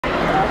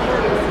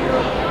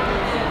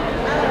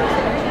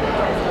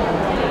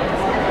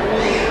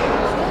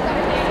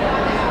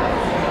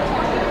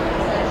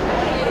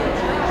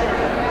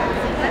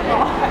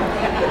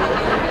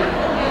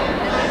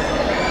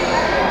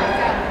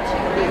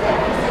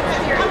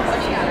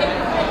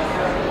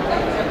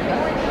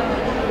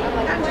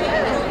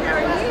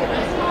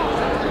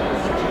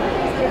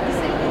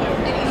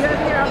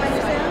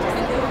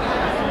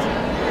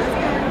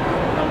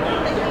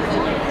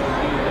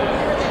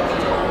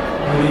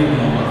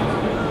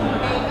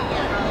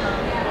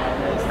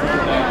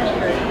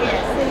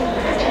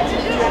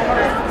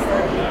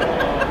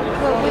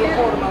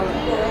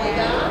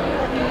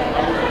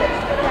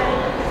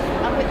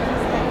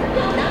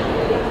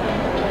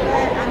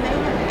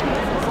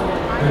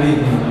Good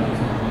evening, ladies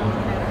and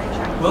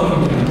gentlemen.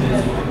 Welcome to the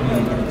District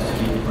Meeting of the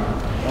City of Crown.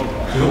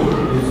 The order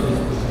of business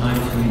for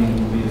tonight's meeting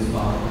will be as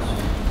follows.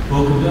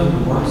 We'll conduct a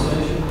work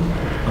session,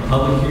 a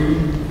public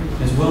hearing,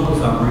 as well as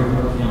our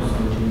regular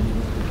council agenda.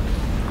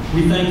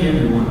 We thank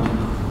everyone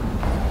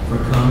tonight for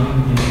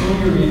coming and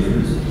showing your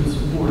interest in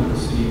support of the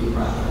City of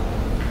Crown.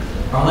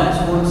 Our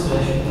last work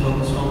session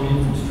focused on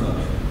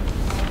infrastructure.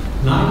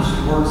 Tonight's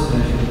work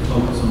session will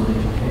focus on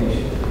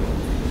education.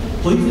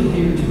 Please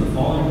adhere to the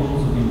following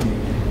rules of engagement.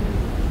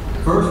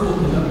 First, we'll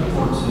conduct a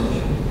work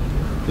session.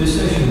 This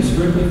session is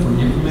strictly for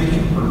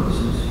information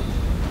purposes.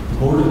 The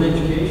Board of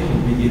Education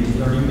will be given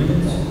 30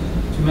 minutes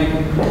to make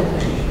a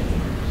presentation,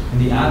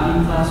 and the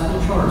IB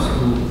Classical Charter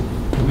School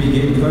will be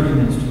given 30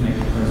 minutes to make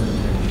a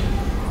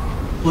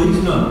presentation.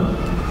 Please note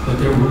that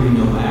there will be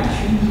no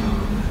action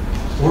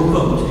or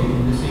vote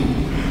taken this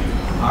evening.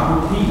 I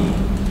repeat,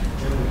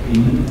 there will be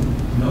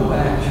no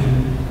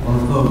action or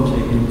vote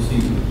taken this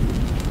evening.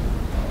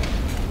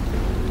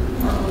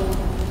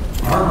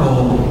 Our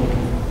goal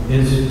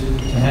is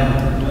to have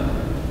a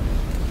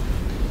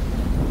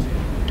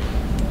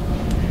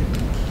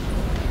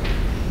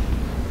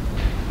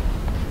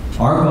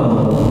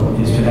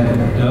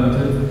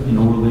productive and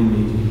orderly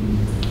meeting.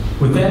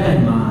 With that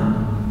in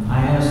mind, I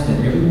ask that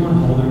everyone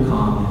hold their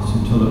comments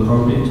until the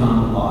appropriate time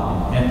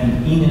allotted at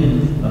the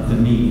end of the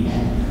meeting.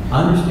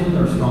 I understand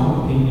there are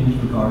strong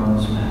opinions regarding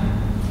this matter.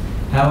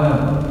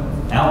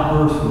 However,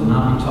 outbursts will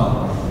not be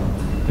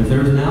tolerated. If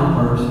there is an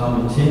outburst, I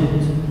will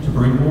attempt to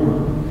bring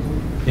order.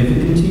 If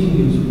it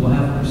continues, we'll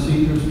have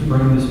procedures to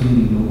bring this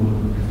meeting to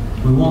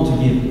order. We want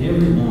to give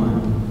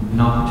everyone an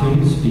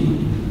opportunity to speak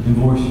and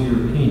voice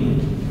your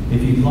opinion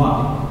if you'd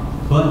like,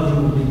 but it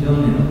will be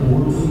done in an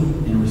orderly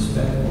and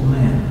respectful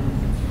manner.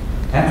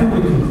 After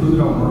we conclude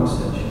our work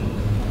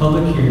session,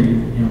 public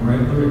hearing, and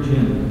regular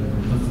agenda,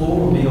 the floor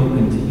will be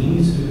open to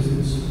any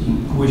citizens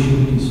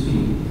wishing to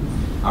speak.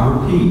 I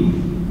repeat,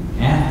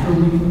 after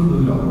we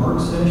conclude our work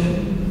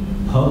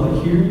session,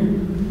 public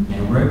hearing,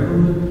 and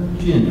regular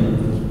agenda,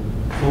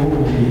 the floor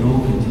will be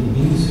open to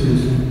any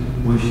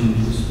citizen wishing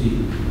to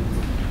speak.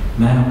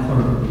 Madam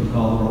Clerk, will you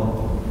call the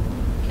roll?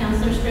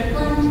 Councilor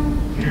Strickland?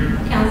 Here.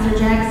 Councilor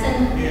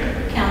Jackson?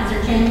 Here.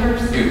 Councilor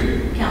Chambers?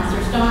 Here.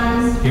 Councilor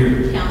Starnes?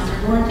 Here. Councilor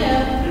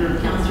Warnco? Here.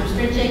 Councilor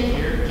Stritchick?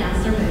 Here.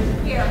 Councilor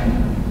Booth? Here.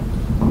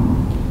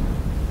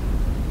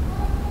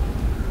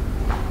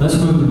 Let's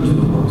move into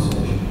the work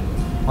session.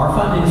 Our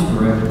Finance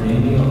Director,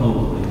 Daniel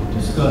Oakley,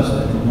 discussed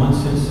that the 1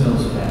 cent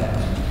sales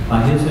tax,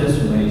 by his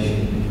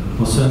estimation,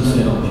 will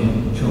sunset on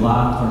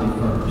July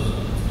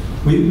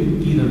 31st. We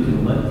either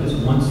can let this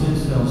 1 cent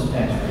sales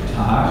tax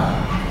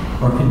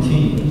retire or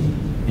continue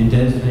and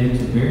designate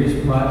to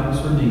various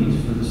projects or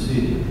needs for the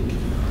city.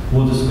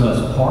 We'll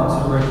discuss parks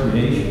and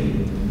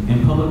recreation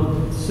and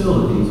public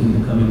facilities in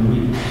the coming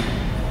weeks.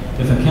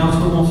 If a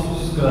councilor wants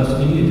to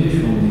discuss any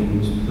additional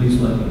needs, please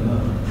let me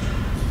know.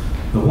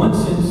 The 1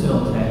 cent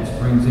sales tax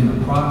brings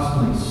in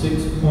approximately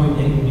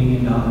 $6.8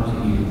 million a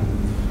year.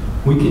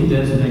 We can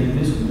designate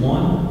this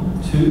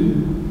 1,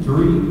 2,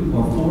 3,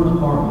 or 4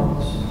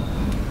 departments.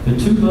 The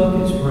 2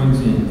 buckets brings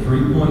in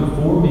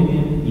 $3.4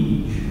 million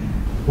each,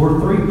 or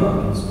 3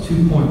 buckets,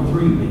 $2.3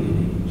 million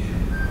each,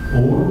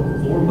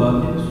 or 4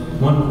 buckets,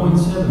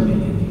 $1.7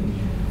 million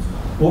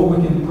each. Or we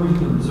can bring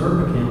the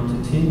reserve account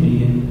to $10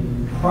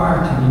 million prior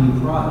to any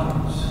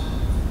projects.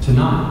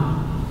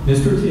 Tonight,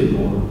 Mr.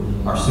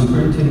 Tidmore, our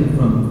superintendent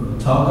from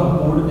Talga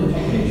Board of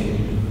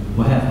Education,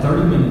 will have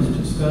 30 minutes to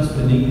discuss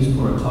the needs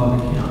for Talga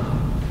County.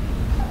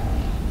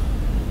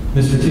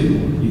 Mr.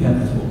 Tidmore, you have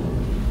the floor.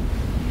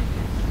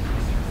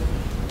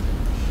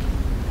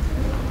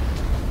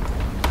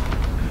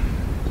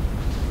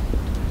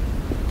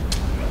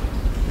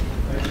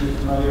 Thank you,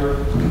 Mr. Mayor,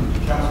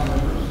 council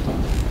members.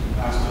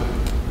 Nice to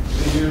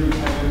be here and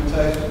have an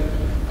invitation.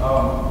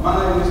 My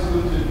name is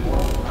Clint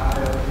Tidmore. I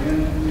have been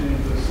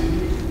in the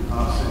city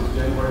since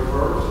January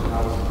 1st, and I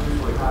was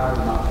officially hired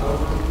in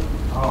October.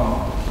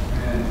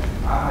 And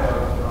I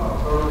have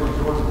thoroughly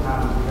enjoyed the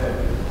time that we've had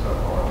here so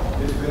far.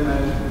 It's been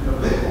an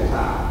eventful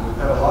time. We've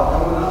had a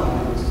lot going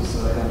on, needless to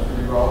say. I'm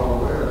sure you're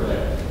all aware of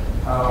that.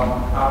 I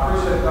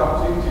appreciate the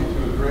opportunity to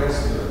address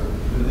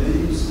the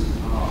needs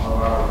of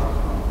our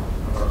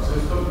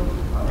system,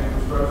 our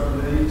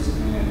infrastructure needs,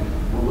 and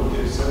we'll look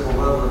at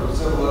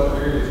several other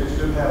areas. You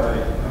should have a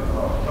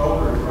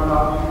folder in front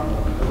of you,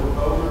 a little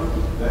folder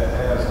that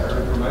has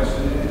our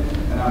information in it,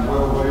 and I'm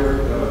well aware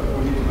that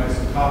we need to make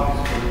some copies.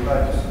 So if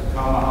I just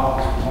call my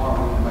office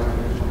tomorrow, we can make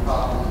additional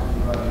copies if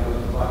anybody else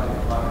would like a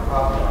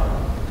copy of it.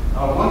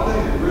 One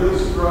thing that really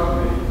struck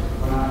me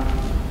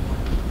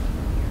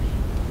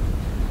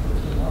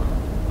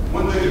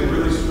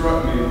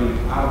when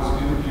I was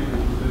interviewed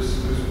for this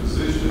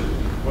position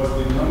was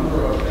the number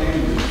of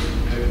families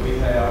that we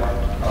have.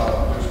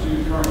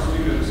 Current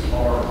students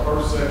are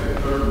first, second,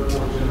 third, and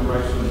fourth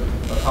generation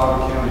of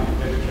Talga County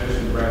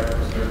education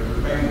graduates. Their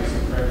families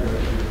have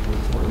graduated here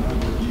for a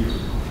number of years.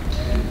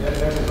 And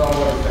that was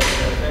always that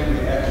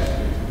family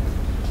atmosphere.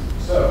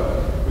 So,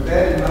 with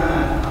that in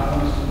mind, I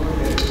want us to look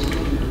at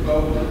your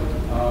folder.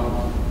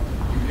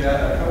 You've got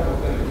a couple of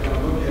things.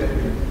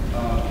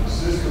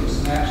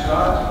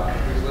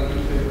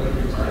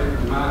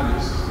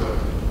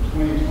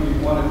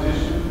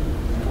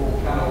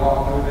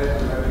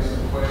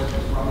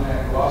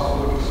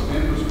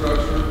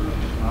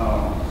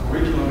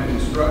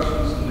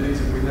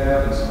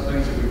 have and some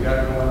things that we've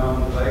got going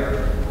on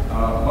there.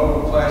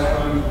 Mobile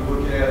classrooms we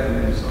look at,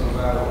 and then some of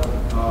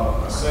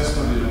our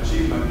assessment and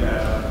achievement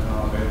data.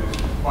 It was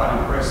quite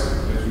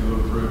impressive as you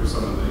look through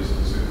some of this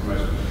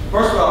information.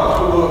 First of all, if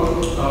you look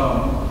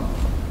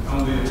on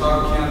the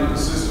Ottawa County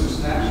System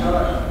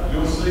Snapshot,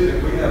 you'll see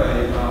that we have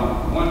a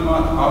 1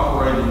 month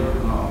operating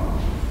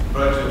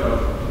budget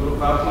of a little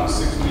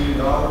 $5.6 million.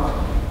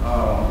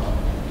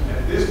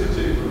 At this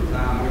particular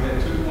time, we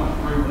had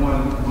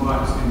 2.31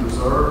 months in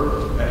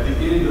reserve. At the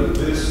end of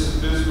this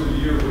fiscal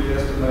year, we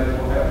estimate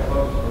we'll have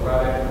close to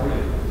right at 3.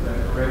 Is that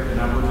correct? And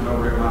I'm looking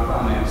over at my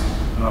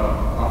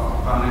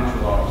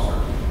financial officer.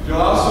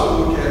 You'll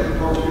also look at the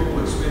per pupil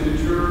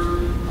expenditures.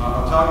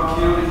 Ottawa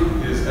County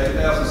is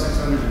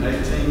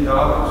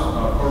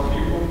 $8,618 per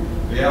pupil.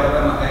 The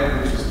Alabama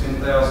average is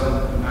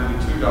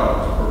 $10,092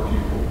 per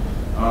pupil.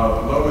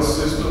 The lowest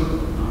system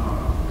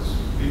is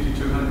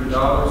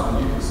 $5,200, and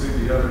you can see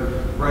the other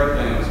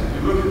breakdowns. If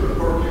you look at the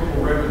per pupil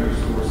revenue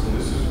source, and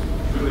this is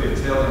really a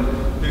telling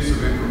piece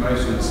of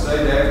information, the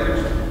state average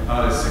is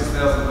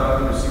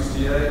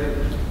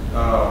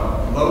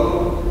 $6,568.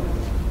 Local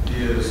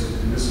is,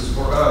 and this is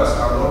for us,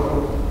 our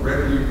local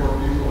revenue per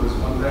pupil is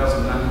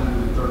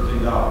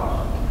 $1,913.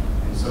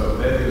 And so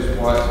that is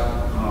what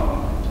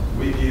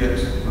we get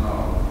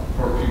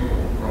per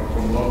pupil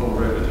from local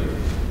revenue.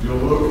 You'll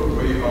look,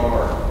 we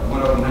are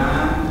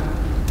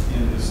 109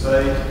 in the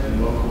state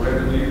in local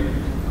revenue,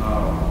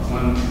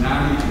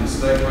 190 in the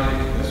state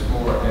rank as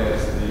far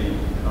as the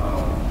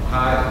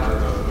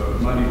the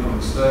money from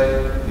the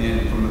state,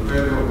 and from the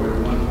federal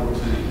we're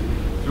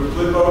 114. If you'll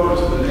flip over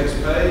to the next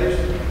page,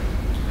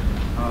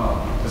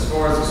 as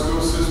far as the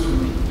school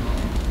system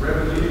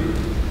revenue,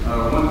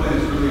 one thing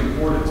that's really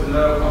important to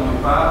know, only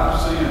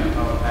 5%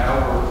 of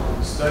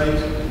our state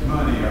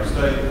money, our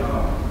state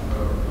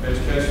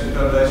education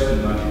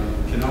foundation money,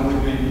 can only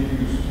be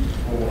used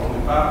for, only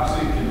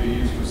 5% can be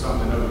used for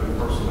something other than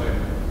personnel.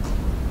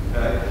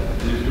 Okay?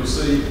 And if you'll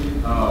see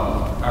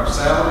our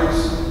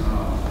salaries,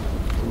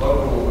 the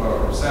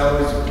local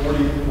salaries are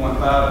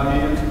 $40.5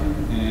 million,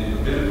 and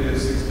the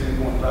benefits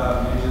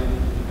 $16.5 million,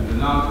 and the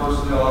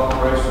non-personnel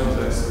operations,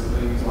 that's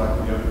things like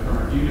the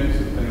current units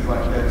and things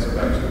like that, it's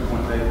about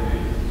 $2.8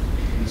 million.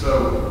 And so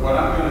what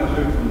I'm going to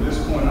do from this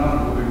point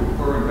on, we'll be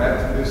referring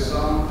back to this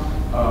sum,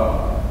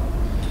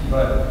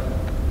 but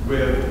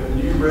with a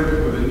new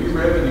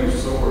revenue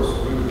source,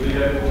 we would be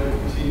able to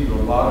continue a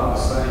lot of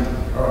the same,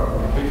 or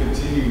we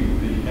continue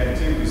the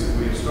activities that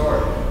we have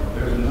started.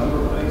 There's a number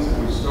of things that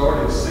we've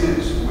started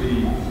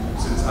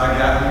since I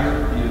got here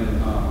in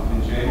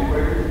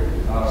January.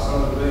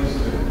 Some of the things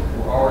that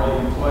were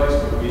already in place,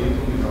 but we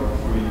implemented or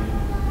we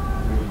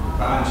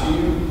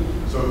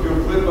fine-tuned. So if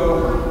you'll flip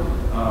over,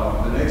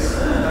 the next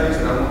page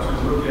that I want you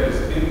to look at is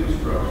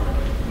infrastructure.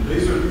 And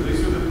these are the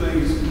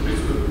things, these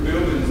are the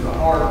buildings, the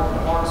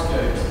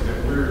hardscapes that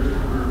we're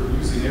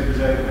using every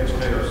day to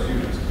educate our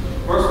students.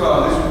 First of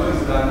all, these are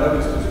things that I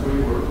noticed as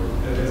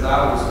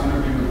I was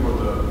interviewing for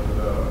the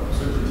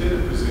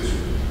superintendent position.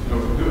 You know,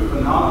 we do a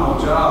phenomenal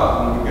job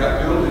when we've got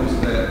buildings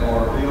that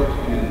are built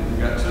in, we've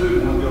got two,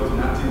 one built in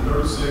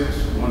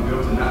 1936, one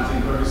built in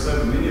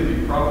 1937. Many of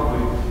you probably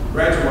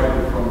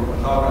graduated from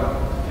Ottawa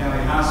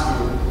County High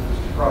School, just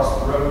across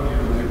the road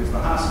here when it was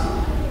the high school.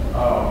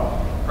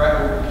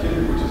 Prattville,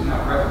 which is now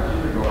Prattville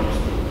Kindergarten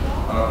School.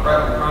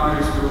 Prattville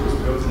Primary School was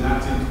built in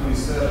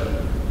 1927.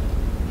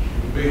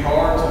 It would be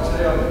hard to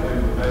tell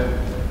that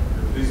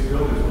these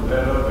buildings were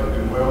that up and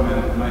been well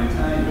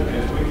maintained, but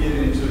as we get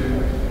into the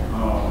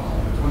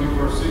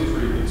 21st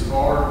century, it gets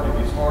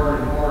harder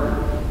and harder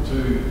to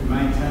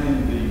maintain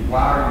the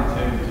wire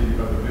integrity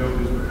of the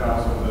buildings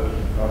because of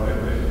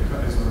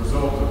as a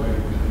result of the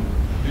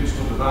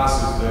digital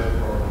devices that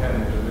are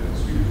having the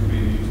students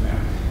being used now.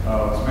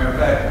 As a matter of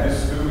fact, this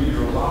school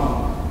year alone,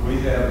 we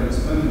have, Ms.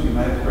 Clemens, you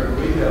may have correct,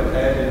 we have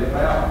added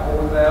about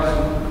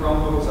 4,000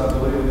 Chromebooks, I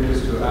believe it is,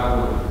 to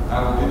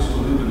our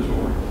digital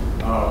inventory,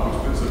 which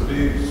puts a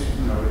big, it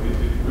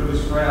really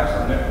straps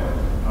our network.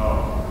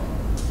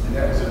 And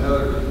that was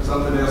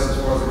something else as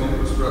far as the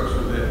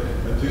infrastructure that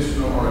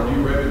additional or a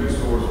new revenue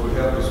source would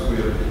help us with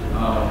to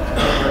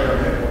upgrade our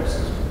network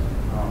system.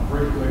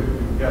 Briefly,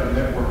 we've got a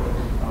network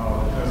our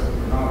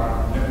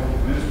network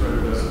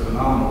administrator does a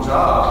phenomenal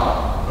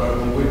job, but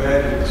when we've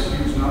added this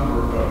huge number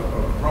of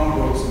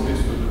Chromebooks and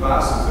digital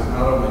devices that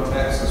not only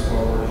tax us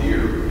while we're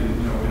here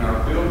in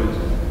our buildings,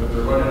 but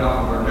they're running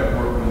off of our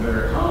network when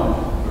they're at home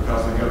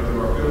because they go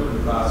through our filter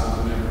devices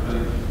and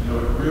everything. It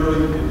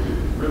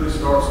really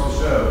starts to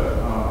show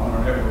on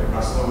our network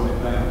by slowing it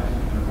down.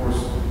 And of course,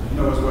 you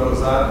know as well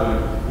as I do,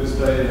 this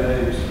day and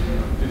age,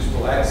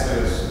 digital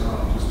access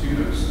to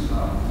students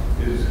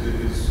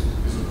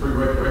is a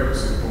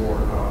prerequisite for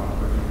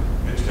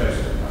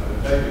education,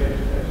 daily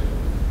education.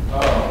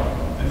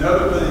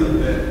 Another thing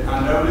that I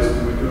noticed,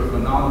 and we do a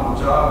phenomenal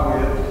job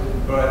with,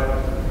 but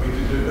we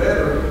could do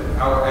better,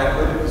 our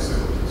athletic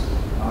facilities.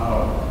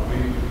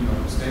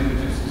 Stanley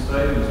Gibson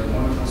Stadium is a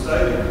wonderful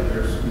stadium.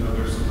 There's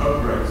some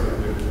upgrades that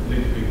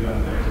need to be done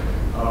there.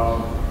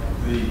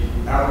 The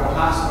Prattville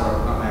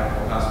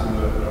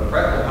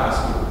High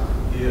School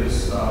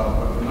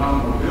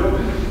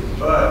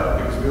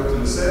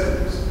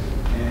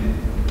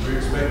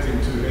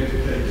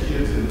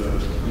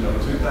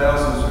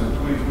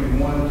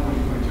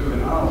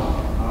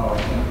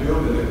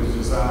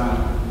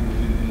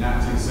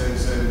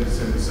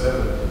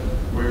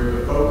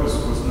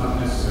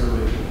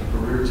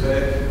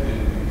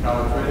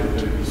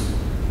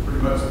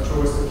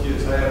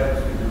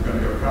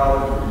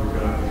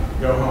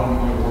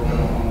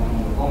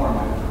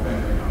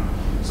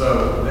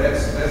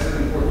that's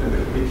an important thing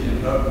that we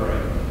can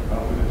upgrade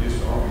with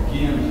additional, or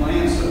begin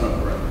plans to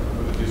upgrade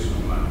with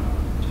additional money.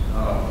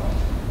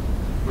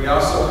 We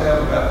also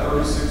have about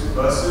 36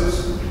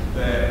 buses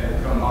that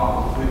will come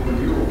off the fleet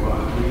renewal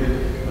fund. We get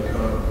a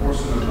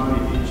portion of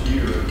money each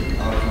year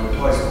to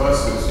replace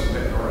buses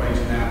that are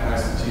aging out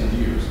past the 10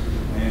 years.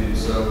 And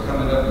so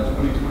coming up in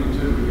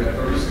 2022, we've got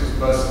 36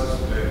 buses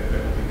that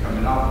will be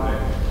coming off of that.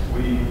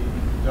 We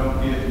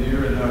don't get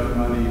near enough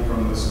money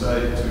from the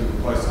state to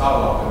replace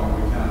all of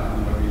them. We kind of,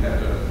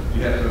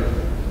 you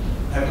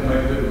have to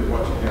make good with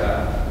what you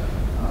got.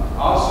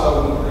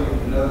 Also,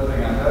 another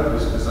thing I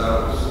noticed as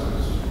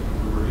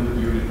we were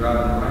interviewing and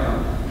driving around,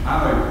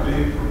 I'm a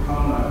big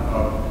proponent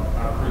of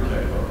our pre-K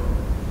program.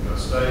 The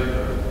state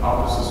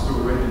Office of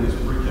School Readiness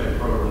pre-K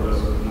program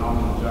does a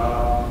phenomenal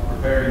job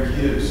preparing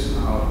kids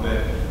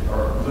that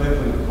are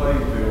leveling the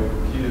playing field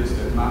for kids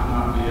that might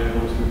not be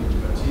able to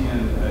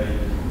attend a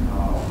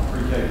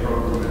pre-K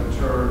program at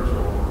church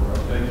or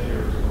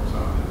daycare or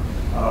something.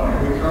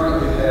 We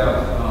currently have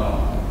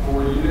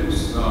 4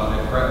 units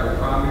at Prattville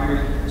Primary.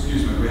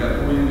 We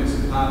have 4 units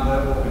at Pine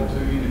Level and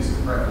 2 units at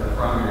Prattville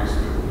Primary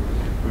School.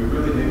 We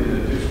really need an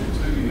additional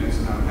 2 units,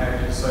 and I'm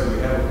happy to say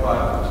we have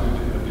applied for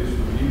 2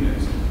 additional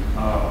units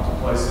to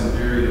place in the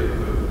area of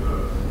the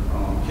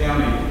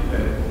county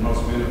that will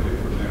most benefit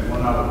from that.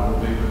 One of them will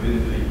be within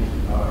the,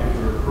 if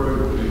we're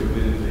approved, will be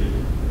within the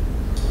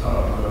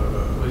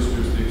police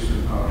jurisdiction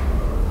of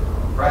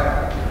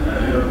Prattville. The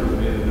other will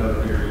be in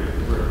another area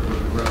where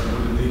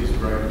the need is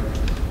greater,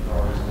 or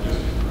is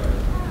just as great.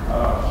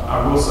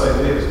 I will say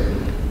this,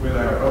 with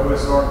our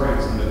OSR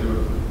grants, and they do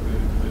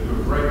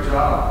a great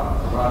job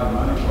providing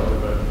money for it,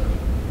 but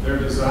they're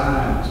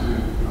designed to,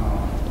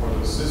 for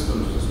the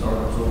systems to start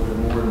absorbing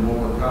more and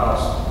more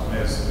costs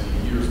as the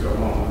years go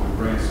on with the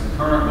grants. And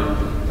currently,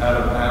 out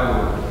of our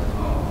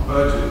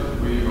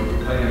budget, we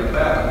are paying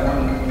about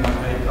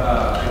 1.85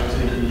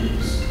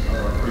 FTEs of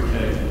our pre-K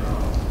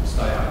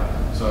staff.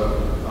 So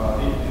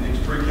in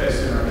each pre-K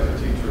center has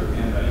a teacher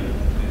and an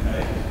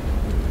aide.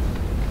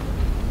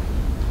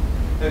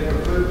 Hey,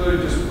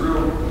 conclude just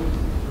real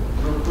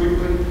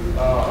quickly.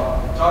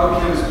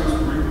 Talking County Schools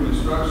Curriculum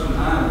Instruction,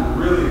 I'm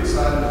really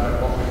excited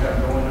about what we have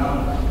going on.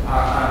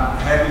 I'm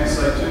happy to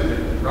say too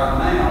that right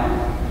now,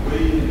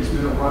 it's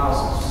been a while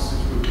since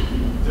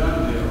we've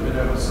done this, been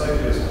able to say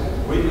this,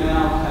 we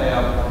now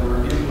have,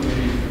 we're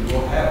implementing, and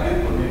we'll have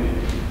implemented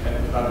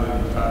by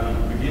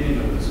the beginning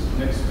of this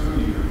next school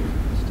year,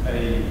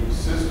 a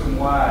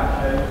system-wide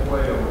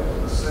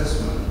K-12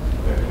 assessment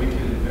that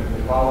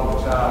will follow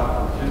the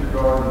child from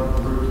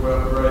kindergarten through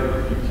 12th grade.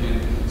 If you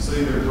can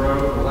see their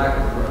growth or lack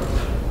of growth.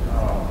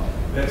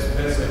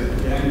 That's a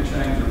game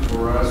changer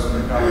for us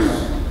because,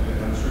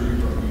 and I'm sure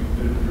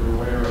you're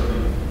aware of the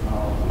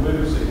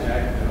Literacy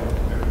Act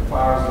that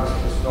requires us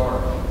to start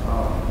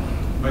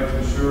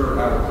making sure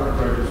our third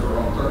graders are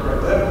on third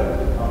grade level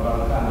by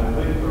the time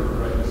they leave third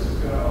grade. This is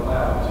going to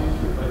allow a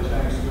teacher, if they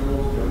change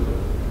schools, go to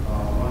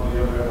one of the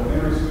other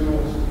elementary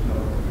schools, it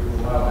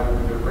will allow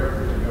their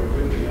record to go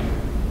with them.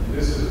 And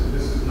this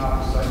is not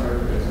the same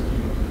record as a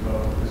cumulative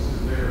development. This is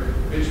their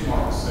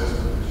benchmark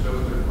assessment that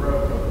shows their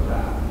growth over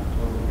time.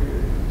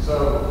 So,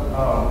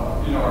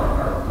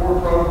 our core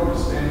program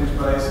is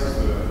standards-based, is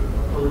the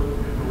approved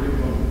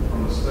curriculum from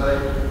the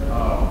state.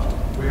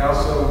 We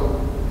also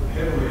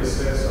heavily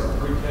assess our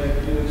pre-K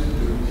kids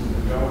using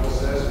the GOAL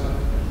assessment.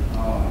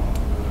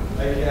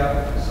 ACAP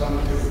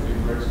summative would be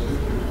grades 2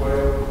 through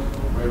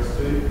 12. Grades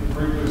 3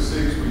 through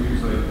 6, we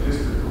use a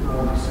district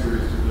performance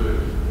series to do.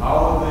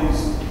 All of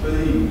these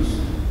themes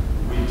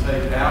we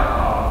take out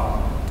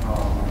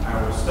of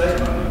our state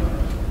money,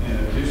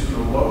 and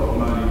additional local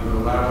money will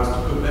allow us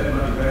to put that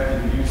money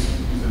back into use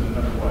in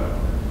another way.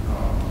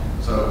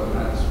 So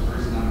that's the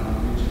reason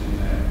I'm mentioning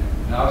that.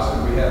 And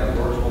obviously we have a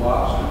virtual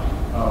option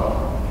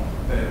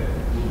that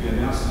will be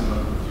announcing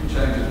a few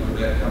changes with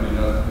that coming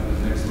up in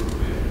the next little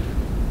bit.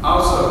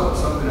 Also,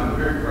 something I'm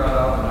very proud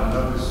of, and I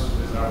noticed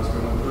as I was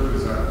going through,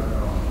 is our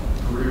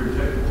Career and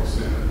Technical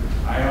Center.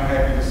 I am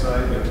happy to say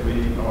that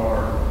we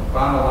are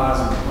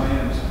finalizing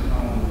plans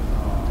on,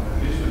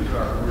 in addition to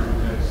our Career and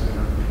Technical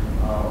Center,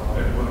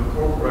 that will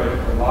incorporate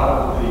a lot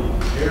of the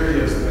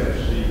areas that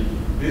the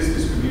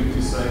business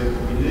community say that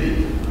we need.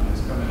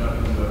 It's coming up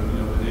in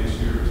the next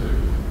year or two.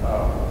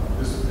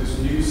 This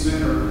new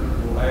center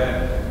will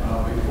add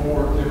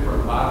 4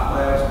 different life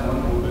labs. One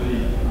will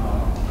be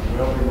a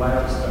welding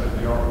lab,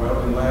 state-of-the-art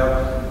welding lab.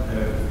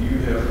 If you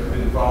have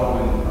been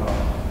following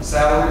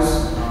salaries,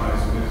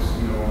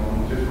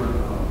 on different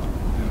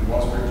in the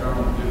Wall Street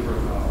Journal,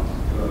 different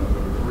the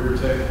Career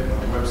Tech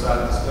website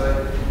of the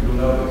state, you'll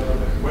know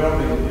that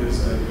welding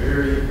is a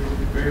very,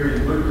 very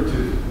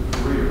lucrative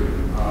career.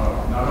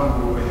 Not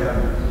only will we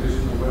have your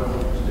traditional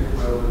welder, stick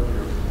welder,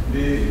 your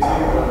MIG, TIG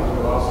welder,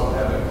 we'll also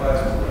have a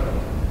plasma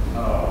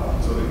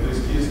welder. So that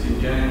these kids can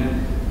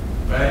gain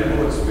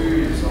valuable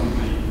experience on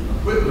the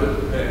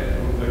equipment that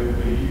they will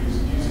be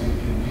using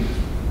in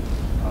industry.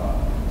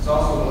 It's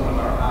also one of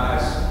our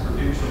highest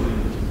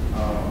credentialing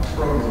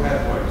program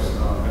pathways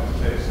at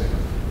the Tech Center.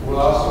 We'll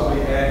also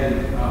be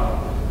adding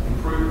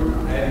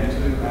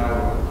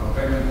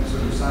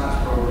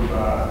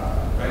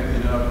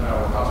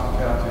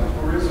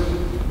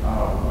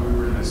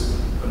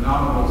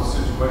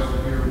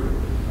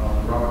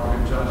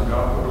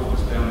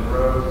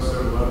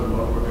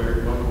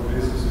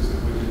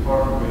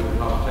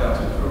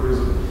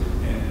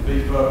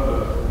give up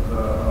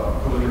the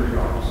culinary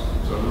arts.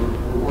 So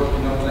we're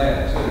working on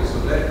that too. So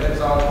that's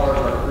all part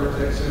of our Career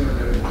Tech Center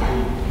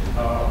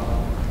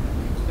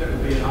that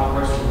would be an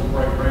operational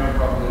break ground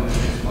probably in the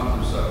next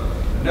month or so.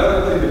 Another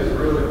thing that is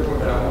really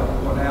important that I want to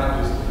point out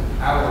is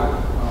our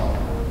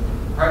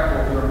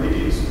practical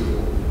intermediate school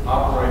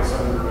operates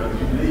under a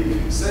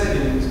unique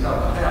setting. It's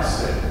called the house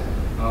setting,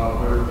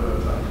 where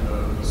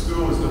the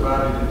school is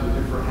divided into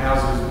different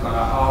houses by a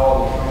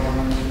hall and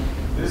rooms.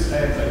 This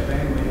adds a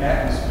family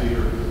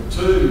atmosphere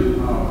to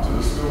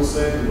the school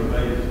setting where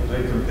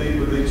they compete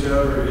with each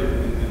other,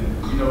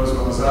 and you know as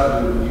well as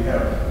I do, when you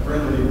have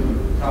friendly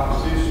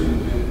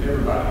competition, then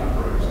everybody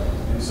improves.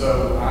 And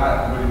so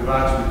I would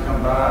invite you to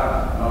come by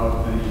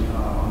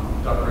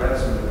Dr.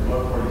 Addison would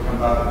love for you to come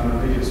by the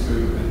intermediate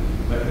school and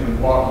let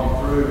him walk you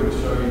through and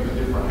show you the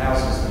different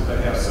houses that they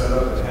have set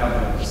up and how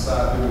they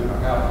decide who, or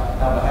how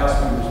the house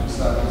members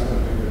decide who's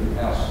going to be the new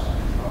house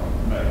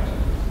mate.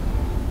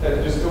 That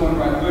just going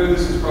right through,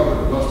 this is probably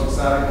the most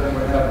exciting thing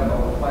we have in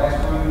mobile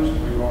classrooms.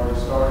 We've already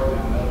started,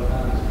 and another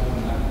time it's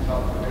going, I can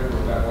talk forever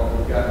about what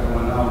we've got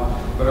going on.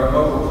 But our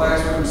mobile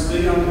classroom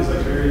STEM is a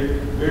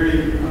very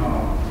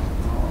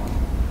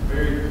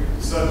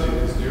subject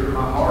that's dear to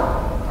my heart,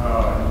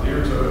 and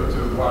dear to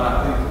what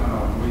I think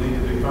we need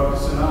to be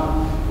focusing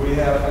on. We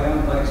have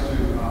found, thanks to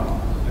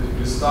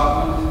Ms.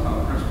 Stockman,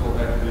 principal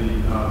at the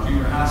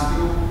junior high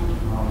school,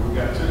 we've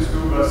got 2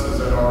 school buses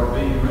that are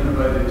being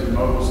renovated to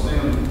mobile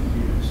STEM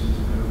units,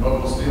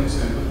 mobile STEM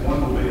centers.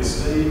 One will be a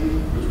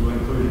STEAM, which will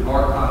include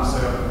art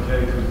concept from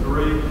K through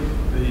 3.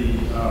 The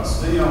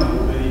STEM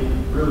will be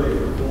really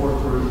from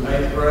 4th through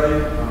 8th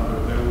grade.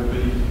 There will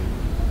be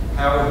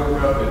power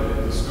hookup at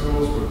the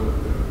schools where the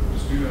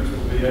students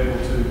will be able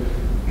to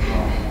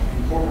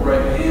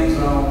incorporate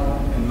hands-on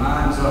and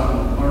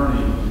minds-on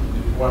learning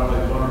into what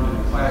they've learned in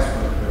the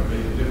classroom. There will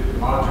be different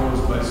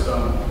modules based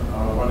on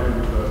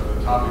whatever the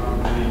topic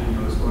would be. You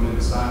know, it's going into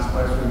the science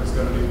classroom. It's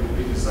going to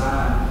be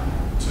designed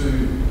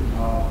to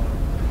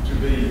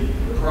be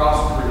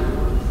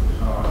cross-curricular,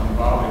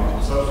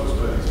 involving social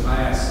studies,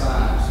 math,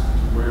 science,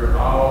 where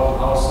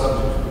all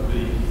subjects would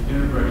be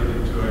integrated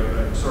into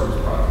a service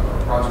project or a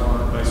project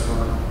learning-based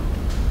learning.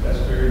 That's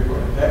very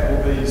important. That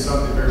will be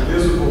something very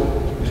visible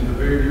in the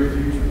very near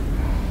future.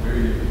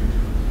 Very near future.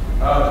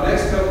 The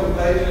next couple of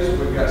pages,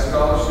 we've got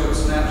scholarship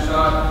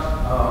snapshot.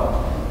 I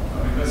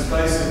mean, let's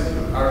face it,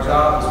 our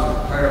job is to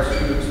prepare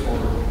students for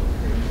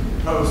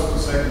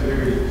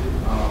post-secondary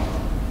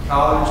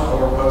college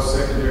or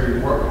post-secondary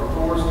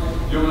workforce.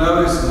 You'll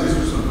notice, and these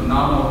are some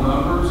phenomenal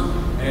numbers,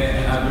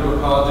 and I do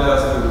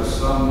apologize,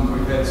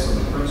 we've had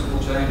some principal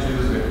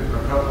changes at a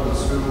couple of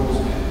schools.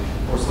 Of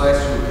course,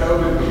 last year with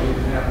COVID, we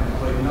didn't have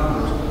complete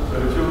numbers. But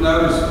if you'll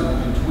notice,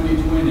 in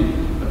 2020,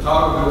 the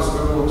Tocqueville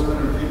School,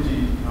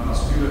 250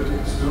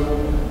 student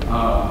school,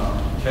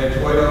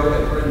 K-12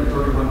 had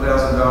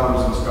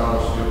 $331,000 in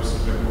scholarships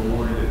that were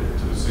awarded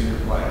to the senior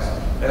class.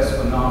 That's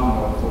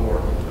phenomenal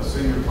for a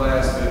senior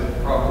class that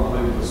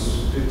probably was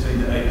 15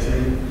 to 18.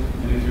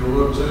 And if you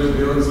look to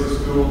Billingsley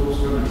School,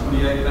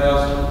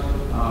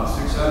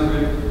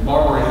 $228,600.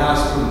 Marbury High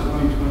School in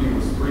 2020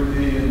 was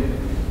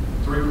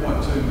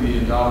 $3.2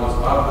 million.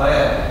 Of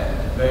that,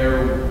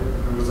 there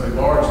was a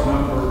large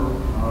number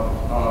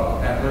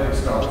of athletic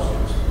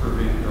scholarships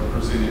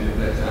presented at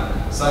that time.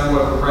 Same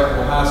way for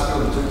Prattville High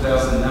School in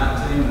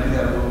 2019, they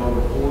had a little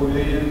over $4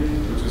 million,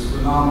 which is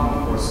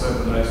phenomenal for a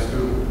 7-day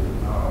school.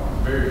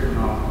 Very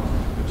phenomenal.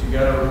 But you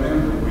got to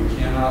remember, we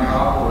cannot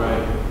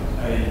operate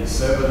a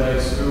 7-day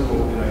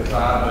school in a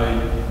 5-day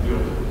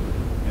building.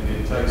 And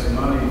it takes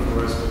money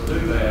for us to do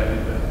that and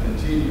to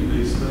continue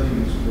these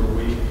things where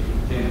we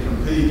can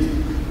compete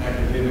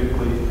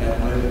academically,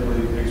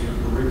 athletically,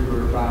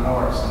 extracurricular, fine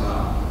arts, and all.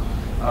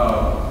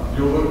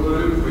 You'll look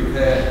through, we've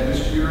had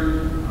this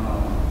year,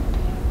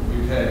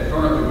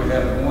 currently we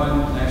have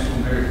 1 National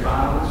Merit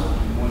finalist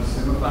and 1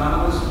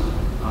 semifinalist.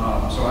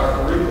 So our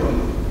curriculum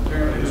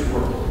apparently is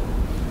working,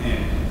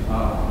 and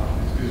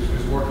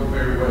it's working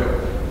very well.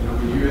 You know,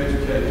 when you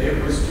educate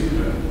every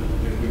student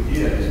that we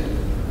get,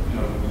 you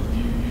know,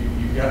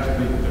 you've got to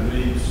meet their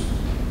needs,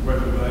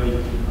 whether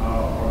they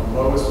are the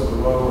lowest of the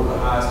low or the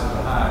highest of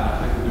the high. And I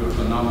think we do a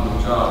phenomenal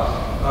job.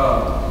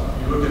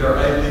 You look at our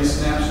AD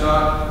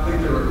snapshot, I think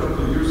there were a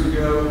couple of years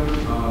ago,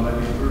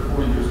 maybe 3 or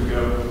 4 years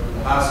ago,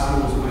 the high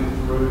schools went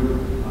through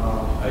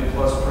A+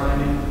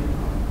 training.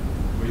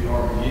 We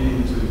are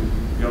beginning to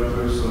go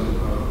through some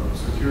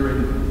securing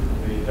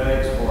the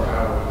dates for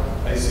our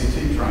ACT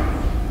training.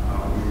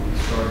 We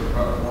started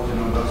working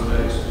on those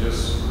dates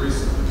just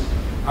recently.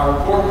 Our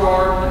report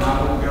card, and I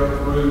won't go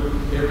through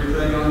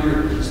everything on here,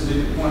 just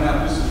need to point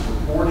out this is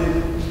reported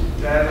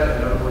data.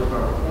 In other words, by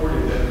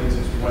reported, that means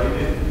it's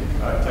weighted.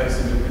 It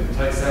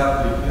takes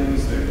out the things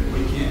that we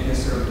can't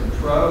necessarily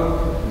control.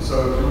 And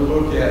so if you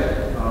look at,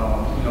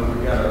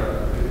 we've got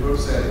it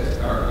looks at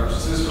our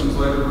systems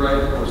letter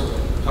grade. Of course,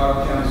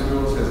 Talbot County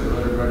Schools has a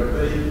letter grade of B.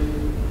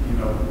 You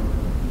know,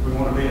 we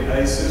want to be an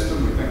A system.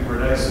 We think we're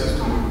an A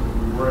system.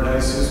 We were an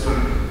A system,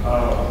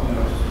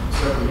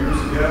 several years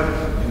ago,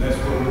 and that's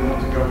where we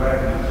want to go back.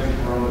 And I think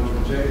we're on the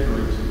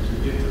trajectory to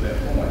get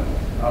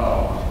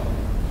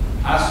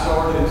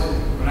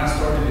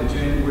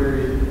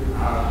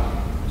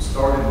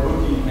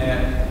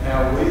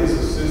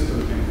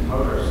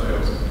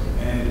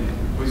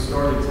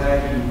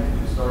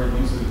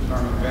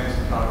term Advance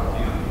Catawba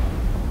County.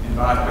 And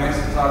by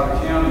advancing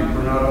Catawba County,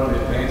 we're not only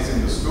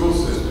advancing the school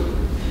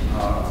system,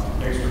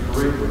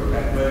 extracurricular,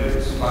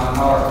 athletics, fine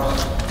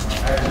arts,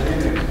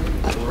 academics,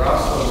 but we're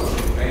also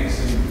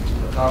advancing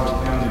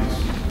Catawba County's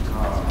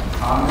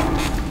economy,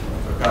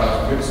 because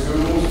good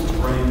schools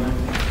bring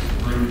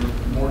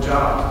more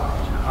jobs.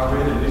 I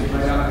read it, these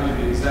may not be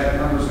the exact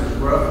numbers, there's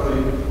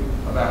roughly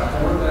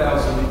about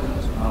 4,000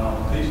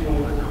 people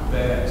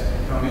that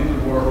come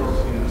into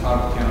work in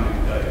Catawba County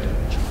today,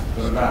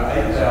 but about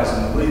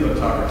 8,000 leave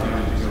Catawba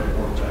County to go to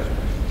work today.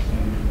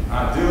 And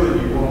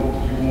ideally, you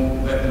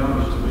want that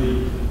number to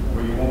be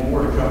where you want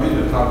more to come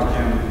into Catawba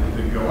County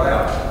than go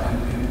out.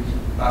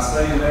 And by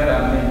saying that, I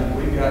mean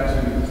we've got to,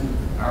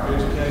 our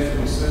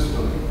educational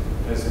system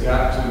has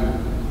got to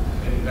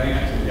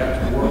advance, it's got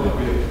to work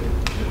with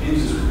the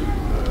industry,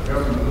 the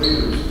government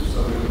leaders,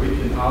 so that we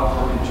can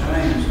offer and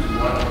change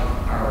what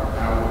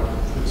our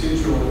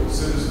potential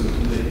citizens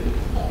need.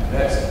 And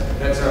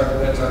that's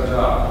our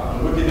job.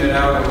 And looking at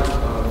our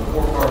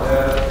report card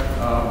data,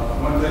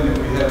 one thing that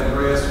we have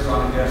addressed,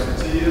 chronic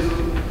absenteeism.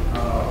 A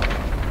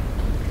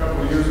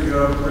couple of years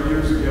ago, 3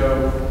 years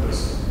ago,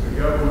 the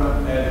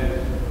government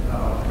added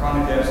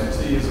chronic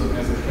absenteeism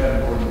as a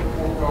category in the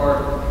report card.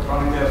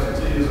 Chronic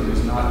absenteeism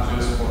is not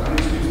just for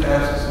unexcused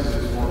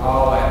absences, it's for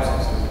all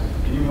absences.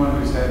 Anyone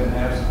who's had an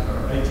absence,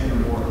 or 18 or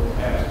more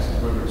absences,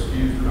 whether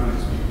excused or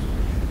unexcused.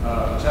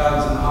 The child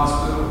is in the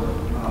hospital,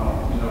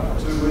 for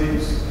 2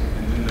 weeks,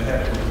 and then they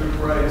have to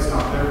recuperate. It's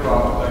not their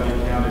problem. They get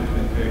counted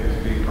and picked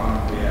as being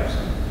chronically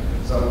absent.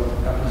 So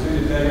I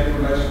presented that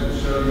information to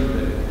show you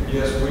that,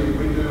 yes, we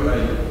do a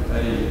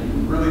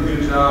really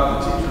good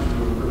job. The teachers do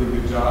a really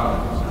good job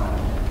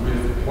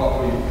with what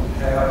we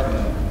have,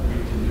 and we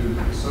can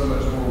do so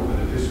much more with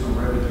an additional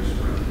revenue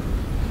stream.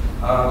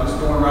 Just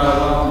going right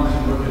along, you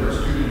can look at our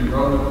student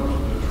enrollment,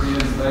 the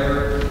trends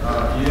there.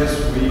 Yes,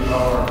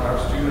 our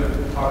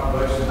student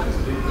population has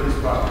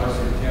decreased,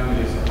 population of the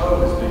county as a whole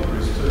has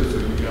decreased too, so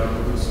you've got to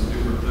look at some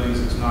different things.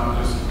 It's not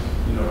just,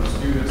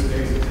 students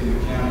exiting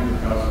the county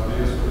because of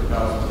this or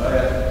because of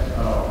that.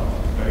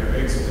 They're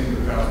exiting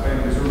because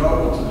families are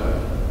mobile today.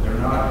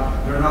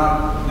 They're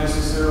not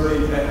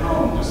necessarily at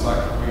home just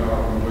like we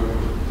are when we were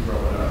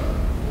growing up.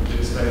 We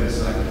didn't stay in the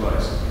same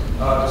place.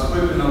 Just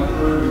flipping on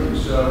through, we can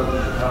show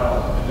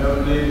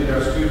another need that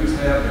our students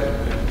have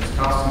that's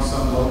costing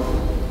some local.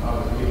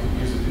 We can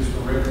use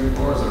additional revenue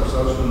for is our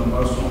social and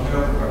emotional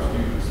health of our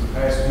students. The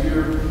past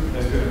year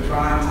has been a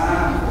trying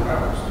time for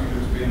our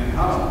students being at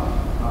home.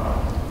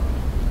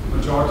 The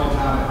majority of the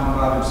time at home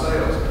by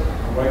themselves,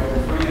 away from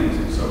friends.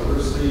 And so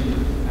we're seeing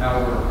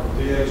our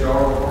DHR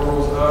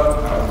referrals up,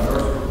 our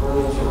nurse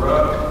referrals are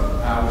up,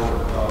 our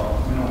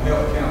mental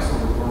health counsel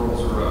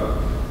referrals are up.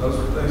 Those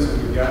are things that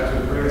we've got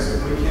to address.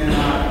 If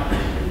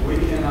we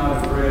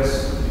cannot address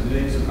the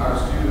needs of our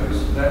students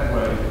that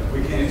way,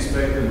 we can't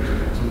expect them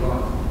to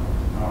learn.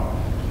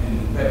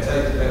 And that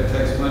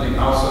takes money.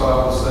 Also,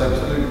 I will say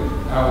too,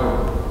 our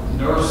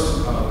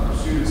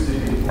students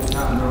needing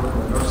full-time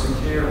nursing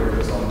care, whether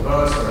it's on the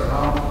bus or at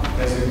home,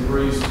 has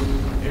increased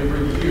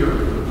every year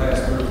for the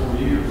past 3 or 4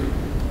 years.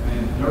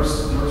 And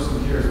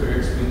nursing care is very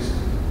expensive.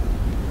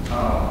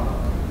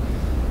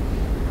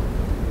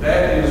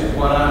 That is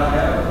what I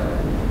have.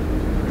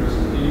 If there's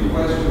any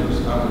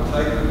questions, I would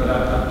take them, but I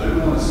do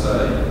want to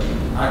say,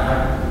 I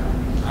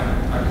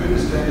couldn't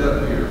stand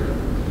up here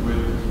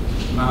with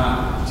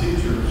my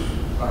teachers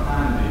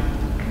behind me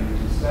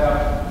and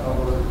staff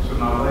over to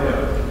my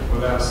left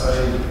without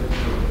saying,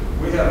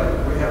 we have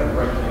a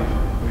great county.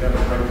 We have a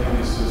great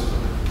county system.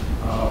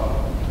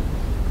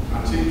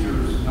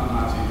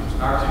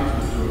 Our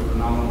teachers do a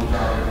phenomenal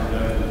job every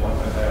day in what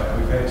they have.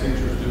 We've had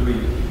teachers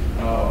doing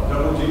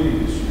double duty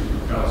this year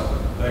because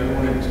they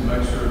wanted to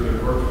make sure that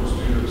virtual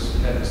students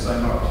had the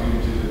same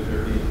opportunity that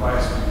their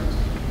in-class students.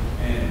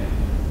 And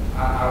I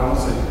want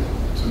to say,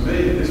 to me,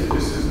 this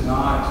is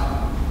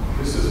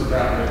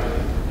about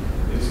everything.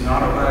 It's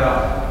not about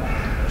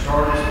a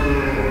charter school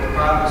or a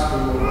private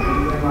school or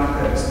anything like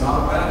that. It's not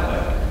about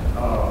that.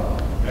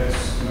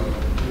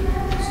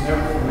 It's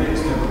never, for me,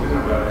 it's never been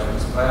about it.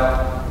 It's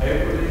about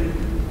equity,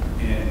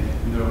 and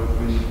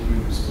when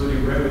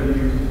splitting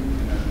revenue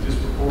in a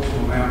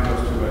disproportionate amount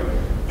goes to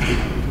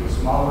a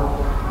smaller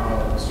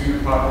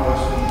student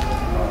population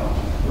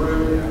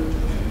group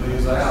and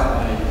leaves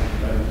out a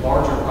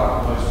larger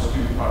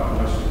student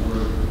population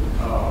group.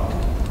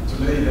 To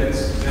me, that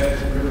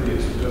really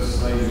is just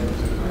saying to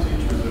the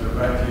teachers that are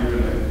back here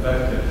and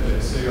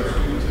that see our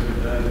students every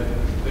day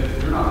that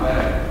they're not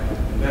bad.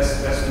 And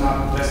that's not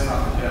the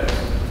case.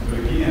 But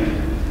again,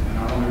 and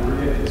I want to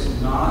read, it's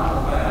not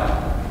about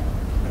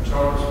a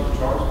charter school.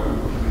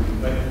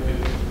 I mean,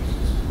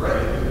 it's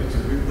great. It's a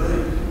good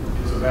thing.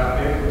 It's about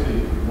equity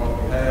in what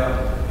we have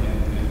and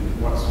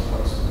what's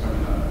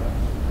coming up.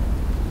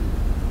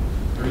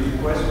 Are there any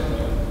questions?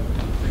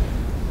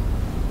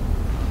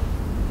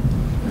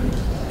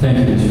 Thank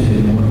you, Mr.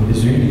 Tidmore. Is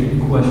there any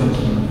questions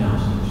from the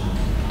councilors?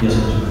 Yes,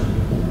 sir.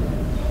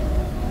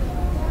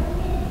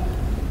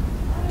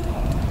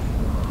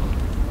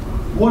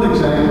 What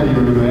exactly are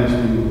you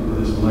asking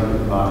this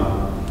elected body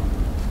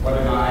Why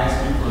didn't I ask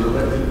you for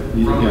elected?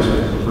 Yes,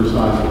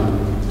 precisely.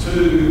 To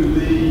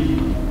be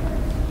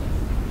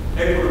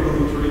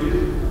equitably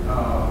treated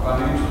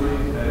financially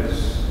as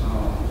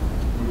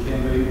we can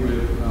be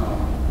with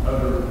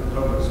other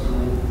public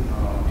school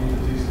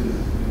entities in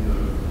the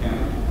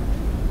county.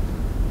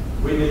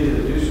 We need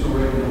additional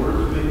revenue in order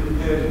to be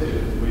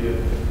competitive with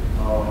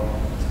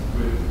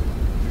the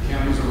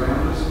counties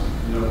around us.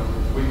 You know,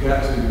 we've got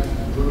to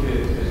look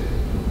at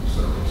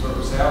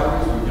certain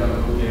salaries, we've got to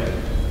look at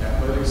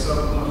athletic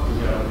supplements,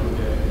 we've got to look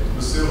at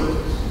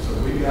facilities. So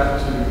we've got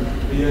to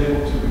be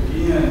able to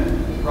begin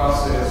the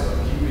process of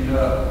keeping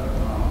up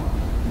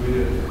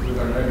with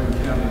our neighboring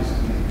counties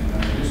and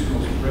our additional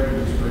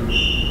revenue streams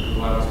that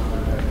allow us to do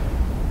that.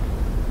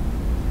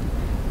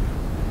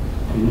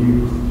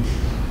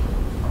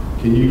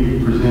 Can you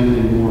present a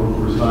more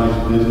precise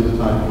business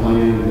type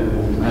plan that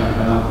will map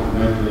out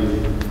exactly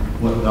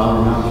what dollar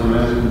amounts you're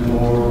asking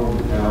for,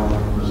 and how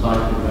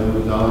precisely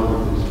those dollars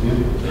will be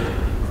spent?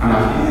 I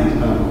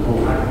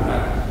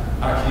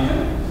can,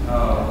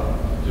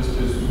 just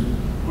as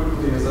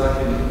quickly as I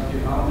can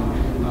get home and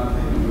get my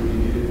opinion, we can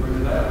get it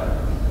printed out.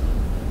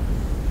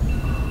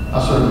 I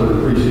certainly would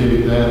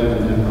appreciate that,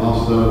 and then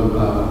also,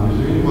 is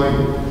there any way,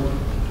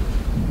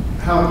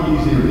 how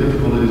easy or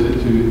difficult is it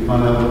to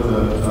find out what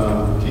the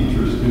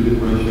teacher-student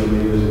ratio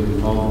is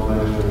in all the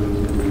classrooms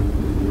in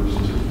your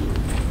system?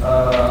 I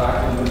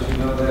can let you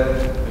know that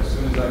as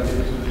soon as I get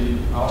to the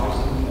office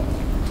in the morning.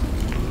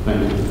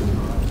 Thank you.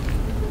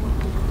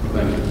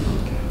 Thank you.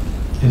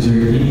 Is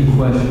there any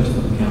questions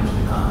from the council?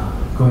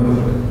 Go ahead.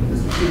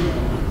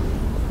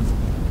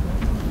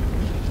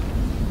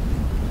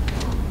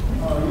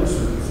 Yes,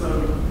 sir.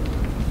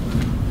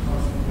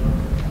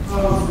 So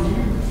you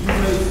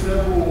made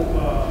several,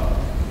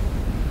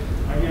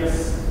 I guess,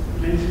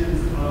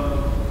 mentions of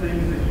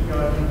things that you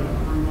guys need to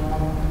improve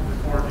on as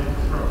far as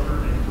infrastructure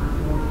and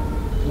curriculum.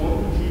 What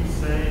we keep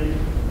saying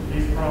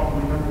is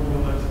probably number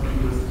one that's on the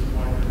list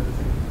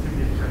to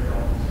get checked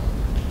off.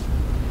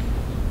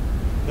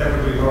 That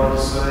would be hard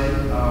to say.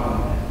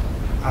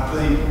 I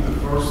think the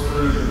first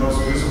three, the most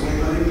visible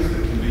things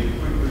that can be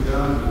quickly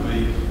done would be,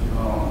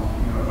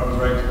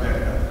 upgrade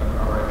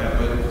our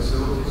athletic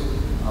facilities.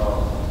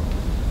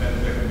 That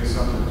could be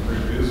something that's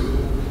very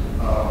visible.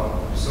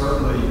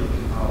 Certainly,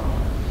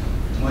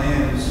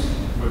 plans,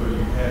 whether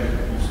you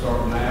start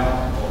now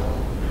or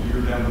a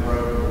year down the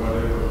road or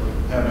whatever,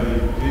 have a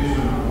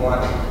vision of what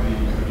the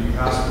new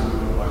high school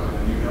will look like and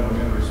the new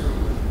elementary school.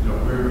 You know,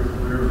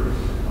 we're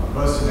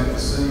busting at the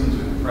seams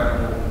at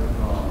Prattville,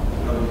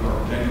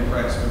 or Daniel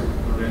Pratt School,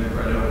 or Daniel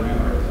Pratt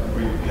Elementary.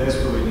 We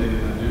desperately need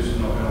an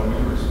additional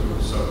elementary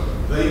school. So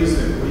things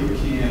that we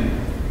can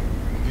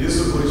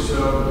visibly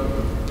show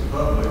the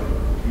public,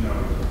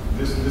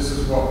 this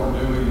is what we're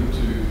doing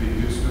to be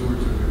good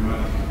stewards of your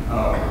money.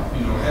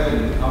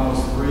 Having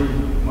almost 3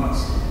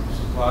 months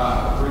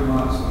supply, 3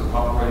 months of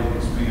operating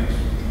expense,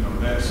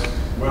 that's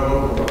well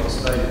over what the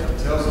state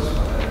tells us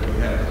we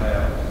have to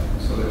have.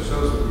 So that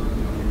shows that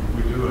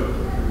we do a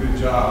good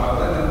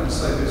job. I'd like to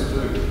say this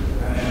too,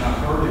 and I've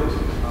heard it,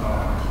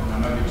 and I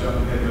may be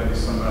jumping ahead maybe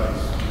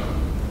somebody's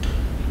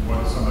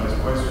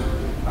question.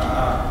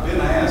 I've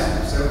been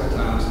asked several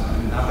times,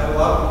 and I've had a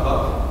lot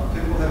of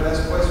people have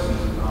asked questions.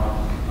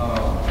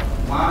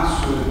 Why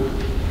should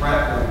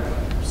Prattville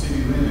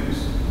city limits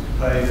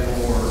pay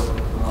for,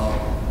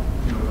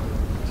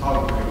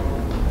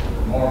 Tocqueville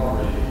or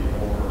Marbury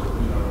or,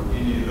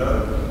 any of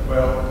those?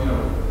 Well,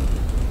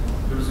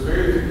 there's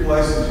very few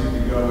places you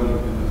can go in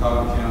the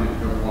Collier County to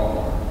go to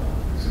Walmart.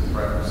 It's in the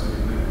Prattville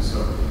city limits. So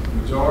the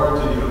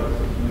majority of,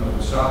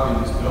 the shopping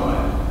is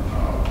done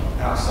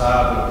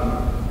outside of,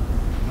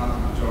 not the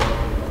majority,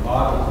 a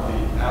lot of the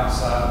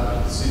outside of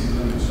the city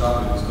limit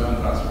shopping is done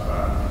by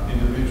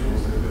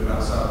individuals that live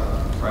outside of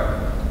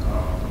Prattville.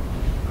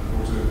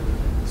 Unfortunately,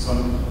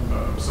 some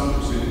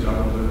percentage of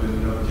them live in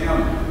another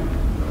county,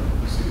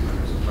 the city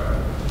limits of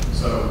Prattville.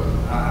 So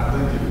I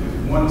think if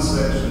one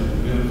section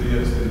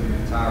benefits, then the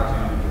entire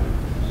county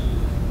benefits.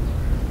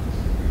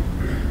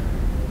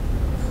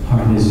 All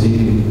right, Ms.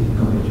 Zeke,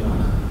 go ahead, John.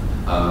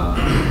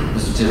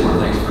 Mr. Tidmore,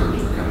 thanks for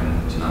coming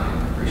tonight. I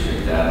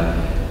appreciate that.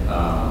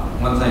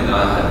 One thing that I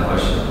had a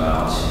question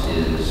about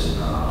is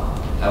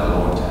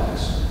alcohol tax.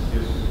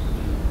 Yes.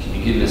 Can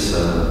you give us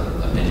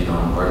an opinion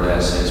on where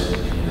that sits, in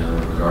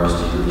regards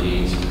to your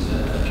needs as a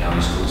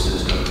county school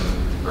system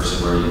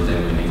versus where you think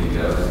we need to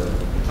go?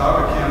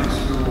 Talbot County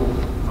School,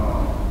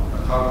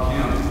 Talbot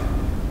County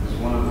is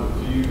one of the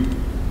few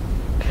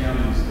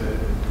counties that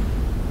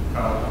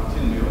call it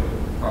 10 mil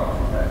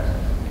property tax.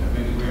 That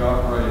means we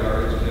operate our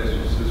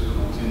educational system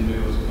on 10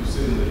 mills. If you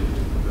see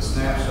the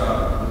snapshot,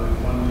 I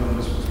believe 1 mil,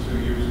 this was 2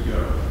 years ago,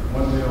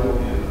 1 mil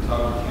in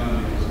Talbot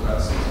County was about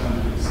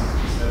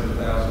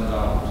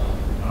 $667,000.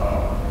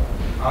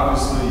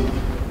 Obviously,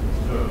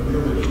 the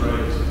millage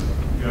rate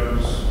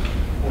goes,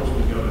 of course,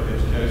 we go to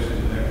education,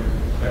 and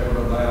that would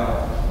allow,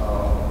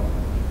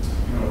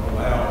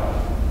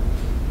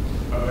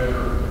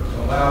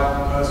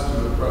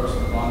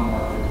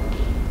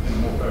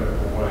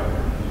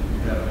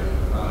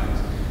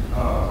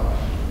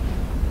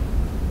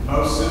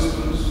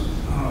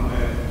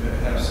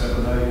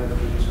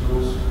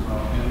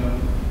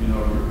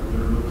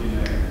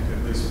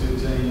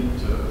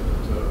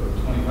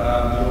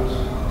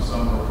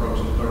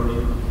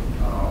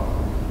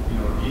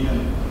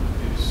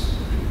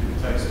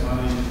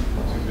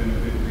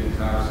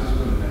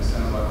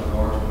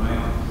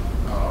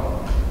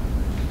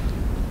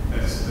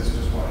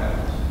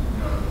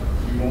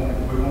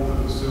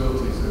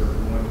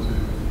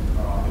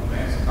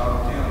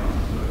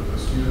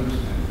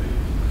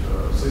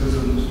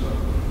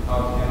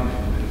 Cobb County,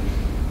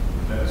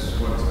 and that's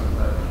what it's going to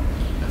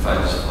take. If I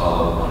just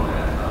follow up on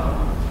that,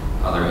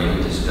 are there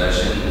any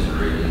discussions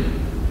or any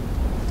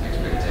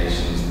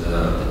expectations to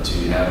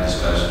have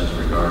discussions in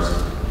regards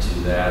to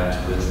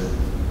that with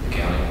the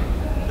county?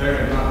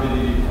 There have not been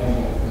any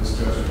formal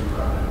discussions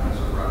right now, as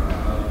of right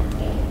now, not any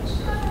formal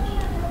discussions.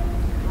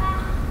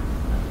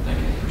 Thank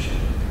you,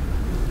 appreciate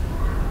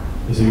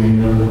it. Is there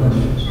any other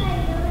questions?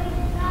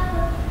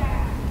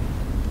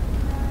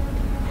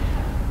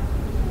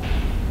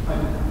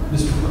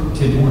 Mr.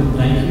 Tidmore,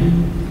 thank you.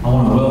 I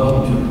want to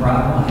welcome you to the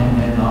Prattville. I haven't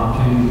had an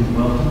opportunity to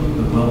welcome you,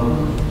 but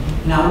welcome.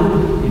 And I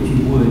would, if you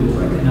would,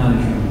 recognize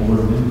your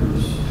board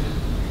members.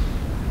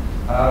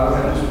 We have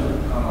Mr.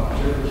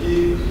 Jeff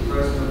Key, who's the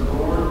president of the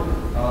board,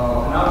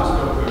 and I'll just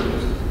go through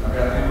this. I've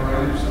got Amber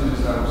Anderson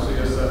as our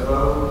CSFO.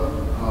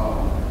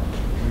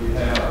 We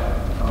have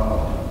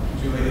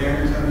Julie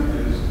Harrington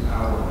is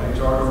our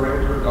HR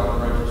director. Dr.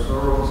 Rachel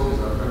Searles is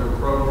our federal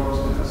programs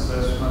and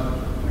assessment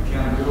and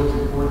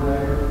accountability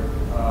coordinator.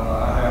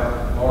 I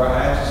have Laura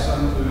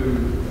Atchison, who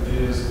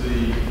is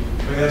the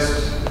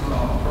best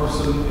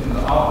person in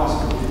the office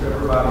to keep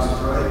everybody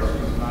straight.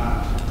 She's my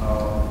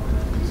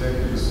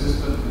executive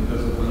assistant and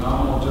does a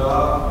phenomenal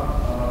job.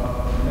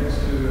 Next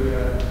to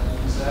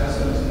Ms.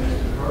 Addison is next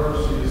to her.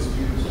 She is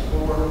student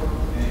support.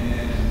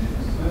 And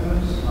Ms.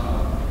 Simmons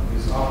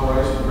is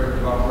director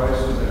of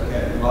operations at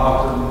Kathy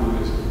Lofton, who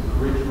is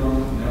curriculum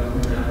and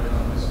elementary.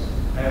 Ms.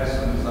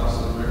 Addison is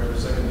also director of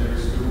secondary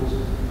schools.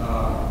 I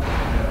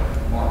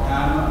have Mark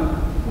Hyman,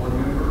 board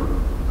member,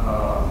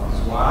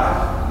 his wife.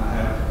 I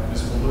have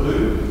Ms. Ballou,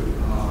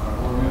 our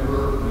board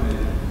member, and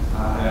I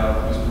have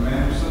Mr.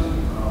 Manderson,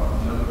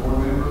 another board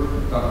member.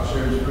 Dr.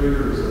 Sherry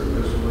Streeter is our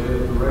special ed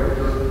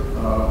director.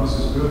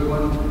 Mrs.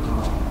 Goodwin,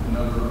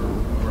 another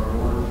of our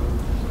board,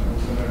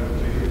 senator to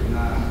be here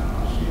tonight.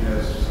 She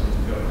has some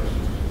health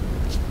issues.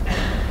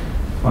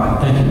 All right,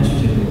 thank you, Mr.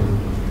 Tidmore.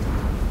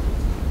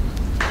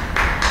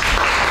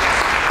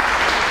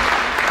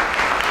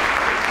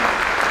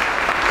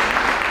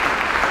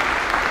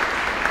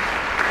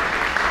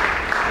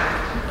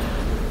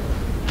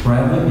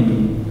 Bradley B.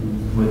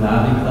 with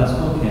Ivy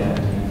Classical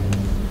Academy.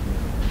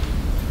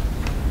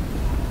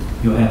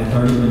 You'll have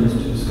 30 minutes to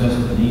discuss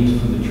the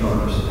needs for the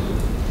charter school.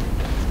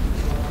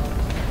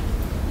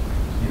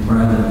 And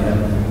Bradley, you have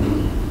the floor.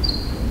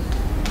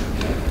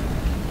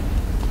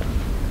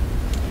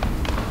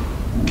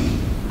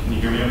 Can you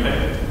hear me okay?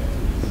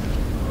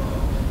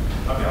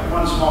 Okay,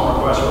 one small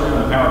request. We're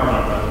doing a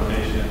PowerPoint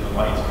presentation and the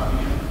lights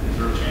coming in. Is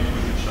there a chance we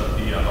can shut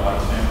the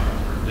lights down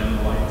or dim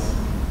the lights?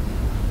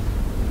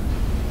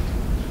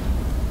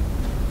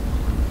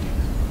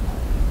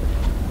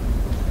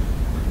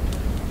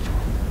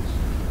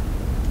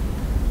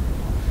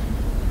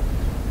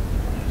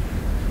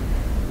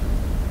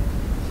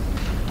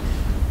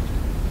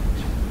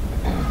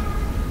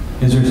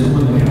 Is there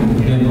someone that can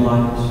dim the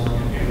lights?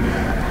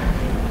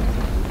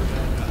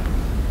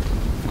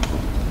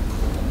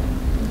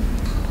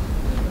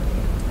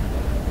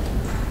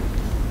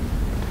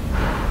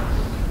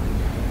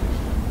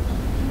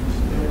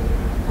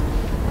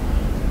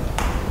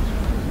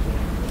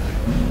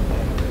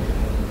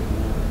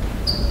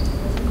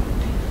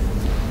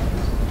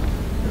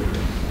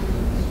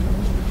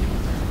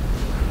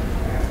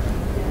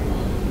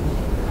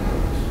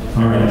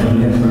 All right, so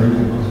we have 30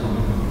 minutes.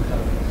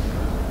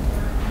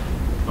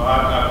 Well, I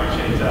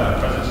appreciate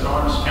President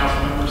Starnes,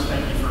 council members.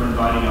 Thank you for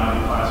inviting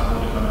Ivy Classical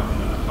to come out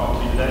and talk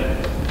to you today.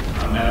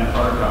 Madam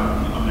Clerk, I'm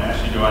going to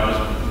ask you, do I just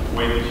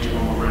wave at you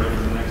when we're ready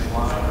for the next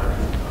slide? Or?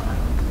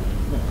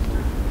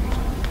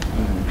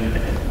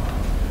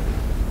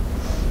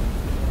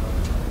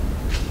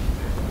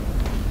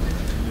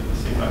 Let's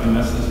see if I can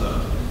mess this up.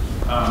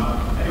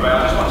 Anyway, I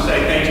just want to say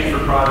thank you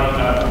for providing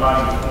a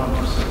forum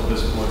for civil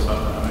discourse.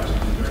 I'm actually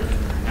very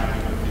happy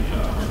with the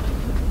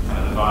kind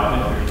of the vibe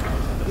that you're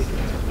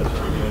That's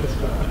very good. There's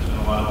been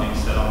a lot of things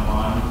said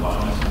online, a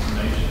lot of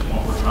misinformation.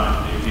 What we're trying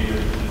to do here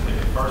is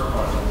take the first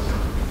part of this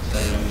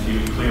statement to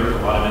clear up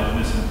a lot of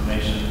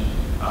misinformation.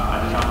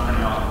 I did not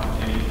print out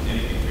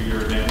anything for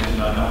your advantage,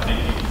 and I don't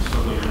think you can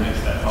circle your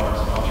next that hard,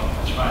 so I'll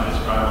try and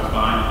describe what's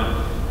behind it.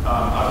 But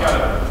I've got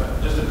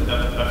just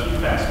a few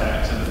fast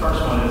facts, and the first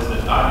one is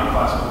that Ivy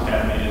Classical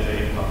Academy is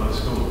a public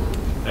school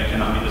that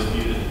cannot be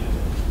disputed.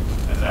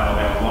 That's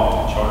Alabama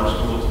law. Charter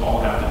schools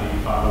all have to be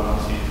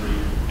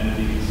 501c3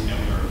 entities, and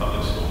we're a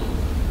public school.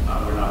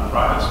 We're not a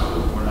private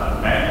school, we're not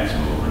a magnet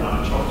school, we're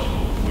not a charter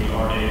school. We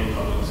are a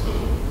public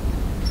school.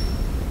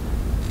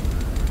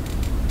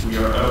 We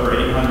are over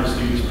 800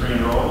 students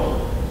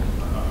pre-enrolled.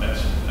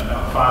 That's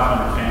about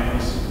 500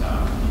 families.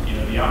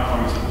 The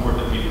outpouring support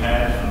that we've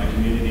had from the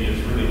community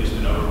has really just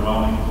been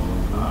overwhelming.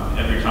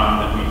 Every time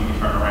that we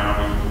turn around,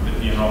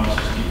 the enrollments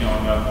just keep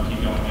going up and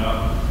keep going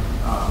up.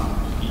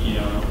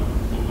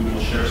 We will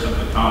share some of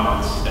the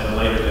comments at a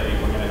later date.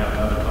 We're going to have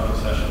another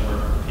public session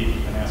where people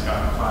can ask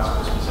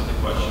classical specific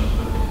questions,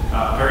 but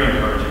very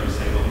encouraging to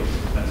say the least.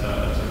 That's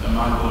a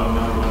mind-blowing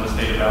number in the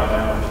state of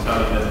Alabama to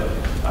tell you that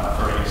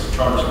for a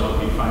charter school to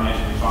be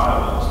financially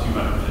viable is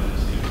 250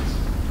 students.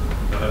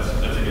 So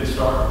that's a good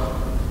start.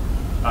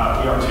 We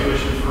are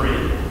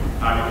tuition-free.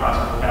 Ivy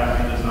Classical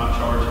Academy does not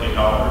charge $1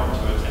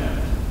 to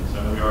attend. So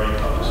we are a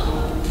public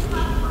school,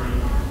 tuition-free.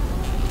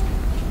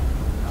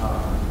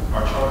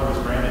 Our charter was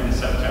granted in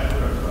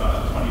September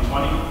of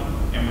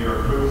 2020, and we are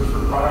approved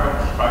for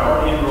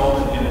priority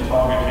enrollment in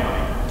Autauga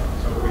County.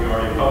 So we are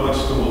a public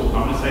school.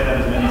 I'm going to say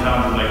that as many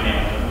times as I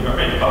can. We are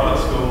a public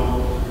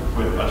school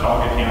with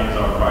Autauga County as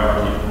our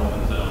priority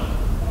enrollment zone.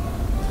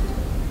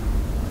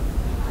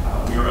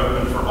 We are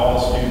open for all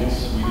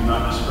students. We do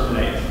not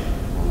discriminate.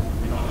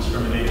 We don't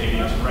discriminate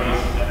against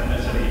race,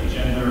 ethnicity,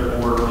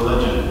 gender, or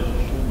religion.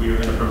 We are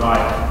going to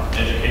provide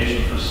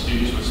education for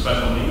students with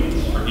special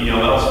needs, for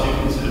ELL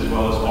students, as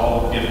well as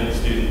all gifted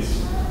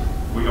students.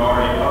 We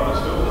are a public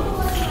school.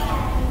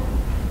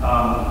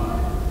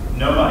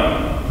 No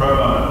money, pro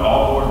bono.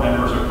 All board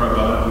members are pro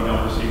bono. We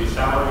don't receive a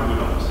salary. We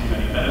don't receive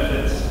any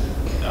benefits.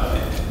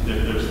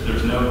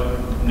 There's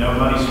no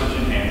money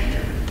switching hands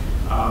here.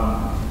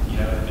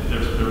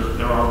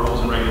 There are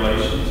rules and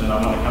regulations, and I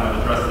want to kind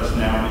of address this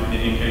now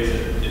in case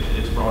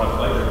it's brought up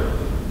later,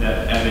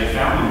 that as a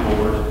founding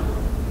board,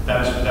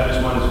 that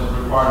is what is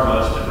required of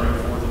us to bring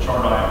forth the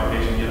charter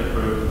application, get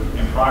approved,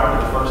 and prior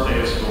to the first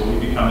day of school, we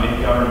become a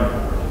governing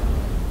board.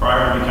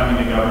 Prior to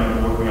becoming a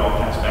governing board, we all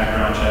pass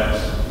background checks.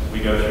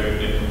 We go through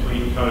a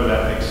complete code of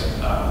ethics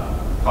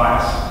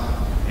class,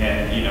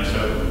 and so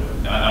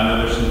I know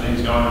there's some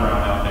things going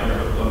around out there,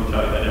 but let me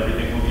tell you that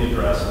everything will be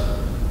addressed,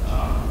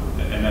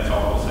 and that's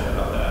all we'll say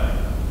about that.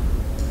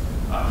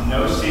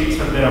 No seats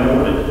have been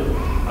awarded.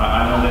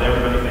 I know that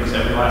everybody thinks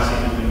every last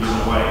seat has been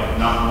given away.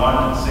 Not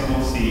one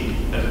single seat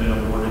has been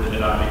awarded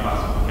at Ivy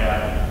Classical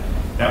Academy.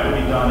 That will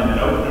be done in an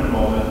open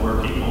enrollment where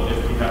people,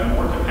 if we have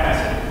more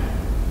capacity,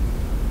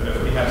 but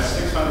if we have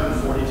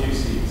 642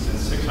 seats and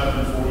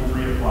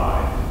 643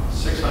 apply,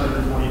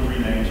 643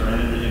 names are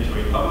entered into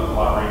a public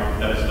lottery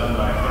that is done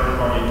by a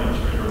third-party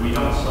administrator. We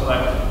don't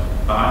select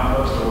behind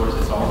closed doors.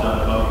 It's all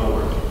done above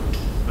board.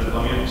 But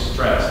let me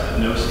stress that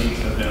no seats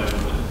have been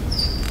awarded.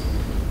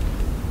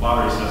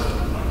 Lottery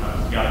system, I kind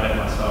of got that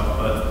myself,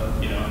 but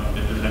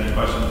if there's any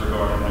questions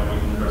regarding that, we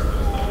can address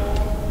those later.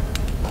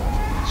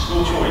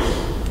 School choice.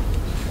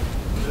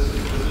 This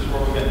is where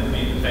we get into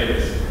meat and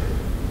potatoes.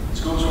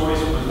 School choice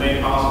was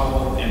made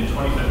possible in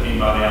 2015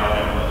 by the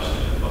Alabama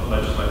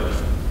legislature.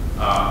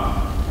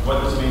 What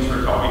this means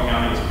for Autauga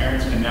County is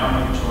parents can now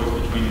make a choice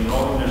between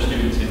enrolling their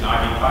students in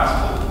Ivy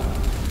Classical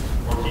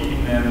or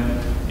keeping them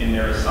in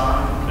their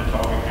assigned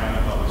Autauga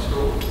County public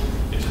school.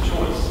 It's a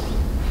choice.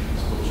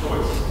 School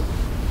choice.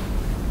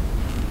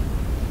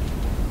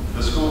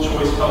 The school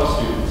choice helps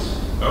students.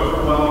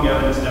 Overwhelming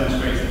evidence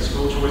demonstrates that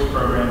school choice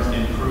programs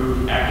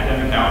improve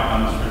academic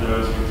outcomes for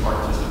those who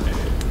participate.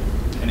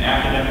 And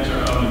academics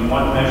are only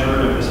one measure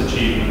of this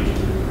achievement.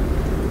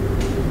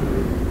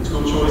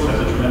 School choice has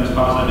a tremendous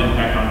positive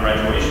impact on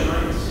graduation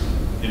rates,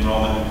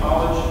 enrollment in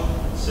college,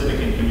 civic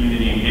and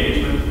community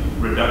engagement,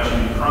 reduction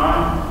in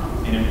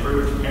crime, and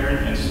improved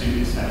parent and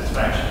student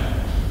satisfaction.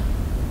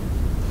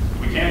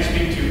 We can't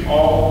speak to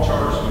all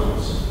charter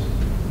schools,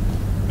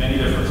 many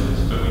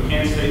differences, but we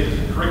can state that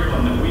the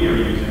curriculum that we are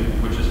using,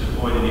 which is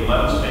deployed in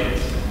 11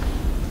 states,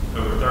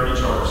 over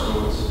 30 charter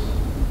schools,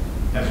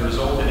 has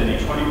resulted in a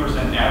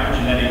 20%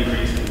 average net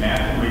increase in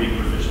math and reading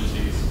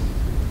proficiencies.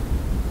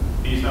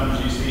 These numbers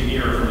you see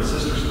here are from a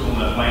sister school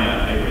in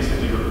Atlanta. They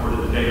recently reported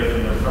the data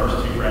from their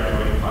first two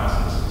graduating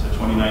classes, so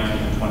 2019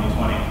 and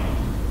 2020.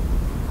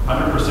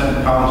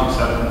 100% college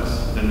acceptance,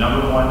 the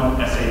 #1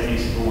 SAT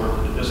score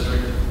for the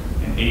district,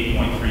 and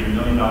 $8.3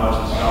 million in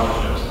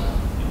scholarships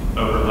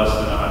over less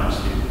than 100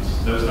 students.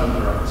 Those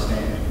numbers are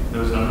outstanding.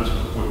 Those numbers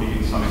would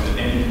be something that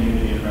any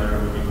community in America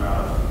would be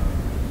proud of.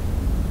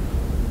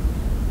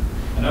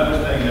 Another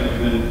thing that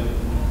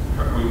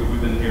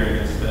we've been hearing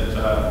is that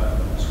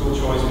school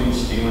choice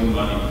means stealing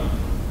money.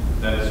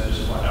 That is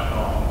just flat out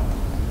wrong.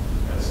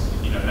 That's,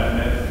 that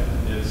myth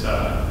is,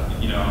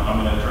 I'm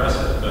going to address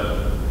it,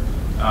 but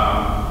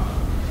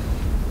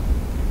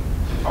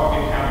Autauga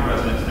County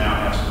residents now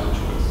have school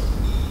choice.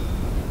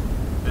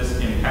 This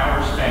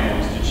empowers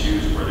families to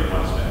choose where they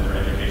want to spend their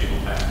educational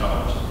tax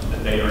dollars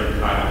that they are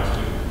entitled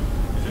to.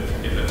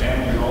 If a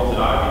family enrolls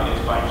at Ivy,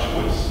 it's by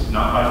choice,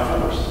 not by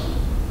force.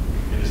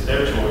 It is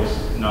their choice,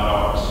 not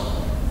ours.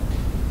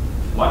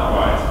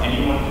 Likewise,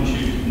 anyone can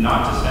choose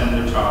not to send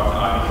their child to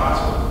Ivy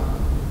Classical,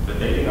 but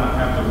they do not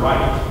have the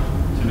right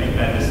to make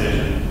that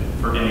decision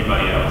for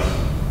anybody else.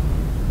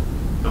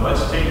 So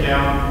let's take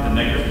down the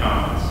negative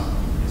comments.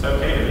 It's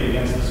okay to be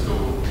against the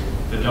school,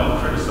 but don't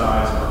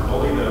criticize or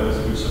bully those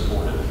who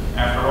support it.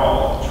 After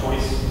all,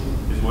 choice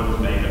is what has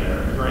made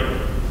America great.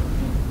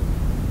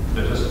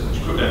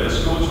 The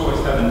school choice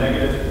has a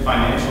negative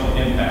financial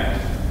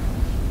impact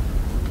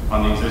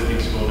on the existing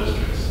school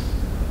districts.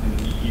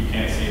 And you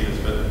can't see this,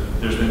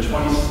 but there's been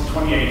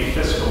 28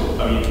 fiscal,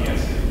 you can't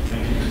see it,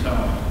 thank you for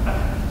telling me.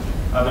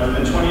 There's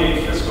been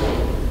 28 fiscal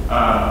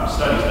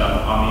studies done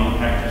on the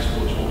impact of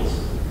school choice.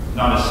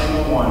 Not a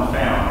single one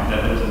found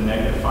that there's a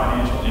negative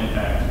financial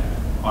impact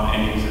on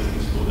any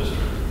existing school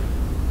district.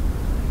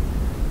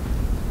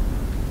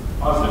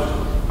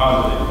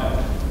 Positive impact.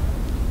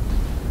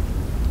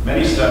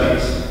 Many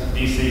studies,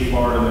 DC,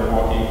 Florida,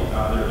 Milwaukee,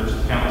 there's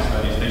countless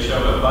studies, they show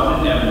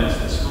abundant evidence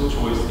that school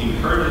choice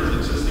encourages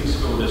existing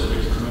school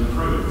districts to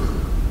improve.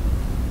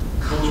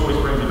 School choice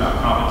brings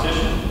about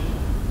competition,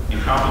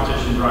 and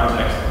competition drives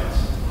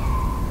excellence.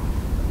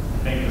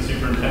 I think the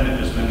superintendent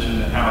just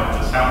mentioned that how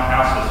this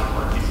house system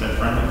works. He said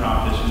friendly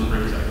competition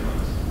brings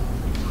excellence.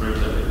 It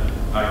improves everything.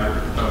 I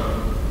agree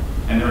totally.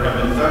 And there have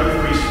been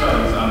 33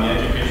 studies on the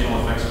educational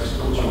effects of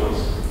school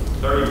choice,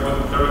 31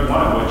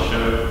 of which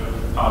showed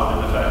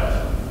positive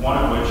effect, one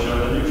of which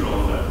showed a neutral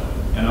effect,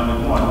 and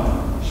only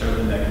one showed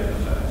a negative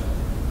effect.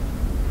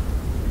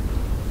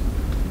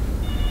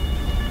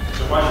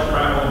 So why should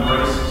Prattville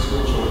embrace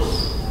school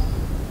choice?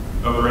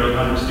 Over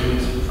 800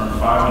 students from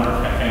 500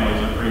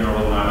 families are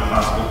pre-enrolled in Ivy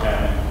Classical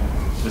Academy.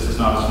 This is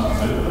not a small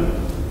movement.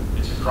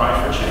 It's a cry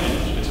for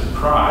change. It's a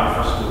cry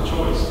for school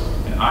choice.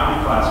 And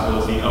Ivy Classical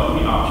is the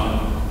only option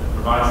that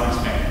provides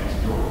these families,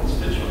 your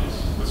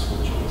constituents, with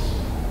school choice.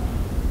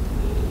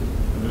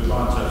 We move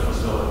on to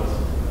facilities.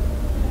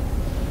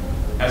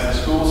 Has the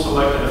school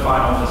selected a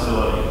final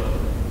facility?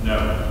 No.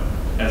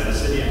 Has the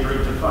city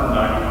agreed to fund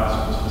Ivy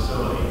Classical's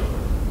facility?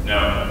 No.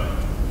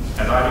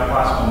 Has Ivy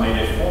Classical made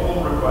a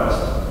formal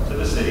request to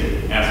the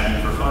city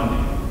asking for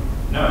funding?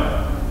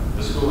 No.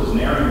 The school is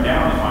narrowing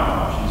down the final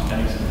options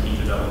pending some key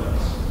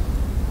developments.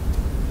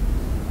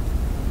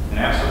 And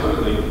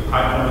absolutely,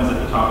 High Point is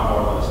at the top of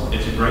our list.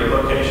 It's a great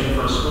location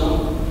for a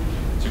school.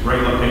 It's a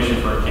great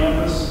location for a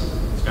campus.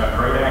 It's got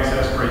great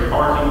access, great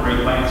parking,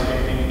 great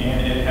landscaping,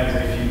 and it has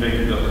a few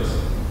vacant buildings.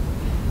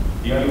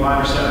 The only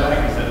minor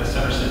setback is that the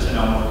center sits in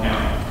Elmore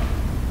County.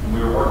 And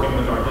we are working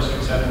with our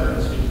district senator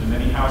and speaking to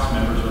many House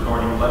members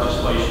regarding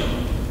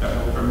legislation that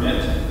will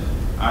permit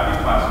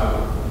Ivy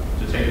Classical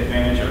to take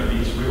advantage of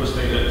these real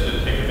estate, to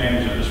take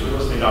advantage of this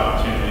real estate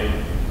opportunity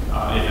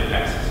if it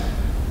passes.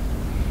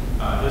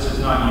 This is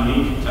not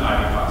unique to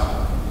Ivy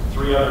Classical.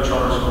 3 other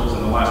charter schools in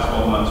the last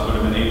 12 months would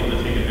have been able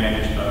to take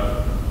advantage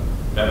of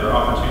better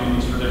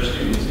opportunities for their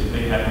students if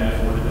they had been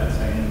afforded that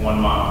same 1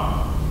 mile.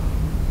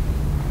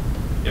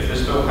 If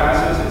this bill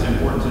passes, it's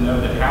important to know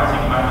that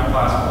housing Ivy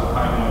Classical at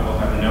High Point will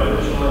have no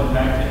additional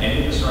impact to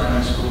any of the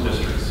surrounding school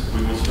districts.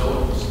 We will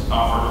still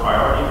offer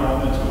priority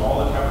enrollment to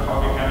all the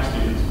Cuyahoga County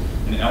students,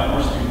 and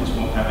Elmore students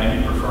won't have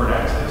any preferred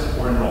access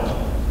or enrollment.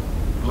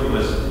 Believe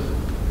us,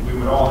 we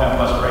would all have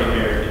less gray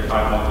hair if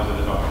High Point was in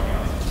the Cuyahoga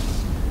County.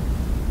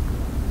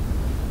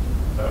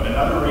 So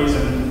another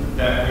reason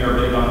that we are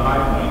big on High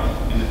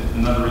Point, and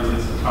another reason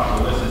it's the top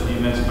of the list, is the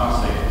immense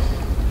cost savings.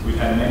 We've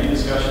had many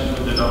discussions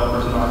with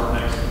developers and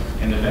architects,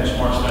 and the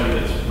benchmark study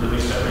that's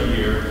released every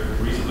year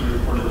recently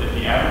reported that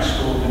the average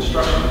school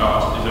construction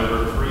cost is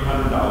over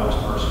 $300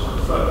 per square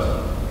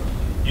foot.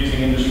 Using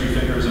industry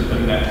figures and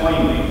putting that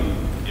plainly,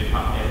 if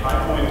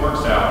High Point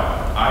works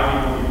out,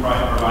 Ivy will be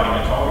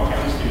providing Cuyahoga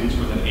County students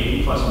with an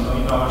 $80+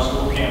 million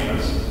school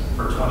campus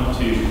for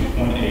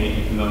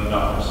 $22.8 million.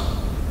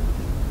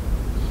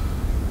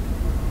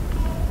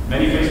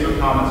 Many Facebook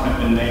comments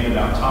have been made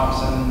about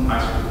Thompson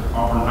High School,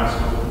 Auburn High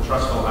School,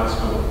 Trussville High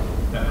School,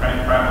 that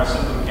Prattville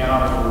simply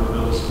cannot afford to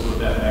build a school of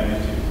that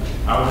magnitude.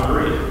 I would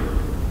agree.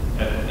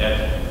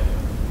 At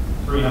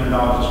 $300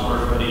 a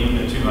square foot, even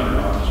at $200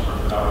 a square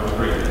foot, I would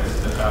agree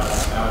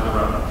that's out of the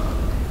realm.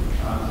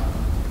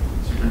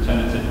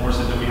 Superintendent Tidmore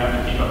said that we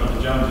have to keep up with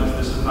the Joneses.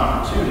 This is an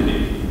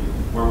opportunity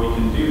where we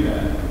can do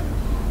that.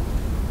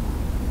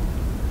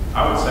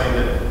 I would say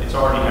that it's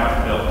already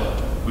half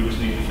built. We just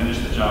need to finish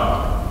the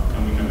job,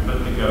 and we can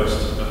put the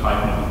ghost of High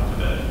Point to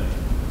bed.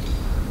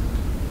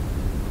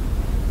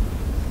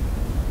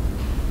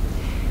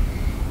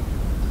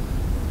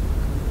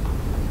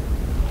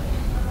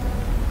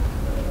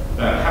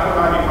 How would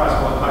Ivy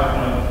Classical at High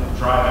Point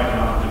drive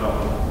economic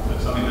development?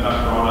 That's something that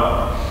I've brought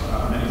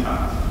up many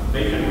times.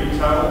 Vacant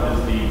retail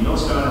is the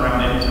millstone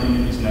around any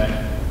community's neck,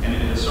 and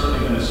it has certainly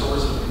been a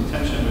source of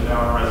contention with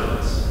our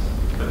residents.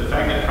 But the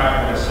fact that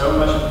Prattville has so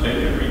much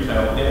vacant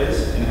retail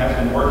is and has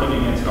been working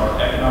against our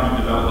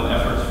economic development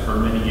efforts for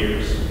many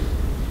years.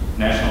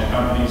 National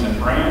companies and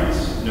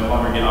brands no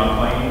longer get on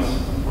planes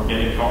or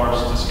get in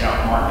cars to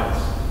scout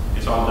markets.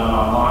 It's all done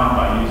online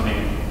by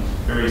using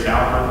various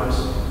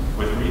algorithms,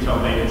 with retail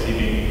vacancy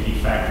being a key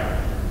factor.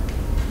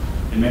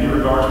 In many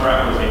regards,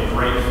 Prattville is a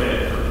great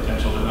fit for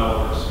potential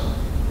developers.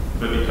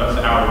 But because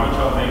our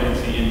retail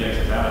vacancy index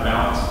is out of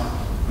balance,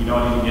 we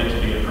don't even get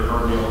to be a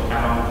proverbial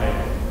cat on the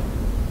table.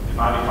 If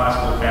Ivy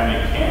Classical Academy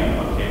can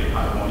locate at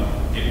High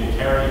Point, it will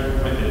carry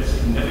with it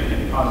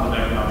significant positive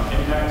economic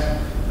impacts,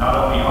 not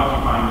only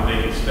occupying the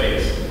vacant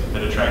space,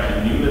 but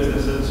attracting new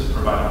businesses,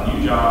 providing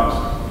new jobs,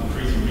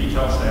 increasing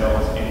retail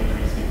sales, and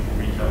increasing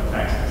retail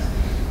taxes.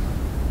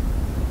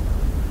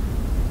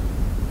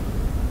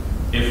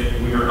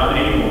 If we are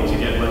unable to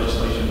get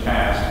legislation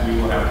passed, we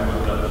will have to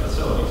look at other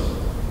facilities.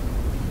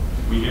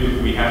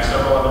 We have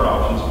several other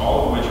options,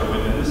 all of which are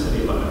within the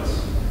city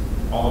limits,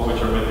 all of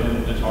which are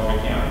within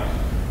Cuyahoga County.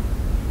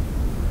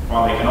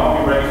 While they can all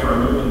be ready for a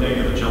move-in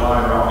date of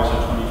July or August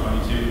of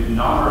 2022,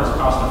 none are as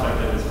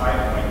cost-effective as High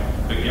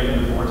Point, but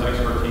given the board's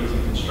expertise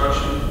in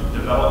construction,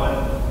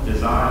 development,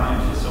 design,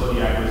 and facility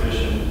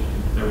acquisition,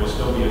 there will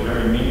still be a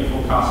very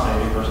meaningful cost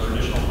saving versus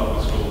traditional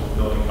public school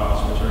building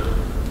costs, which are,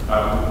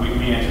 we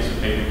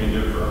anticipate we can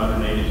do it for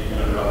 $180 to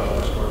 $200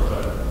 per square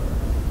foot.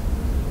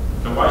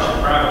 So why should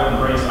Prattville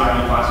embrace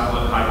Ivy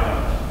Classical at High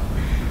Point?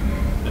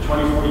 The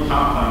 2040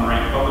 comp plan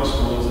ranked public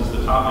schools as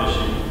the top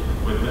issue,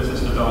 with business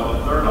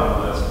development third on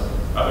the list.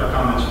 Other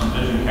comments from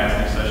vision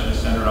casting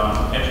sessions centered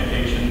on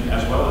education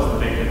as well as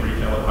the vacant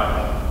retail at High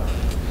Point.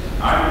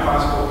 Ivy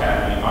Classical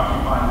Academy,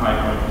 occupying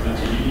High Point,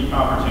 presents a unique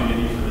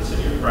opportunity for the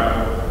city of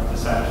Prattville to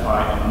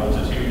satisfy a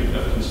multitude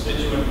of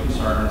constituent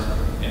concerns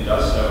and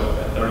does so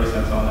at 30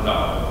 cents on the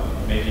dollar,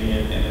 making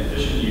it an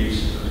efficient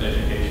use of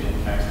educational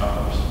tax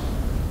dollars.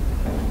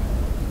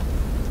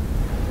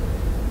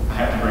 I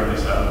have to bring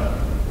this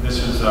up.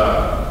 This was,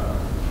 I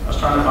was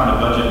trying to find a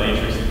budget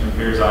matrix that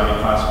compares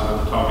Ivy Classical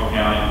with Talbot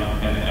County,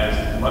 and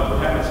as luck would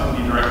have it,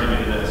 somebody directed me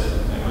to this.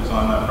 It was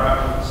on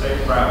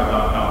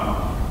safeprattville.com.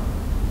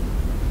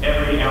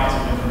 Every ounce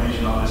of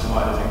information on this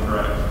slide is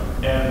incorrect.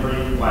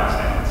 Every last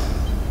ounce.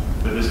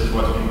 But this is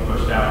what's being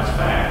pushed out as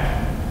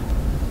fact,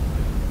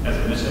 as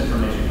a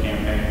misinformation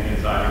campaign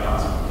against Ivy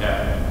Classical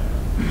Academy.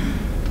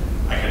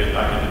 I could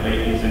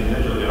debate these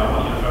individually, but I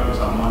want you to focus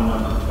on one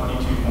number,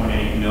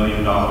 $22.8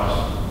 million.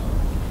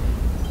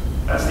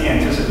 That's the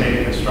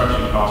anticipated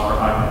construction cost for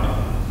High Point.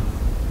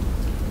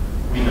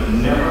 We have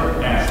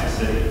never asked the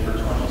city for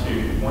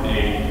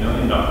 $22.8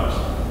 million.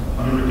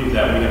 Let me repeat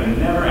that. We have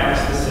never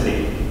asked the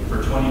city for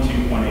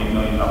 $22.8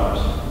 million.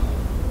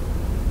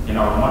 In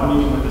our one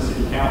meeting with the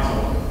city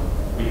council,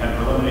 we had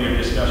preliminary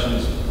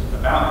discussions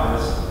about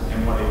this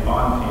and what a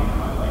bond payment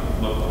might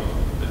look like.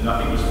 But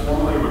nothing was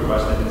formally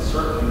requested, and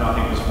certainly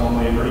nothing was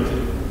formally agreed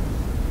to.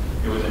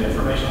 It was an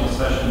informational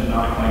session,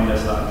 not a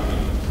clandestine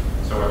meeting.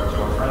 So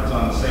our friends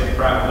on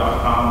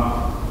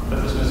safeprattville.com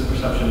put this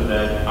misperception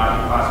that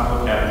Ivy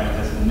Classical Academy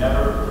has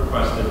never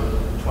requested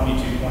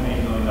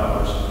 $22.8 million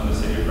from the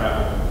city of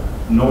Prattville,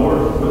 nor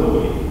will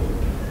we.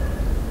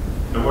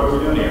 So what are we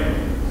doing here?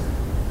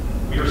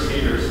 We are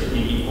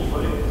seeking equal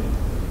footing.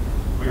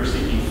 We are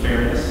seeking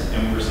fairness,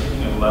 and we are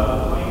seeking a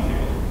level playing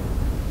field.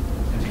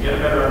 And to get a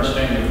better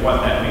understanding of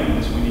what that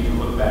means, we need to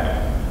look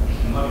back.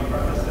 And let me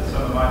preface that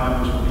some of my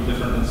numbers will be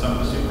different than some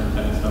of the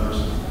superintendent's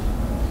numbers.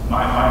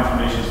 My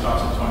information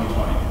stops at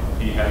 2020.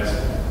 He has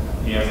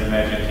the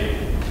magic key.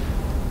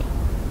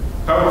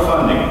 Total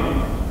funding.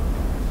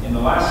 In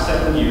the last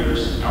 7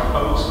 years, our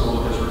public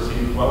school has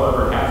received well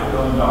over $500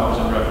 million in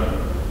revenue,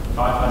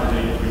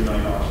 $583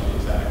 million to be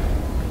exact.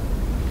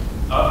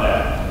 Of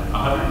that,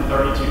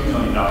 $132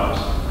 million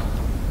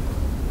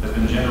has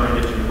been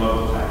generated through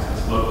local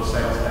taxes, local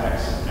sales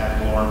tax, ad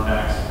valorem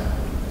tax.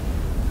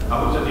 I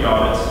looked at the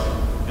audits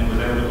and was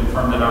able to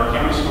confirm that our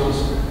county schools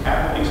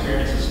have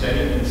experienced a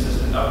steady and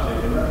consistent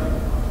uptick in revenue.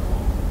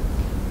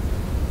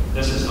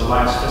 This is the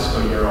last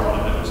fiscal year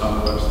audit that was on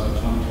the website,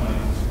 2020.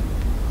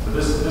 So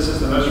this is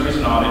the most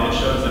recent audit. It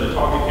shows that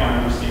Autauga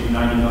County received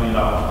 $90 million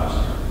last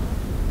year.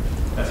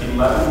 That's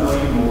 $11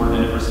 million more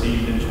than it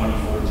received in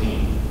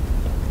 2014.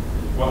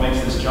 What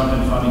makes this jump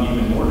in funding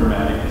even more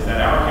dramatic is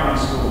that our county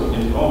school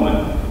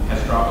enrollment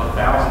has dropped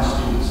 1,000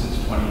 students since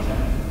 2010.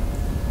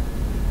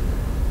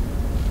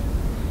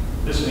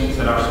 This means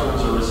that our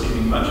schools are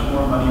receiving much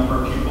more money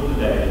per pupil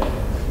today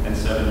than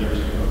 7 years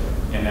ago,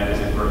 and that is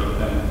a great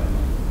thing.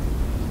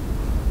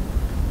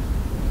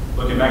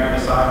 Looking back at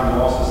the side,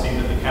 we'll also see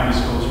that the county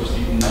schools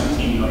received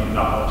 $19 million,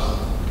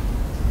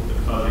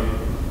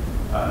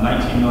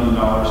 $19 million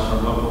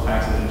from local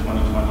taxes in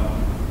 2020,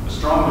 a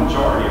strong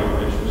majority of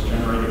which was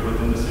generated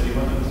within the city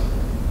limits.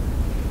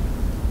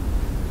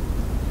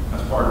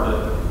 That's part of the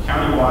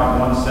countywide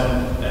 1 cent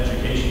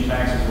education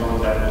tax as well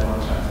as ad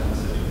valorem tax in the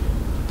city.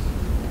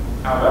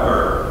 However,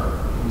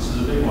 this is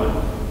a big one,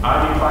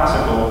 Ivy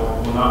Classical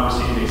will not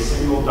receive a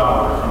single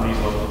dollar from these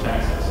local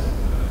taxes,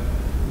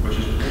 which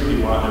is really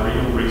why the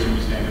real reason we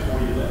stand before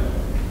you today.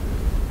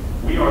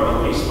 We are the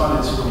least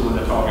funded school in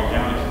Autauga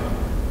County.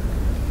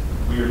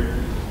 We are,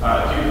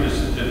 due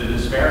to the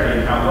disparity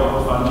in how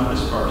local funds are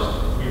dispersed,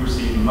 we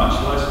receive much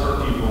less per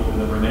pupil than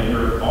the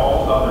remainder of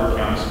all other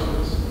county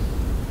schools.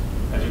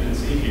 As you can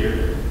see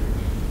here,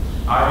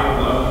 Ivy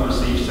will only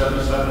receive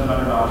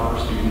 $7,700 per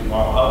student,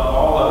 while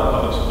all other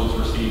public schools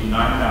receive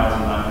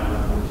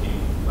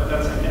 $9,914. Let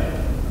that sink in.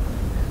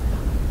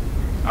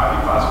 Ivy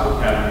Classical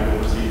Academy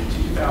will receive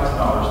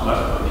 $2,000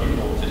 less per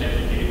pupil to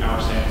educate our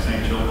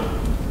same children.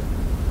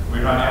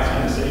 We're not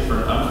asking the city for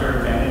an unfair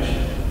advantage.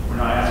 We're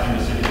not asking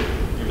the city to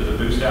give us a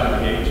boost out of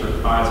the gates or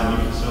buy us a new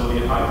facility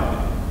at High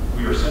Point.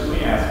 We are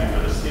simply asking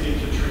for the city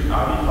to treat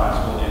Ivy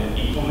Classical in an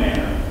equal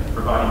manner,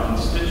 providing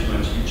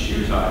constituents who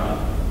choose Ivy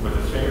with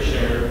a fair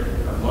share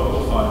of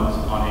local funds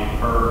on a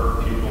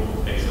per pupil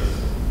basis.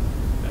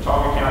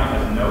 Autauga County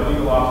has no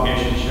legal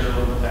obligation to share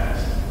local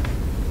tax.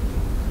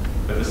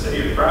 But the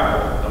city of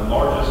Prattville, the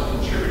largest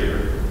contributor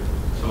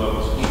to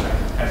local school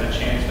tax, has a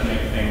chance to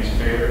make things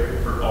fair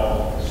for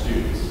all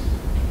students.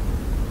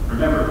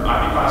 Remember,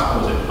 Ivy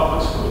Classical is a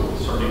public school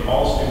serving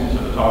all students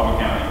of Autauga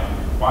County.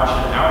 Why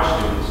should our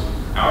students,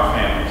 our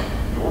families,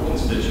 your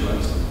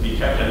constituents be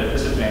kept at a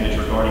disadvantage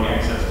regarding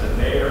access to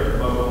their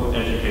local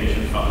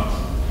education funds?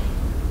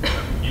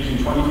 Using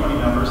 2020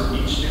 numbers,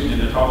 each student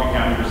in Watauga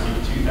County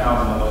received $2,000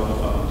 in local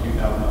funding,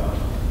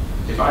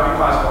 $2,000. If Ivy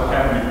Classical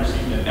Academy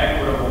received an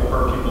equitable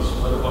per pupil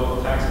split of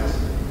local taxes,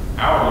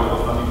 our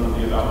local funding would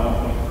be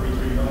about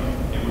 $1.33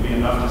 million. It would be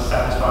enough to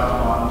satisfy the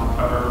bond to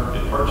cover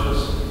the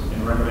purchase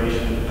and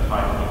renovation at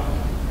High Point.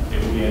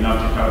 It would be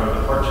enough to cover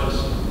the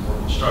purchase or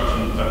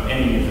construction of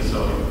any new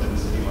facility within the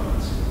city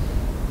limits.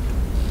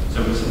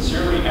 So we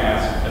sincerely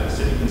ask that the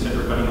city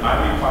consider putting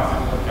Ivy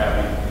Classical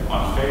Academy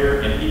on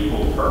fair and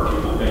equal per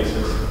pupil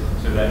basis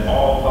so that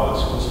all public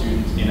school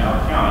students in our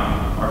county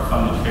are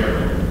funded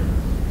fairly.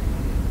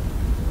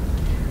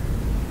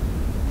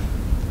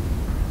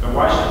 So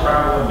why should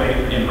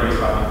Prattville embrace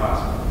Ivy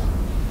Classical?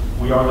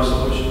 We are the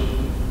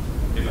solution.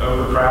 If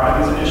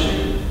overcrowding is an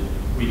issue,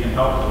 we can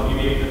help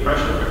alleviate the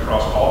pressure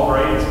across all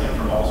grades and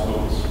from all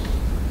schools.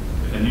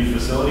 If a new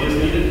facility is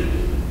needed,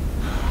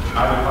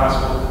 Ivy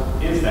Classical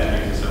is that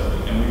new facility,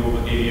 and we will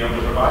be able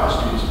to provide the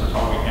students of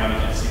Watauga County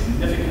at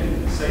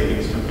significant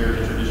savings compared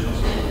to traditional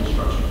school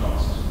construction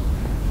costs.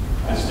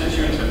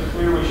 Constituents have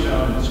clearly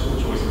shown that school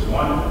choice is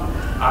one.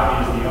 Ivy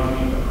is the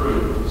only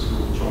approved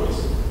school choice.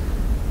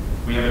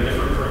 We have a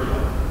different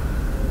curriculum.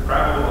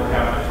 Prattville will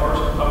have the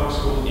first public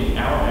school in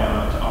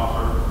Alabama to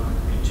offer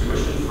a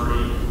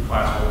tuition-free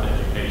classical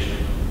education.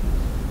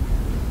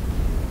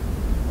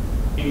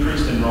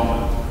 Increased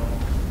enrollment.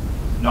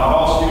 Not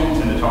all students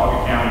in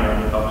Watauga County are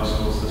in the public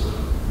school system.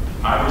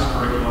 Ivy's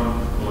curriculum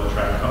will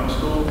attract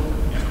homeschool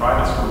and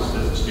private school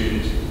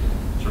students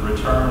to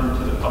return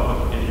to the public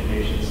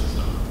education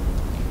system.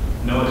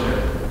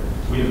 Military.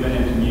 We have been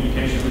in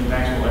communication with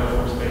Maxwell Air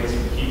Force Base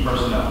and key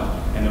personnel,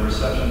 and the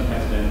reception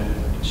has been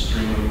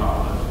extremely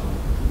positive.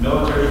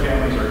 Military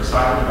families are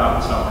excited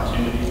about this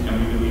opportunity, and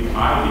we believe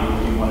Ivy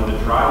will be one of the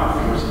driving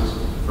forces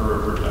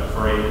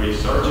for a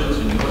resurgence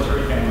in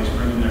military families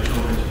bringing their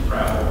children to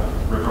Prattville,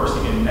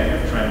 reversing a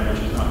negative trend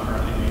which is not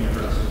currently being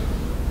addressed.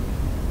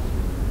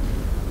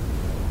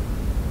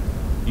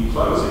 In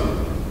closing,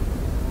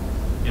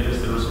 it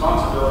is the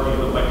responsibility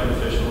of elected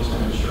officials to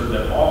ensure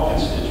that all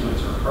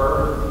constituents are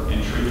heard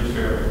and treated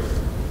fairly.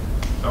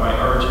 So I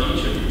urge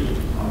each of you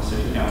on the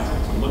City Council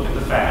to look at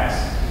the facts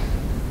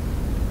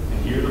and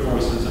hear the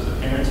voices of the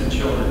parents and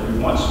children who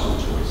want school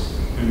choice,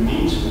 who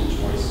need school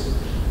choice,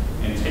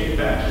 and take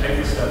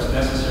the steps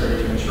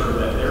necessary to ensure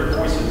that their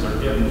voices are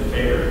given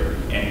fair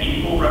and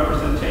equal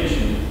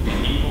representation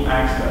and equal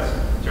access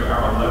to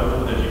our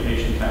local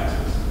education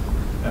taxes.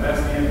 Now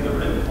that's the end of the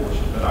written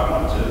portion, but I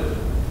want to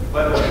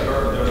let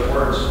those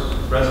words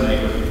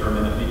resonate with you for a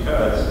minute,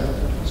 because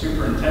the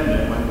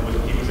superintendent, when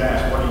he was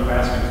asked, what are you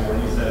asking for?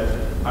 And he said,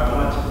 I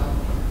want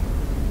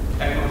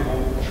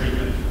equitable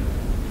treatment.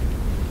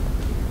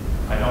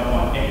 I don't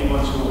want any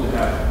one school to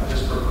have a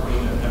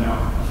disproportionate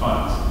amount of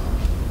funds.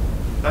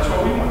 That's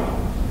what we want.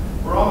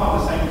 We're all on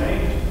the same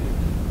page.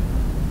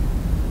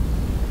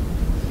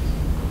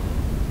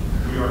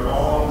 We are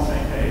all on the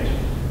same page.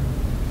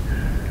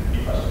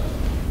 Any questions?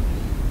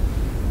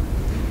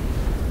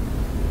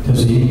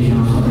 Does any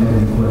council have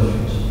any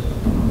questions?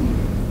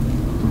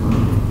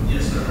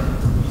 Yes, sir.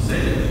 You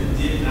said that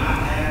you did not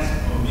ask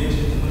or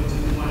mention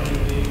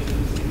 22.8 to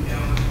the city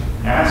council?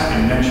 Ask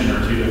and mention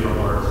are two different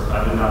words. I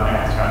did not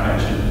ask, I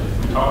mentioned.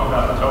 We talked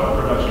about the total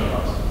production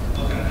cost.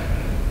 Okay.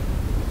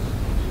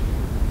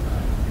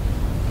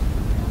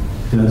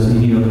 Does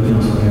any other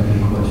council have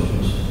any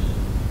questions?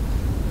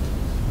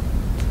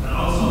 And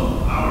also,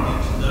 our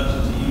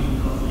introduction to you a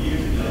couple of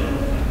years ago,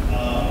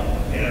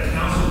 at a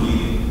council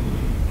meeting,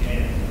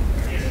 and I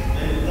guess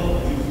maybe a couple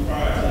of weeks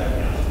prior to that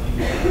council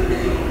meeting, it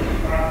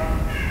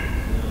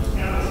was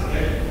kind of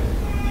special.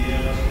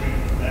 Yeah, let's bring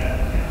it back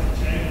to the council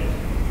chamber.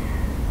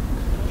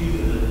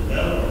 Either the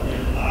developer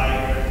didn't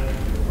hire,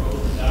 approach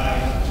the guy,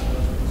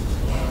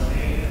 what I'm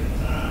saying at the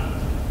time.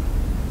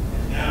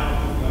 And now,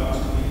 we've got 2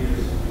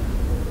 years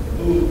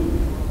moved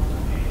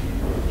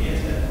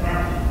against that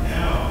property.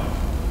 Now,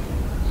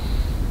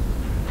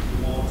 we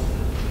want to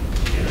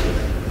get rid of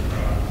this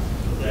property.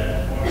 Was that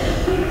part of the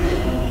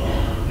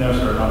No,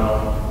 sir, not at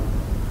all.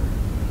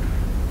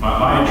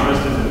 My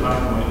interest is in High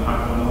Point and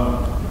High Point alone.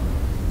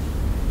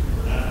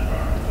 That's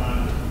part of the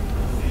time?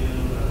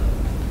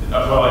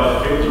 Well,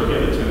 if fields were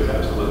given to us,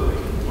 absolutely.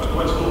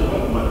 What school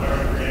wouldn't want that?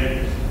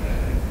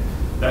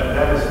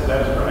 That is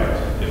correct.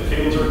 If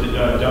fields were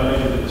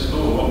donated to the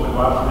school, why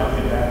would that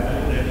be a bad thing?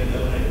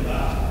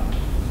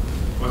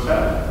 What's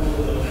that?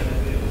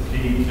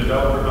 The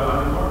developer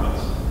behind the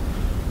apartments.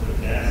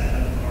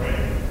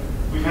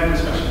 We've had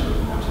discussions with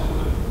them,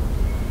 absolutely.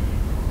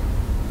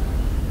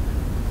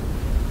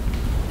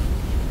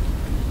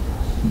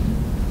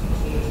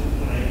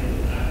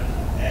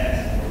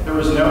 There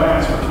was no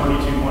ask for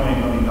 $22.8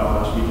 million.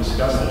 We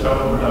discussed the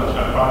total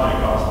production project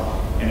cost,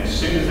 and as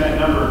soon as that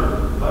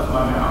number left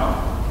my mouth,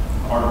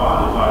 our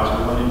bond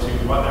advisor went into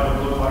what that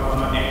would look like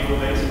on an annual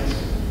basis.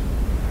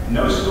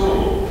 No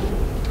school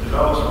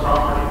develops a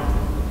property.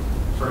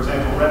 For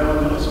example,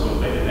 Redwood Middle School,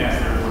 they didn't ask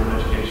their Board of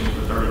Education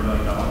for $30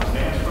 million.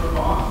 They asked for a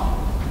bond.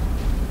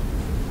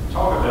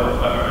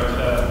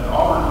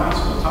 Auburn High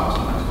School,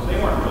 Thompson High School, they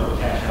weren't built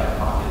cash out of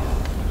pocket. It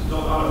was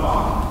built on a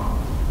bond.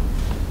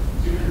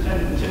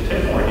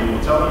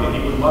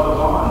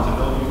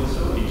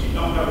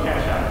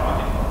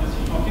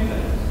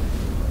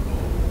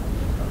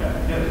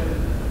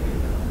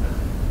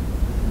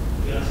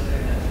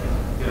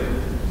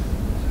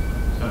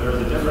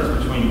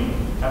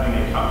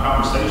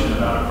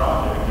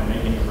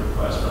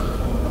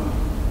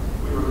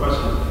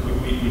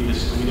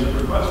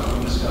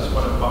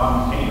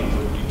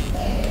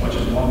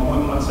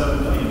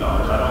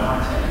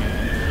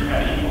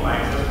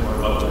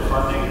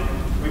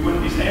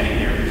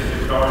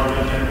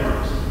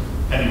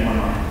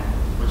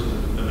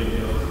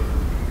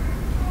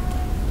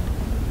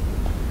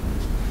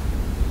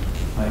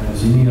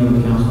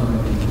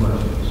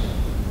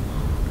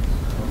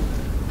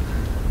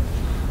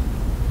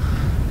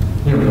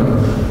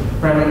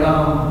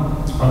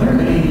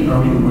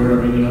 are you aware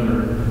of any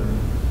other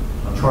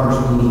charter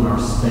schools in our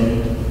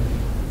state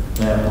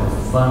that were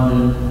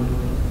funded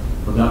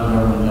without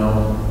government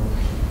help,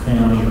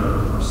 county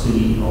or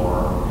city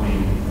or, I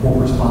mean,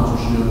 corporate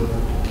sponsorship?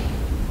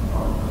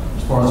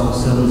 As far as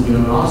facilities go,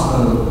 and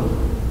also,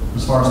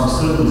 as far as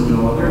facilities go,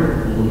 are there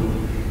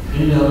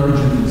any others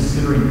you're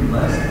considering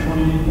less than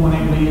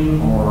 22.8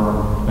 million,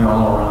 or they're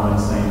all around that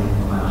same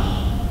amount?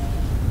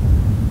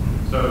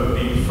 So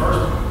the first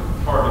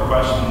part of the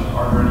question,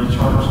 are there any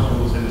charter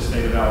schools in the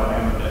state of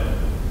Alabama that,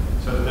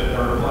 so that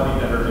there are plenty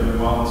that are doing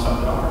well and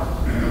some that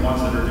aren't. And the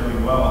ones that are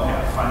doing well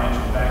have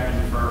financial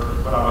backing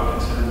for what I would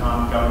consider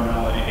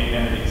non-governmental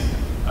entities.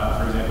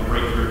 For example,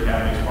 Breakthrough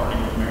Academy is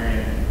partnering with the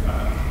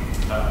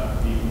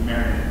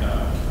Marion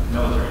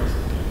Military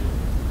Institute.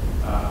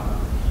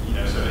 You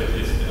know, so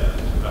it's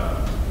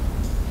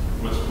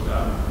what's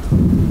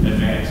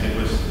advanced. It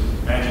was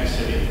Magic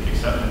City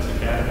Acceptance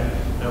Academy.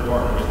 They're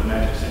partnered with the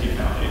Magic City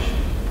Foundation.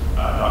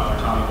 Dr.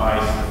 Tommy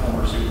Weiss, the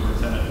former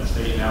superintendent of the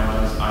state, now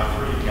runs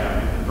I3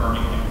 Academy in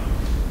Birmingham.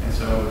 And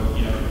so,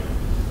 you know,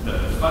 the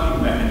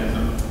funding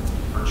mechanism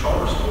for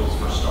charter schools,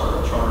 for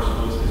startup charter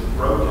schools, is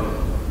broken.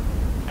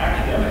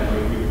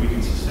 Academically, we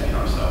can sustain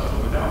ourselves,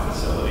 but without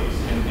facilities.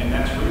 And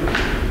that's really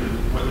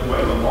the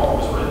way the law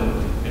was written,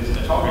 is in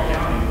Autauga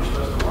County, we're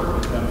supposed to work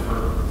with them for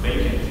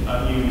vacant,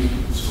 unused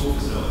school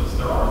facilities.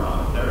 There are none.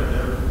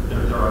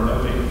 There are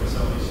no vacant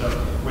facilities. So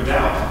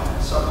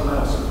without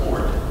supplemental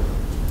support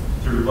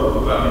through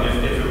local, I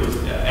mean, if it was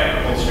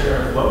equitable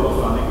share of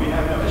local funding, we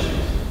have no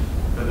issues.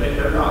 But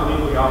they're not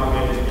legally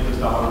obligated to give us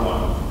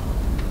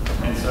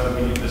 $1. And so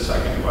the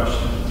second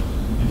question,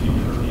 if you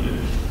can repeat it.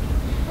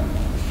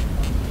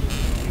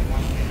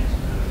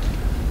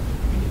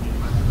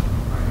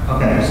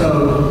 Okay, so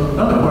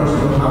another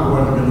question, I'm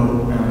with the Good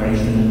Hope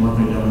Foundation and what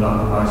they do with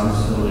Dr.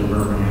 Weiss's facility in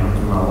Birmingham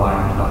to my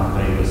wife and Dr.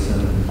 Davis,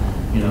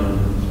 and, you know,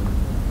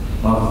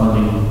 a lot of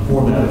funding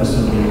for that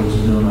facility, which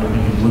is doing, I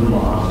think, in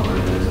Woodlawn, where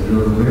it is. They're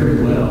doing very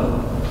well.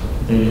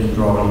 They didn't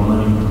draw any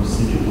money from the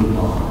city of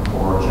Woodlawn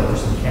or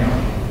Jefferson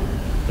County.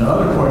 The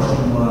other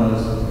question was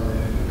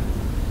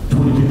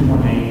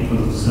 22.8 for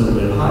the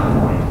facility at High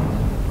Point.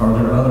 Are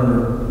there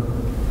other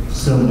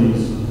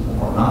facilities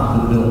or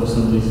not built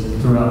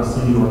facilities throughout the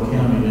city or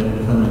county that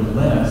would come in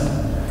less?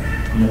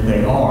 And if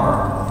they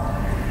are,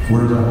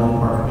 where's that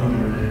ballpark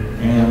figure?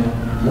 And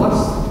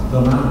what's the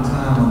amount of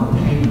time on the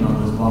payment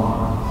on this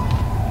bond?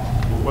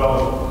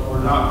 Well,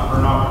 we're not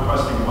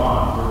requesting a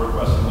bond, we're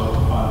requesting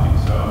local funding.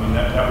 So, I mean,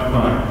 that would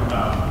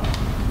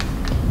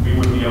be, we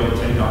would be able to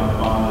take on the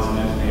bond as an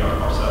entity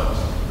ourselves.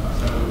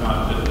 So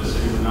the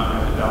city would not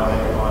have to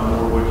validate a bond,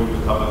 nor would you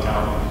the public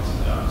outlays.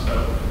 So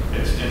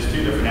it's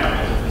two different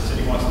avenues. If the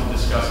city wants to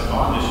discuss a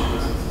bond issue,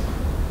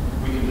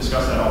 we can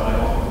discuss that all day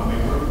long. I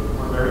mean,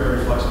 we're very,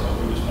 very flexible.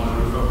 We just want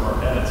a roof over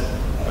our heads,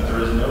 but there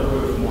is no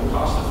roof more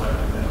cost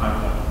effective than High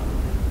Point.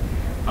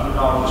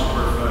 $100 a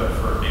square foot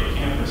for a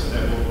campus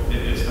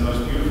it's the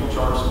most beautiful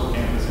charter school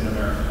campus in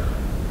America.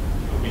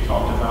 It will be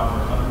talked about for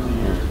hundreds of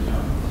years to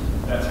come.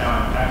 That's how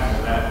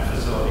impactful that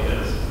facility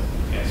is.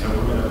 And so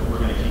we're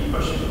gonna keep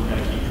pushing, we're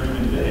gonna keep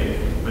dreaming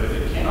big, but if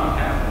it cannot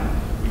happen,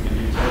 we can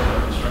do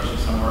takeover construction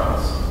somewhere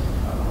else.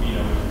 We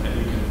can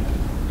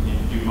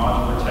do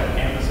modular tech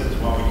campuses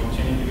while we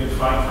continue the good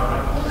fight for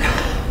High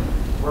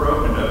Point. We're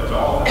open to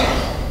all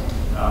things,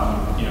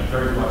 you know,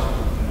 very flexible.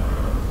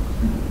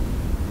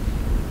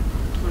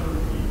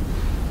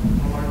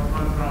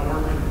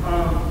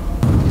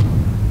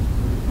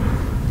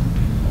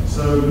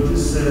 So you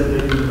just said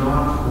that you're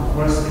not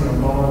requesting a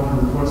bond,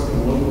 you're requesting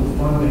local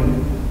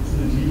funding so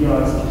that you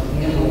guys can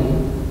handle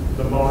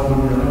the bond on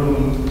your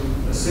own.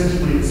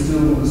 Essentially, it's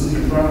still the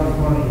city private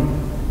money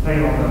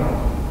paying off that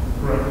bond,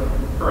 correct?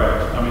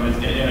 Correct. I mean, it's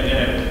in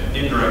an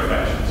indirect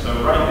fashion. So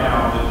right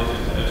now,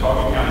 the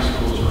Autauga County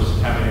Schools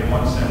are having a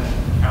 1 cent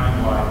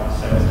countywide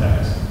sales tax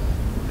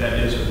that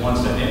is 1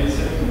 cent in the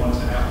city and 1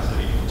 cent out of the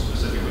city,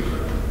 specifically for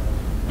them.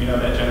 We know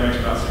that generates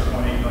about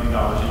 $6.8 million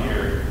a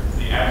year.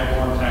 The ad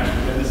valorem tax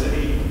within the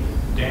city,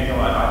 Daniel,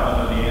 I don't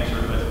know the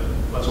answer, but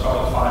let's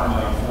call it 5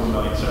 million, 4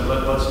 million. So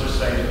let's just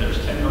say that there's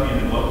 10 million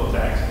in local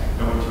tax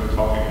going to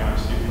Autauga County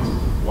students.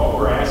 What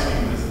we're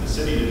asking the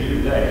city to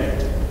do today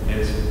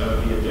is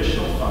of the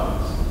additional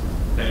funds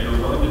that you're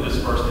willing to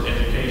disperse to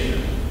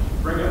education,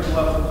 bring up the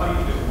level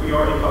playing field. We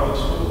are a public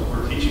school.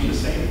 We're teaching the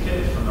same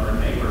kids from our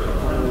neighbors, our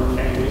friends, our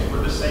families.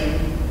 We're the same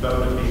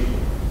boat of people.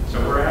 So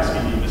we're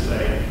asking you to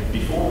say,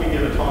 before we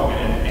give Autauga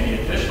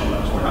any additional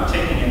money, we're not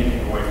taking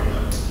anything away from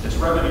them. It's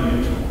revenue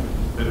neutral.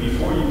 But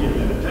before you give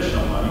them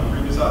additional money,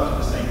 bring us up to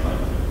the same playing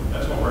field.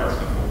 That's what we're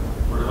asking for.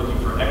 We're looking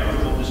for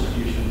equitable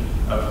distribution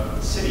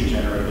of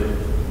city-generated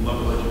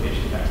local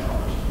education tax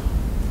dollars.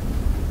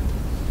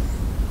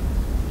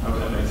 I hope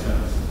that makes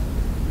sense.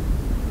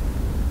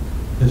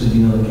 Does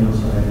any other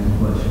council have any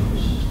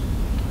questions?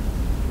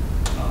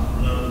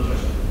 Another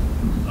question.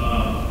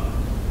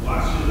 Why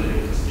should a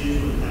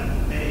constituent have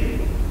to pay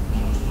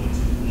on a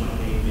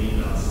 $22.8 million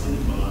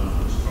city bond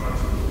for charter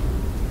school?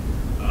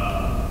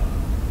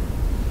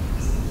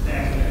 This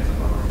taxpayers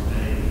have already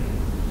paid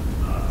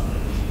 $20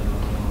 million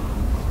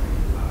bond already.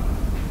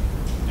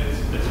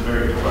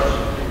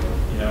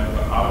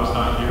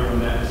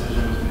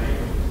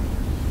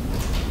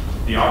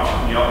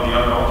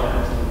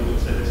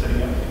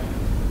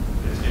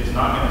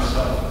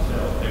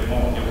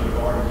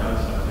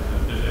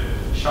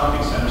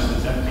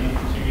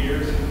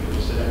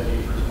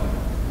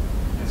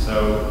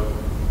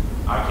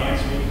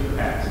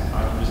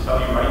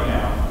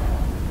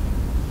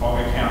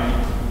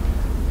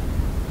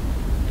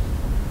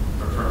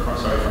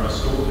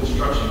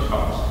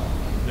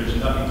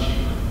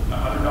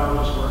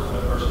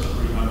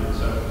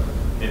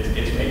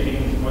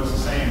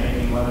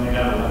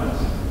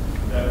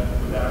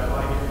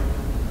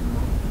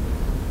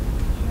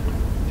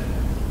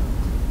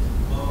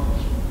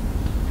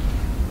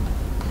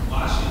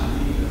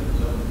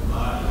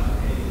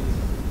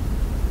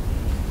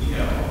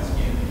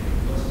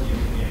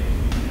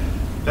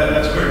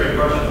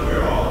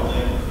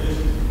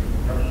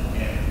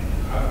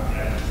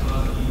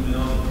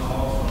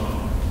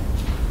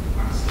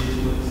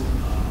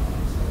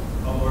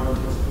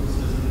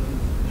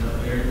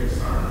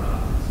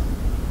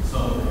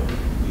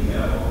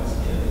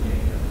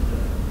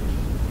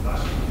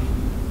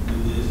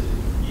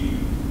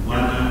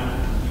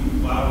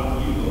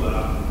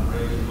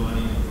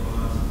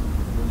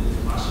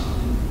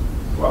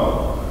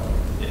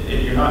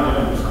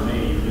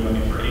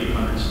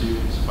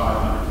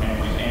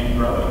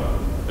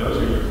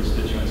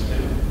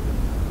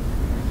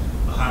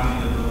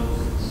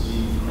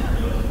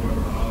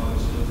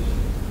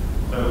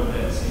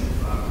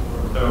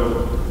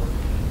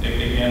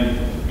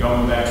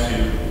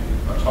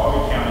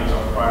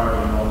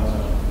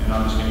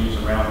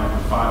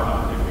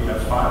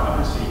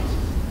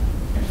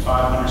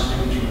 500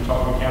 students from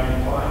Talbot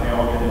County apply, they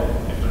all get in.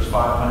 If there's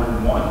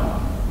 501,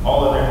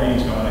 all of their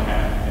names go in a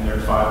hat, and their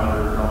 500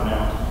 are going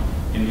out.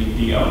 And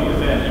the only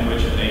event in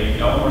which a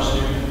Elmore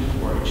student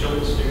or a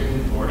Chilton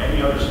student or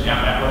any other,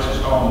 let's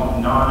just call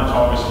them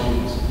non-Autauga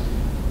students,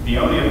 the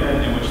only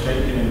event in which they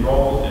can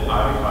enroll in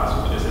Ivy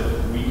Classical is if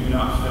we do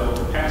not fill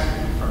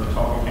capacity from the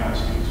Talbot County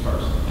students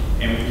first.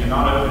 And we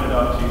cannot open it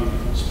up to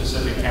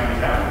specific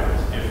counties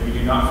afterwards. If we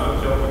do not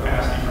fulfill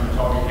capacity from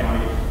Talbot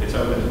County, it's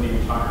open to the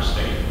entire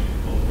state.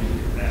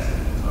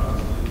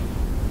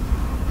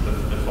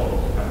 The full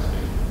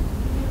capacity.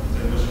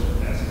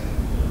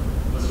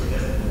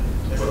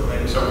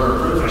 So we're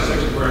approved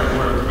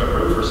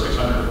for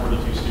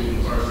 642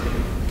 students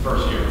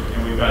first year, and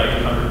we've got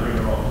 800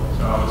 re-enrolled.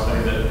 So I would say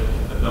that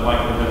the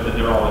likelihood that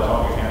they're all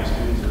Talbot County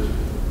students is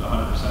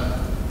 100%.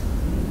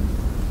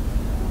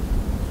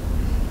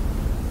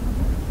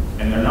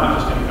 And they're not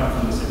just going to come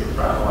from the city of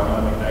Prattville. I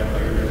want to make that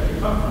clear. They're going to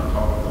come from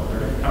Talbot. They're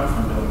going to come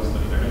from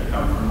Billingsley. They're going to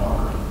come from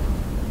Marbury.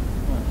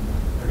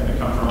 They're going to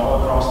come from all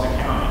across the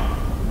county.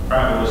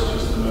 Prattville is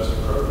just the most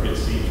appropriate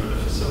seat for the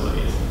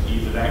facility. It's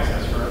ease of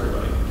access for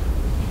everybody.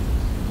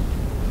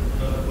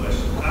 Another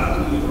question. How do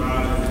we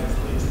arrive at that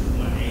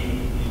 $22.8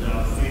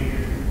 million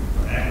figure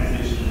for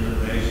acquisition and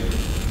renovation,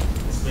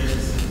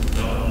 especially since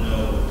we don't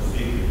know the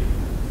figure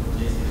for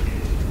this year?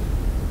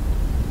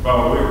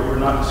 Well, we're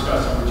not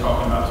discussing, we're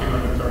talking about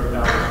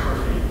 230,000 square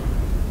feet.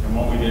 And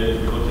what we did is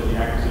we looked at the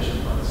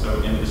acquisition price.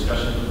 So in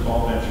discussions with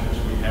Ball Ventures,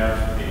 we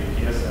have a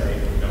PSA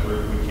that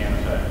we can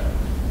affect.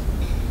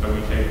 So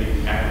we take the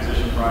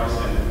acquisition price,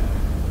 and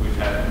we've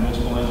had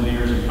multiple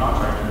engineers and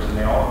contractors, and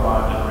they all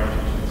arrived at a range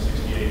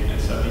between $68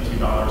 and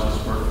 $72 a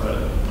square foot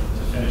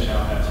to finish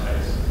out that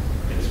space.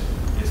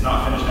 It's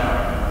not finished out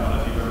right now. I don't know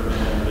if you've ever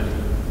been in, but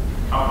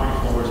concrete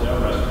floors, no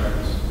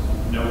restrooms,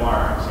 no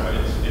wiring. So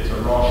it's a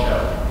raw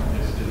shell.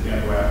 The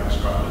only way I can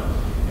describe it.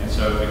 And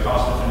so the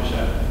cost to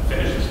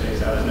finish the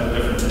space out is no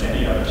different than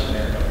any other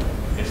scenario.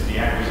 It's the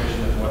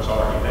acquisition of what's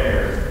already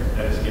there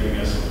that is giving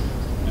us,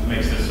 it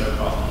makes this so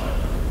cost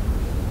effective.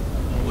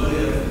 What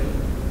if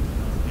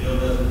the bill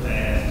doesn't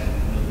pass,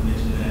 and you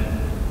mentioned that,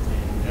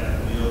 and you got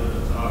the bill to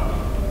talk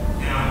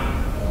county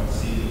or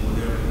city,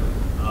 whatever,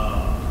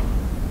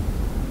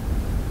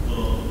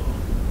 will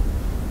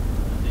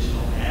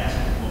additional ask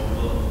for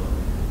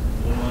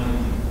more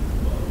money,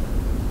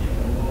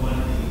 more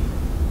money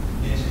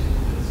mentioned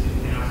to the city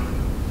council?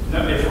 No,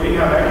 if we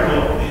have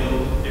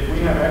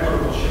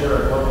equitable share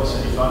of local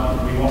city funding,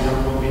 there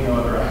will be no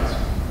other ask.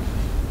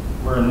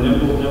 We're a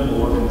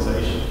nimble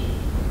organization.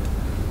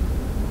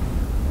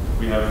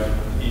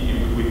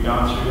 We've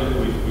gone through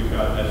it. We've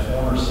got a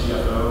former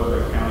CFO of the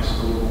county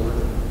school board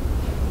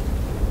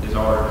is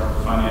our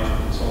financial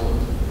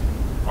consultant.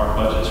 Our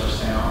budgets are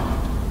sound.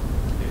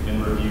 They've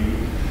been reviewed.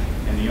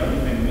 And the only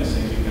thing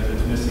missing, because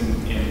it's missing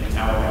in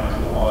Alabama's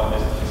law,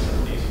 is the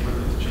facilities.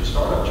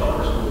 Startup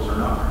charter schools are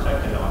not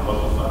protected on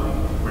local funding.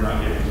 We're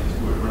not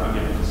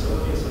giving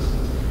facility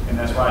assistance. And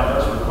that's why it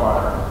does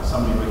require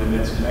somebody with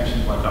immense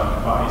connections like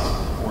Dr. Weiss,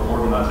 or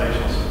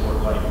organizational support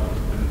like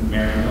the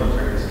Marion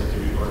Military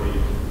Institute or the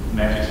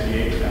Magic City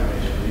AIDS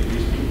Foundation.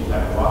 These people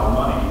have a lot of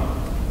money.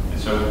 And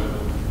so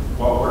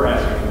what we're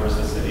asking for is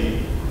the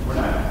city,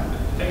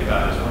 think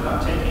about this, we're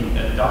not taking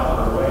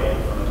 $1 away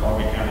from the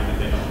Talbot County that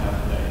they don't have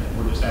today.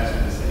 We're just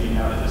asking the city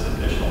now that this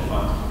additional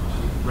funds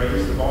to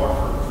raise the bar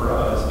for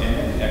us and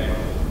then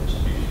equitable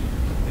distribution.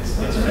 It's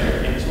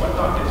fair. It's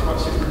what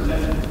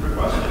superintendent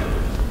requested.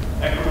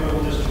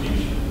 Equitable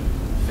distribution,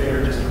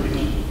 fair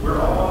distribution. We're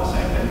all on the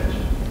same page.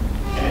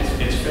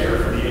 And it's fair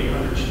for the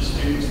 800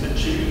 students that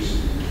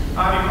choose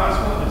Ivy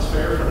Classical, and it's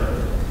fair for the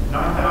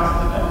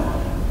 9,000 that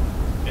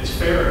don't. It's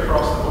fair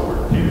across the board,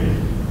 period.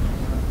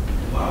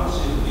 Why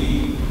should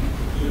we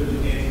give the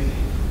entity,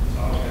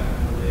 talk about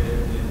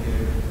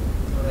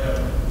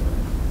whatever,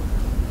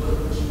 what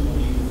you want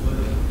me to put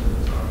in,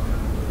 talk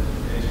about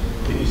whatever,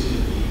 we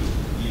should be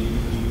giving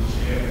people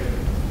share,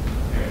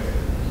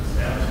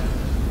 establishment.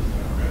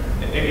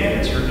 Again,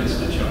 it's your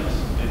constituents.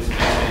 It's the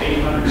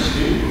 800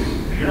 students.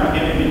 You're not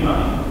giving me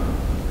money.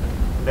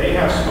 They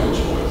have school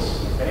choice.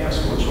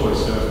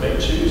 So if they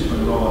choose to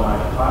enroll in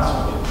Ivy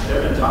Classical,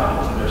 they're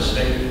entitled to their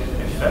state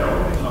and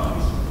federal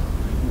funds.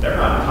 They're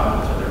not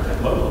entitled to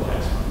their local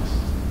tax funds.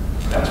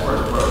 That's where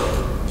it's broken.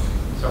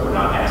 So we're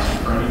not asking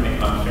for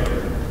anything unfair.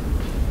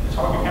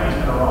 Talbot County's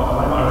been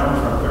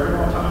around for a very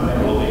long time, and they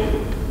will be.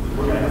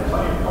 We're going to have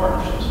plenty of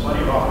partnerships,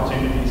 plenty of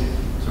opportunities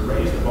to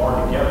raise the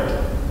bar together.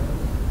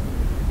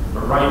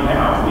 But right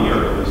now, we are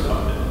the least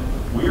funded.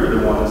 We are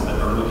the ones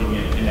that are looking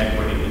at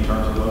inequity in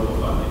terms of local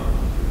funding.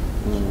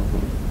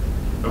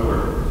 But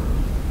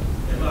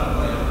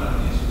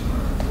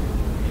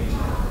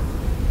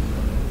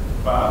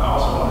But I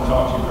also want to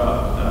talk to you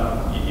about,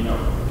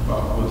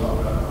 we'll talk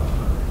about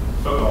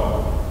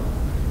football.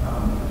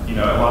 A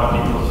lot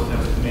of people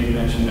have maybe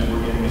mentioned that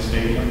we're getting a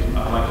stadium.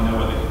 I'd like to know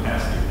what the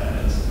capacity of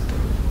that is.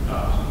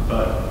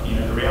 But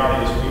the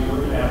reality is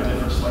we're going to have a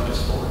different slate of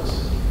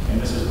sports.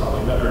 And this is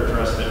probably better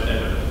addressed at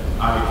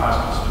Ivy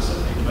Classical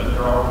specific, but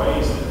there are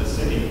ways that the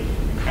city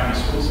and county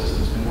school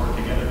systems can work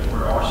together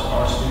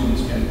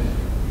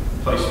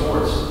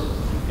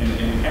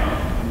in the county,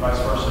 and vice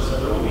versa.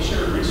 So there will be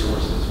shared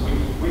resources.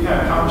 We've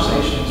had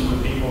conversations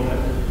with people that,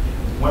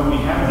 when we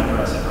have an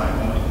address at High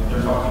Point,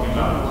 they're talking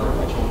about a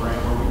horticultural grant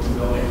where we can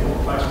build a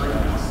world-class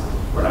greenhouse.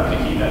 We're not going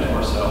to keep that to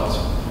ourselves.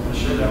 We're going to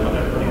share that with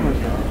everybody in the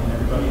county and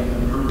everybody in the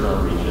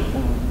rural region.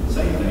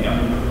 Same thing. I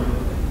mean,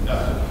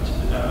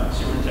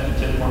 Superintendent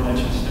Tidmore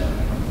mentioned STEM.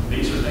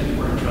 These are things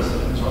we're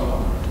interested in as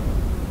well.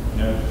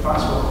 You know,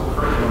 classical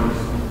curriculum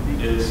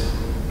is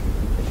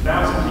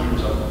thousands of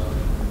years old,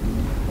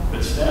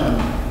 but STEM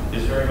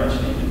is very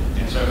much needed.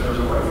 And so if there's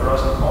a way for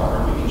us to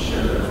partner, we can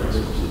share those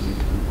resources.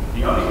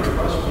 The only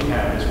request we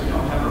have is we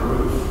don't have a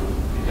roof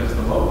because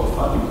the local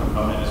funding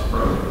component is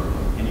broken.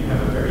 And you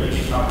have a very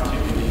unique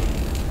opportunity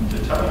to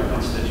tell your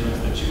constituents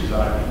that choose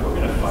Ivy, we're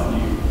going to fund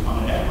you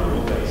on an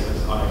equitable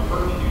basis, on a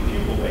per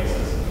pupil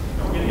basis,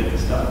 and we're going to get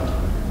this done.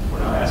 We're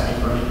not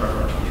asking for any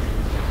preferential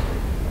treatment.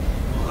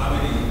 Well, how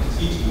many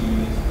teaching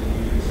units do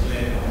you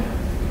expect on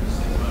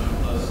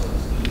 600 plus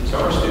students? So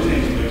our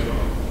students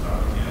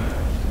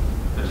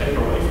the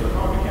takeaway for the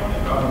Coffee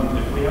County,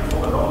 if we have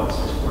full enrollment, it's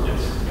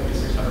maybe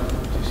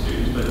 650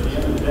 students, but at the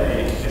end of the day,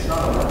 it's not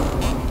a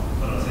one-for-one.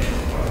 But I'm saying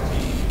for the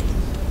team.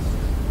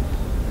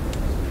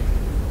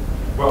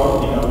 Well,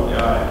 you know,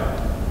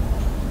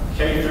 K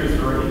through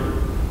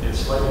 3, it's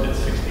slated at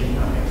 16, I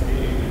think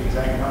the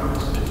exact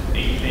numbers,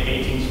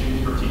 18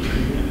 students per teacher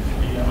unit,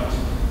 you know,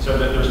 so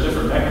that there's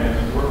different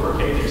mechanisms. We're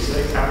K through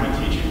 6, how many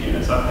teaching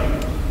units? I think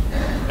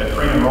at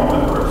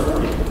pre-enrollment we're at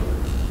 40.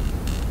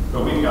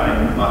 But we've got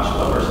a much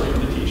lower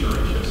student-to-teacher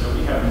ratio, so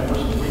we have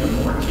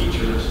more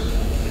teachers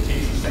to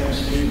teach the same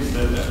students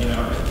that, you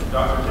know,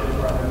 Dr.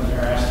 Tidmore in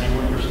there asked you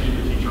what your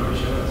student-to-teacher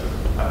ratio is.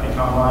 I think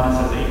online it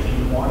says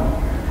 18-1.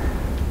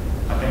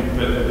 I think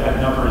that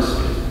number is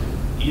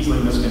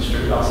easily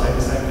misconstrued. I'll say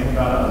the same thing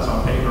about us.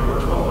 On paper, we're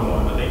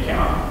 12-1, but they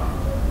count.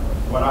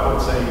 What I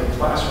would say,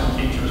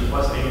 classroom teachers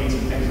plus aides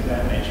and things of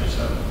that nature.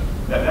 So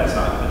that's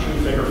not the true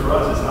figure for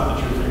us. It's not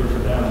the true figure for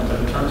them.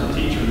 But in terms of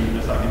teacher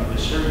units, I can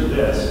assure you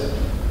this.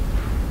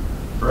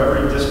 For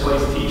every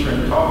displaced teacher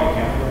in Talbot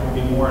County, there will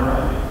be more in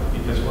Ivy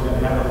because we're going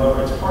to have a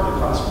lower. It's part of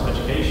classical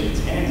education.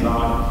 It's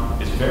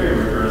hands-on. It's very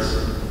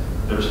rigorous.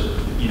 There's,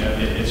 you know,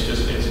 it's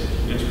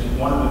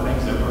one of the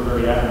things that we're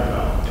very adamant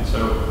about. And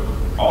so,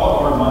 all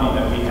of our money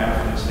that we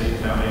have from the state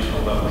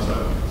foundational level. So,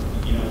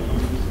 you know,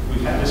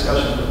 we've had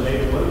discussions with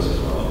David Lewis as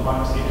well at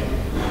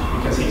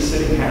YMCA because he's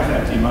sitting half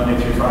empty Monday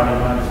through Friday,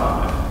 9 to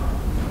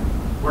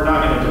 5. We're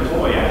not going to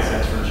deploy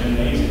assets for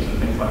gymnasiums and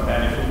things like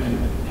that if we can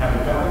have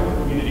a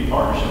valuable community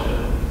partnership that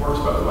works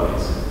both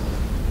ways.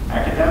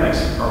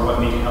 Academics are what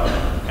need help.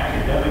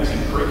 Academics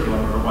and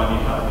curriculum are what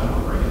need help, and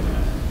we're bringing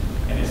that.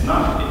 And it's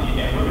not,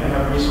 and we're going to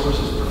have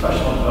resources,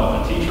 professional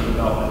development, teacher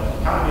development,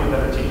 how to be a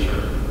better teacher.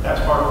 That's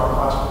part of our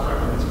classical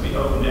curriculum. It's going to be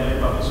open to every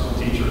public school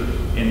teacher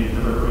in the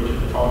river region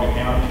of Talbot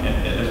County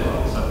as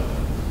well. So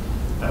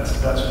that's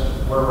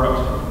where we're up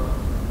to.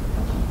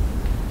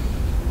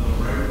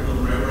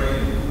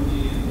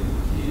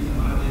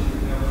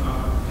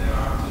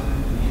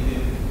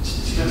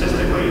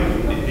 Statistically,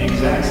 the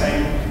exact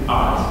same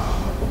odds.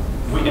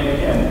 And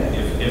again,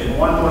 if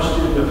one more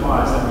student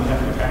applies, then we have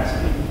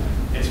capacity.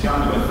 It's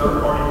gone to a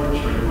third-party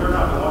administrator. We're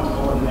not the ones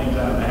pulling names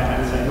out of the hat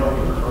and saying, "Oh,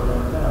 we prefer them."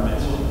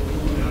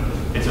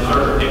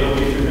 It will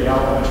be through the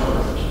Alabama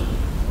organization.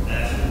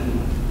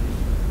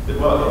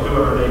 Well,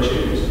 whoever they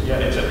choose. Yeah,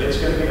 it's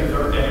going to be a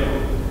third.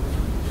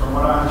 From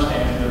what I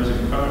understand, there's a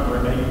component where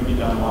it may even be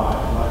done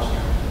live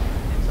stream.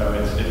 So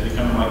it's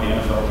becoming like the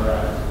NFL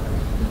draft.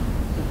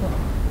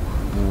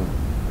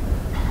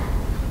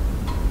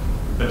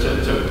 But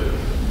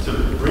to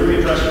really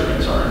address your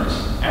concerns,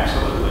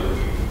 absolutely.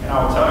 And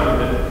I will tell you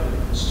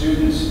that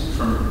students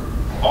from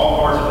all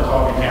parts of the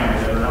Talbot County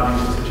that are not in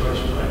this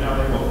situation right now,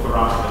 they will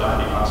thrive at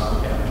Ivy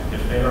Hospital County.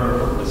 If they are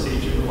able to see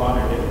you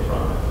provider, they will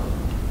thrive.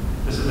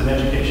 This is an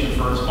education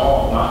for us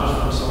all, not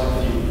just for a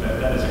select few.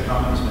 That is a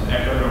comment that's been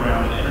echoed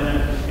around the internet,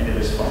 and it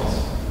is false.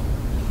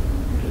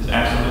 It is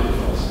absolutely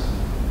false.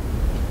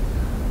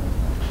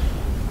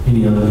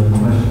 Any other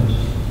questions?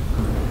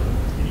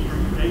 Are you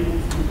able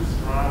to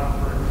describe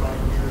for everybody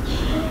here the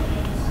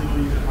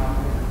facilities that High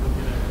Point is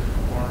looking at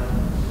acquiring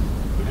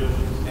the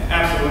buildings?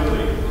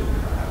 Absolutely.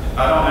 I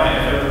don't know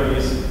if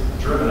everybody's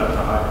driven up to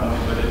High Point,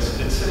 but it's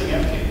sitting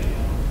empty.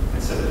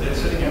 It's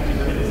sitting empty,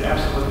 but it is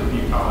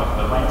absolutely bucolic.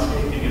 The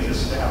landscaping is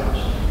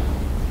established.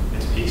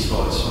 It's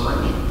peaceful. It's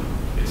serene.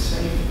 It's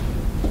safe.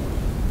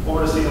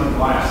 Floor-to-ceiling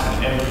glass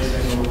in every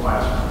single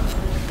classroom.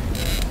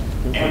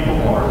 Ample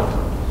water.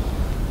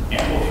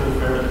 Ample through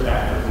fairly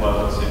active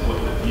loads.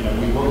 You know,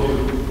 we will do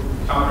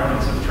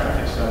comprehensive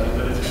traffic study,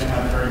 but it's going to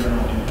have very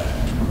minimal impact.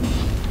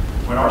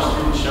 When our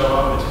students show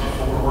up, it's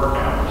before work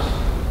hours.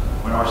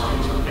 When our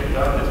students are picked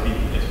up,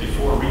 it's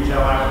before retail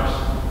hours.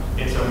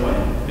 It's a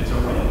win. It's a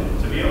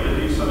win. To be able to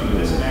do something of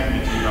this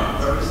magnitude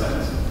on 30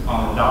 cents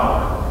on the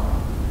dollar.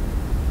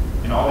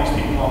 And all these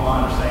people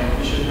online are saying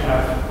we should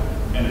have,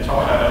 and to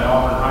talk about an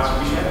Auburn High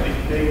School, we should have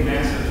these big,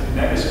 massive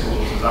mega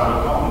schools, as I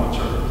would call them, which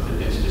are,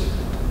 it's just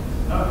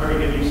not a very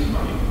good use of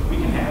money. We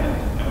can have it,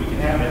 and we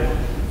can have it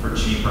for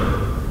cheaper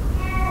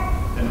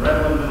than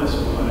Redwood Middle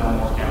School and Elmwood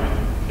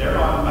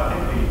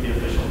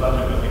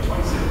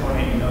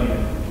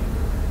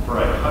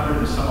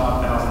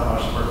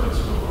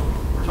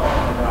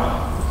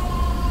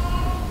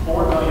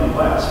building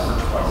less for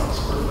twice the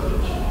square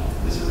footage.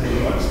 This is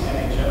a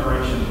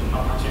once-in-a-generation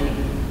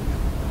opportunity.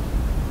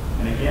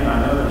 And again,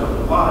 I know there's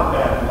a lot of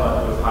bad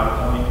blood with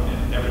High Point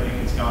and everything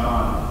that's gone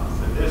on,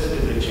 but this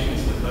is a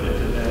chance to put it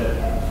to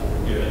bed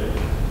for good.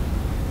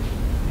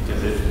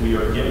 Because if we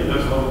are getting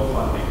those local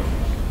funding,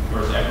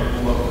 or it's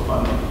equitable local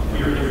funding, we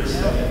are here to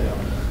stay.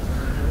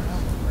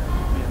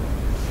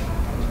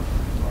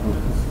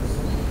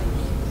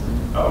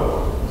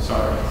 Oh,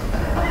 sorry.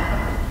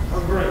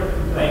 Oh, great.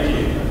 Thank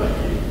you.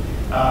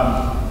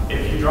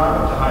 If you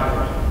drive up to High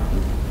Point,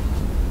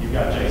 you've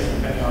got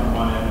Jason Penny on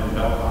one end and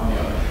Belk on the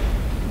other.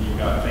 And you've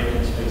got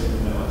vacant space in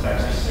the middle. It's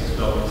actually 6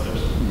 buildings.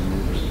 There's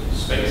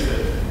space that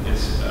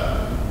is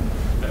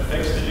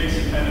affixed to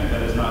J.C. Penney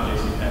that is not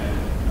J.C. Penney.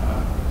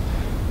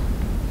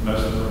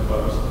 Most of them are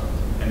closed.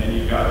 And then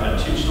you've got a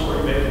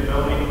 2-story vacant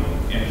building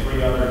and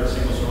 3 other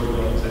single-story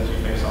buildings that you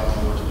face off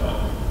towards Belk.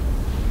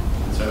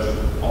 And so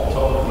all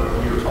told,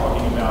 we were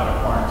talking about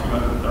acquiring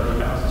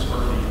 230,000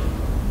 square feet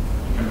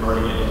and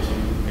converting it into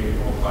a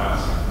world-class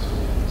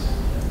school campus.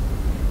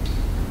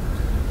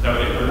 So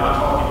we're not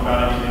talking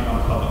about anything on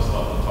the public's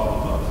level, it's all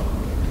above.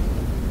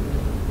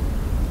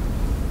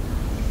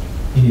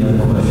 Any other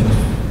questions?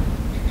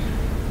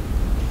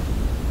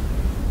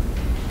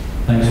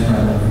 Thanks,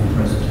 Bradley, for your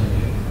presentation.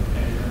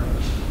 Thank you very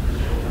much.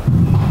 Appreciate it.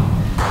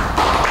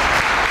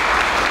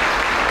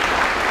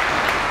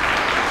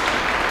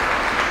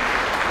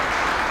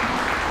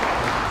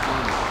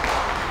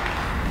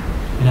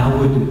 And I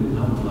would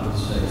like to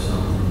say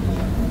something.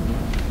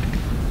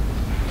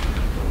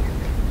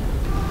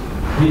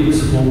 We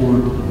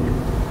explored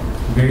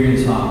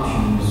various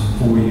options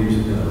 4 years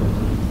ago.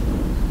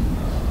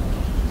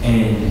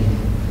 And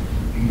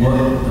what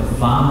the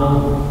final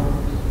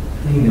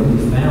thing that we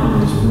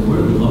found is that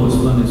we're the lowest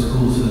funded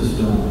school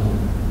system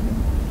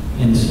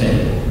in the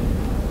state.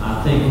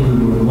 I think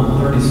we were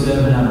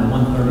 137 out of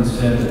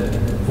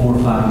 137 4 or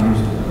 5 years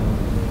ago.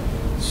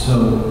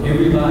 So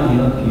everybody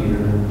up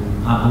here,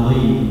 I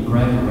believe,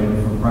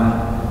 graduated from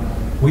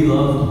Prattville. We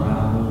love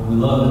Prattville. We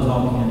love the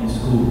Talk County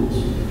schools.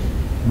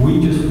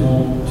 We just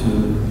want to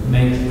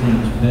make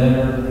things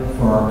better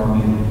for our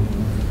community.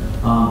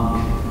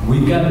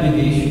 We've got a big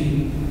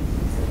issue.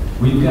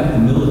 We've got the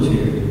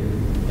military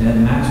at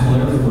Maxwell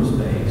Air Force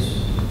Base.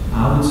 I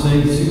would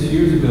say 6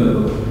 years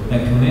ago,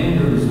 that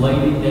commander has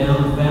laid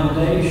down the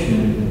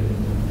foundation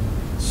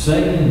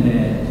saying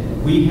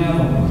that we have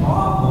a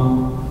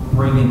problem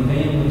bringing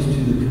families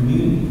to the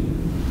community.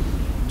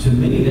 To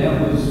me, that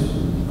was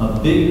a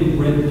big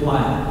red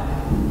flag.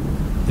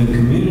 The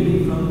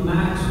community from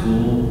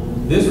Maxwell,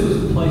 this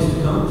was the place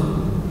to come to.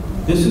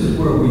 This is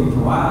where we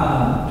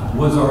thrived,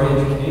 was our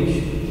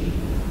education.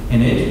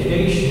 And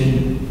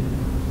education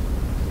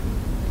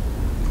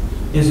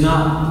is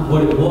not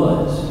what it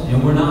was.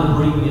 And we're not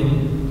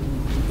bringing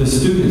the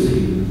students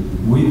here.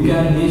 We've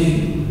got an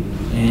issue,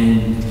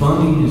 and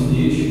funding is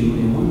the issue,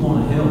 and we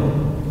want to help.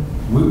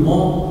 We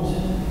want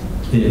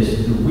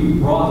this. We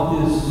brought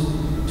this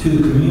to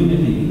the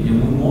community, and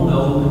we want to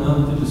open up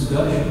the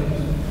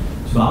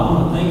discussions. So I want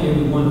to thank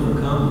everyone for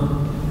coming.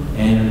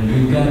 And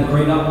we've got a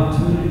great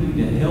opportunity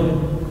to help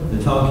the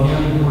Talk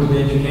County Board of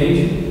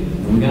Education.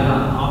 And we got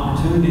an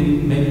opportunity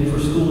maybe for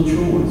school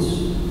choice.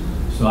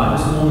 So I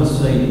just want to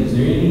say, is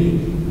there any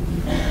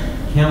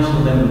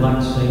council that would like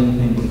to say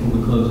anything before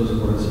we close this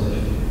work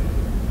session?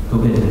 Go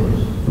ahead,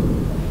 Morris.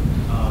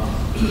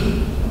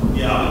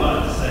 Yeah, I would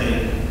like to say,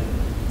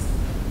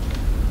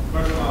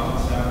 first of all, I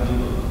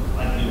would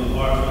like to give a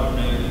heartfelt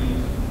thank you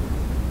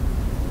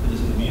to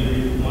this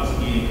community once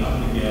again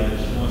coming together,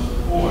 showing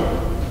support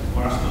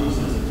for our school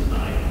system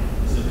tonight.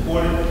 It's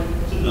important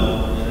to know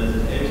that as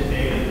an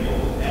educator and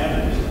local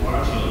advocate for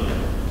our children,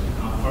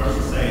 I'm first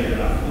to say that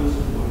I fully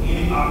support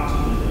any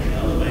opportunity to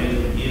elevate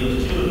and give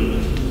children the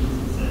tools of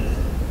success.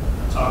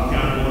 Talk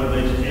County Board of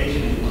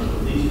Education is one of the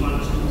least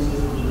funded school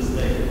systems in the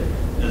state.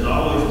 There's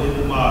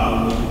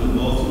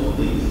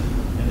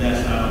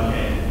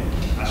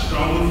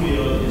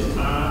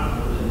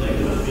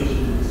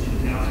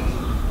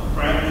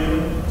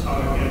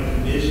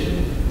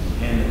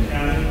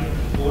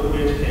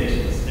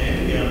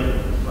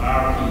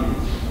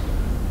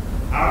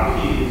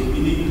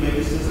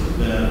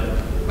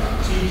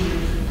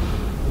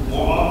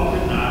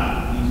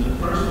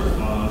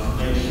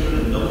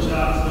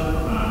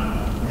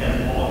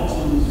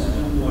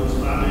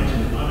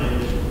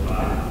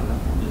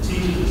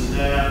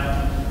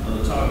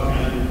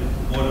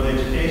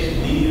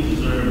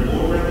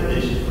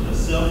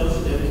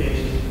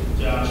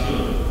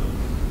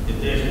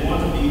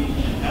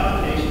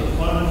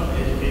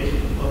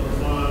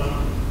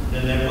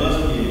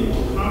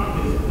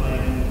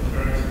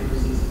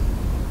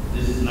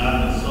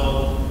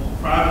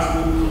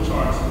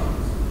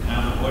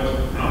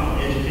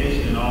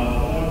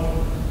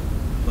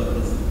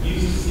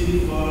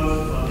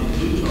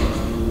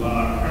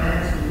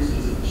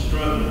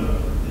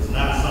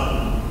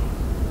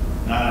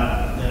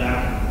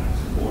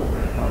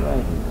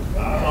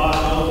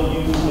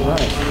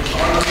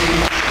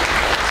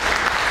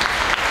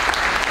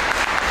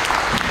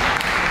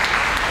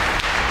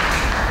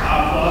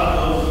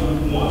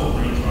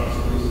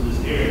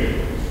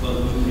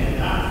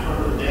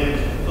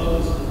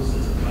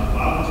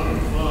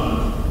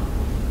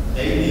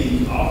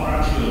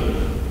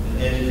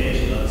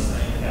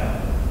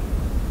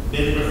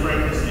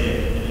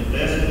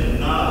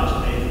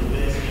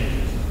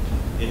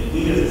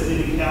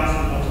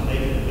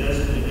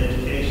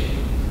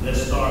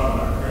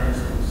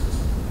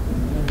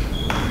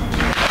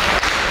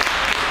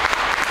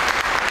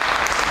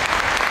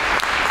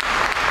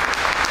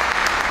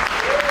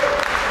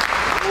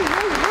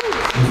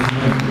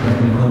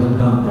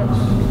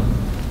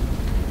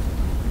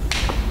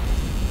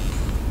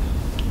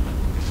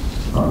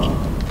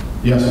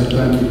Yes, sir,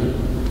 thank you.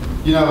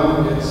 You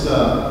know, it's,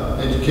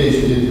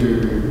 education is very,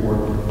 very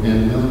important,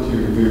 and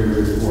military is very,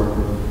 very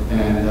important.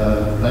 And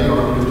they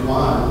are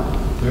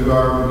intertwined through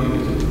our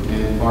community.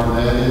 And part of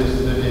that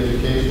is the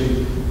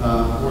education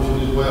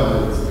portion as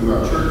well. It's through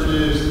our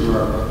churches, through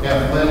our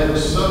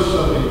athletics,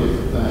 so many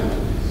different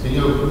things. And you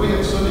know, we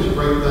have so many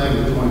great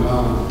things going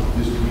on in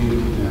this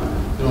community now.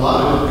 And a lot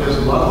of it because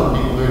a lot of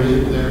the people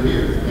that are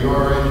here, they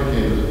are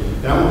educators.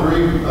 And I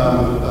agree with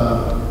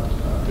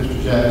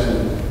Mr.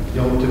 Jackson. You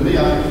know, to me,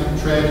 I think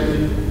it's a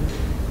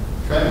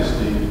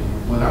travesty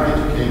when our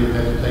educators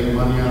have to take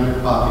money out of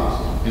their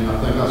pockets. And I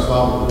think I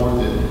saw a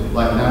report that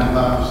like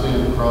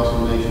 95% across the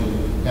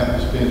nation have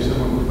to spend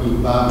somewhere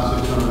between $500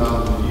 and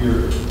 $600 a year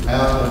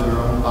out of their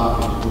own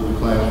pockets for the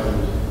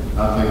classrooms. I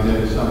think that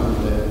is something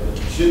that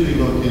should be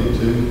looked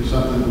into,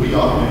 something we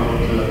ought to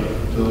be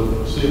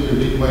able to see if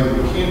there's any way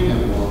we can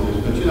handle all this.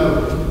 But you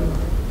know,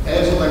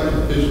 as elected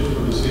officials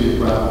for the city of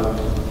Broward,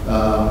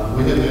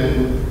 we have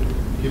been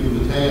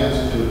given the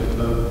task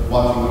of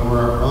watching over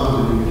our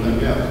funds and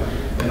everything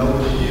else. And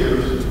over the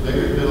years,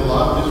 there's been a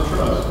lot of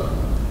distrust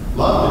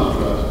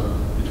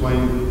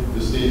between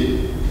the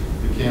city,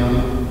 the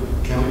county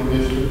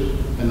commissioners,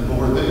 and the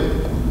board of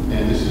ed.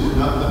 And this is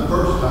not the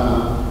first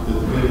time that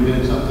there's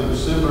been something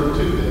similar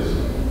to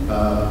this.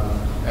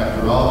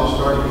 After all this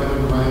started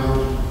coming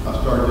around,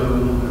 I started doing a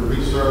little bit of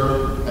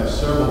research, have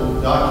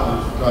several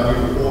documents right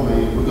here before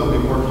me. We're going to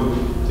be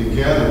working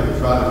together to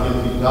try to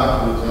get these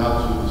documents out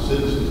so the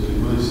citizens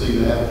can really see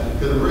that.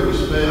 Because it really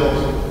spells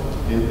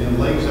and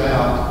lays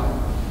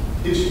out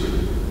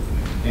history.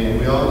 And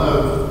we all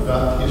know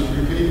about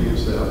history repeating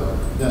itself.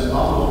 That's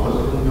almost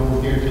what's going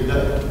on here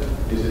today,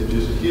 is that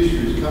just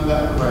history has come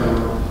back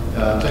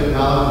around.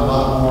 Technology is a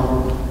lot more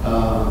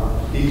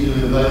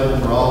easily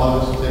available for all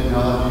of us.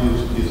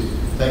 Technology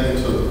is taken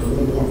so that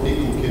more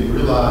people can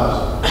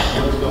realize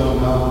what's going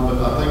on.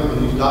 But I think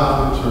when these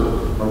documents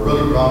are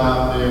really brought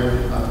out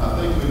there,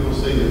 I think we will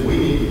see that we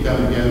need to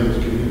come together as a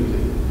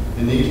community.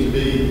 It needs to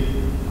be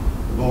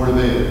the Board of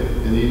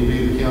Ed. It needs to be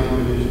the county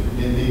commission.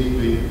 It needs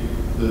to be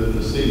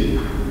the city.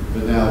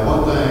 But now,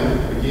 one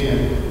thing,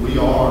 again, we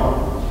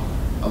are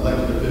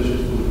elected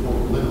officials for the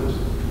corporate limits.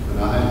 And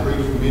I have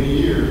preached for many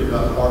years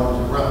about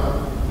partners of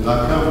Broward. And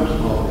I come from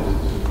small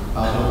business. I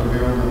was over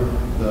here on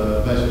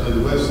basically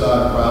the west side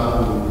of Broward,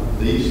 and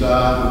the east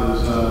side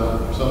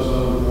was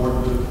so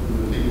important to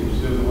the people who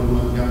still want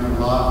to come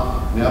from a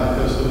lot. Now,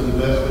 because of the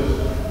investments,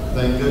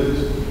 thank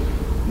goodness,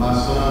 my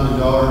son and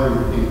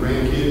daughter and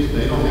grandkids,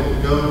 they don't have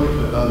to go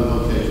to other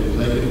locations.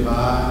 They can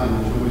buy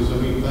and enjoy so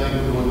many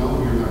things going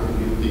on here in our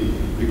community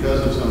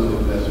because of some of the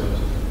investments.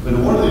 But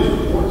one of these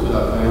reports that I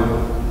found,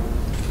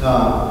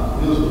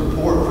 it was a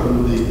report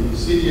from the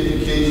City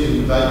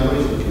Education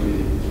Evaluation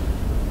Committee.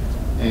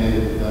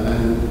 And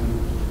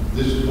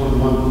this is one of the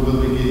ones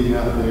we'll be getting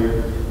out there.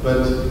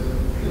 But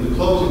in the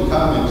closing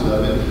comments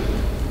of it,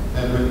 I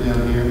have written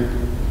down here,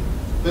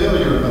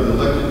 failure of the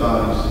elected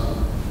bodies,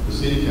 the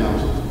City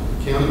Council,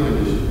 County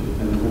Commission,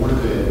 and the Board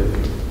of Ed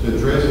to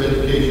address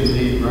education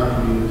needs in our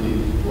community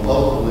will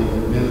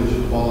ultimately diminish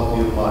the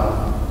quality of life.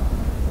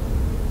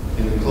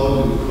 And the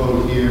closing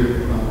quote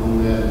here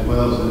on that as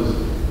well is,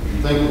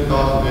 think the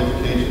cost of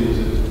education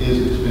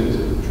is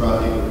expensive.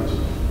 Try ignorance.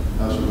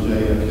 That's from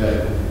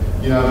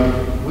JFK. You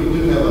know, we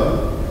do have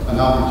an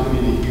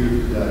opportunity here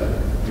today.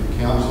 The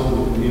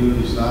council, the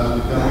community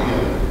decides to come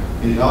together.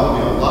 And it ought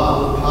to be a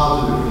lot more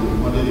positive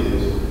than what it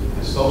is.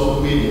 And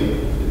social media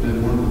has been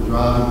one of the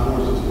driving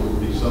forces for it to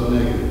be so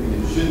negative.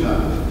 And it should not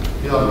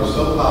be. It ought to be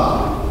so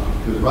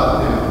positive. Because right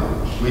now,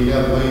 we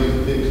have ways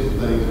to fix some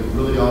things that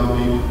really ought to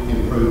be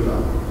improved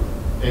on.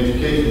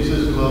 Education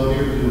system over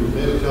here is doing the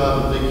best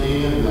job that they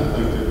can, and I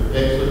think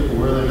they're excellent for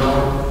where they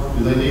are.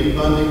 Do they need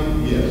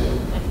funding? Yes.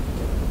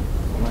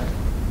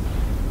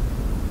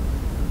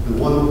 The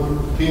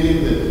one penny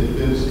that has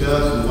been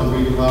discussed, and one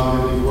reason why we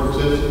have these work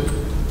sessions,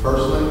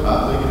 personally, I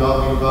think it ought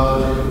to be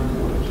about it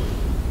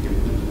if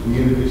the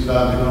community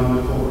decides they're going to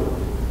move forward.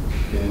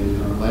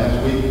 And last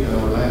week,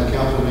 last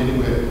council meeting,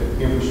 we had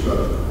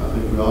infrastructure. I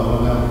think we all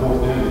know how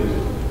important that is.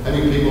 How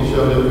many people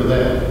showed up for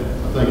that?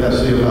 I think I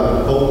see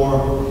about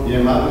 4. Yeah,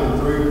 it might have been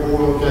 3 or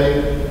 4, okay,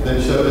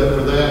 that showed up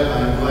for that. I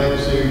am glad to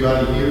see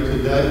everybody here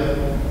today.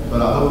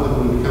 But I hope that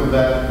when we come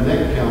back to the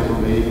next council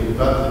meeting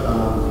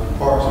about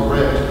Parks and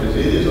Recs, because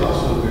it is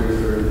also very,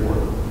 very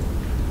important.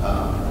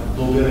 A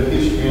little bit of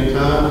history and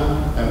time.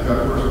 After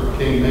I first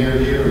became mayor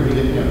here, and we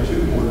didn't have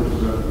 2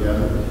 ordinances run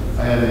together,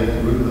 I had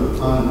a group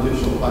of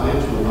unofficial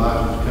financial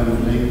advisors come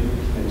to me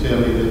and tell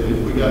me that if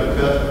we got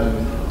cut,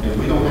 and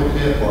we don't have to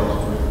have Parks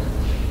and Recs,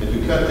 if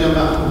we cut them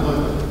out from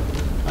Lincoln,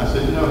 I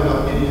said, you know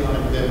how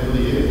idiotic that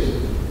really is?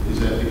 Is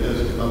that because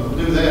if I'm going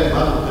to do that, I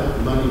don't have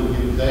the money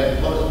to give that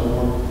plus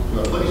more to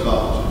our police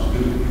officers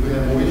because we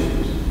have more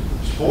issues.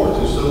 Sports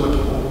is so much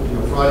more. You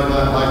know, Friday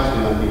night lights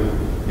down here,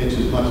 it's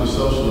as much a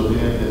social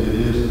event as it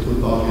is the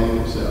football game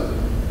itself.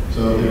 So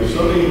there's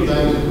so many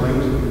things that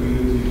brings the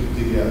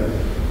community together.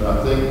 But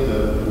I think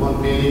the one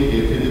penny,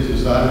 if it is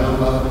decided on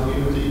by the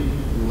community,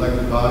 the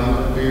elected bodies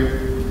up here,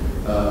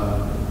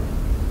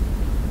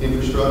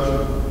 infrastructure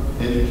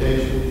infrastructure,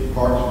 education,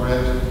 parks,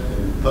 recs,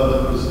 and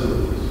public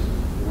facilities.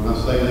 When I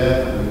say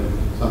that, I mean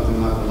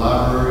something like the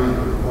library and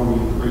performing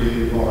and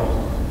creative arts.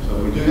 So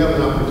we do have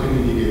an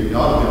opportunity here. It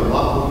ought to be a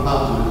lot more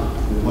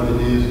positive than what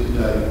it is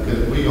today,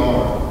 because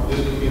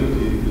this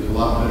community is a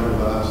lot better than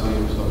what I've seen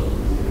in social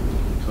media.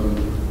 So,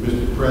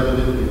 Mr.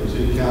 President and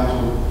City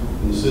Council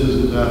and the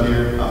citizens out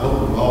here, I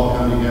hope we'll all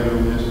come together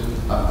on this.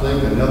 I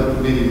think another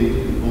committee needs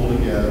to be pulled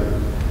together,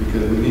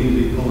 because we need to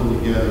be pulling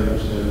together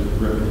instead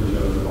of ripping each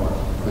other apart.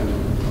 Thank you.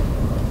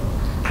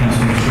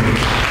 Councilman Stewart.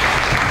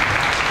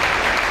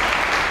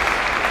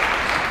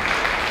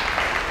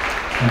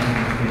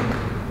 Councilman Stewart,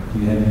 do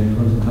you have any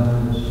closing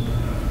comments?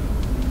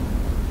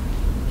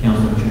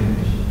 Councilman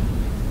Chambers.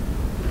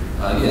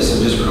 Yes, so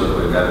just real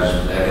quick, I just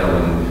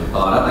echoing a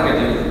lot. I think at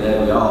the end of the day,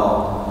 we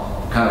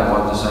all kind of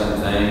want the same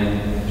thing,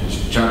 just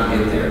trying to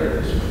get there,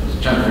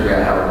 just trying to figure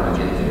out how we're going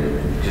to get there.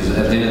 Because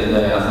at the end of the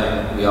day, I think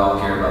we all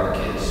care about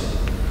the kids.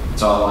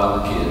 It's all about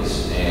the kids.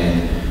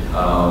 And,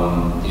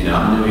 you know,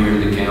 I'm new here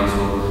to the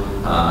council.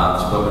 I've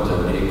spoken to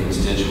many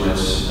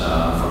constituents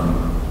from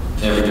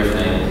every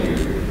different angle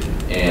here.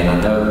 And I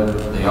know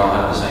they all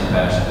have the same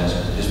passion. That's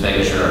just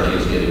making sure our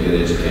kids get a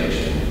good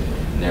education.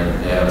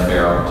 And they have a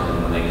fair opportunity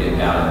when they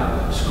get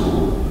out of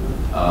school.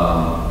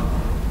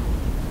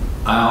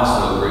 I also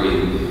agree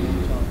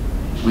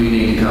we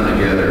need to come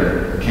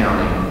together,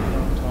 county,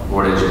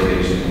 board of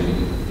education,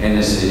 and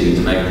the city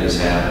to make this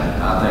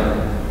happen. I think,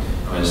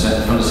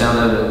 from the sound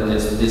of it,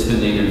 it's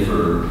been needed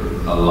for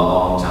a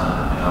long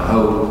time. And I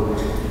hope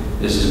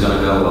this is going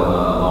to go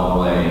a long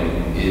way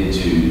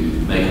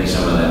into making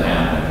some of that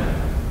happen.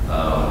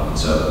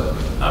 So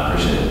I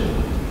appreciate it.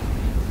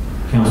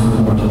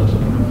 Councilor Thornton.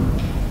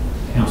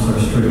 Councilor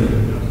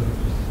Strickland.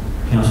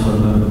 Councilor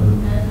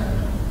Moon.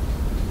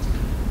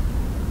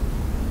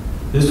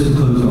 This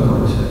concludes our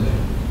work session.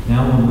 Now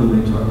we'll move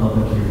into our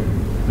public hearing.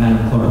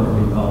 Madam Clerk, will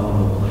you call the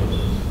roll, please?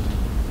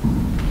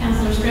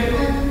 Counselor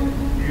Strickland.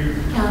 Here.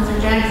 Counselor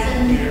Jackson.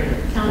 Here.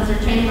 Counselor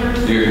Chambers.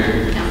 Here.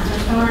 Counselor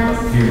Starnes.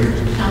 Here.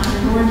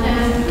 Counselor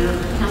Norton.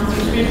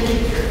 Counselor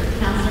Strickland.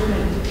 Counselor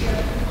Moon.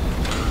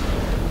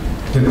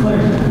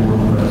 Declaring the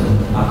quorum present,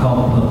 I call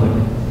the public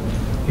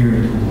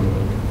hearing to order.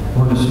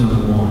 Ordinance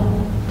number 1,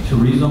 to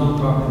rezone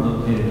property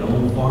located at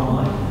Old Farm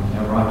Lane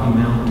at Rocky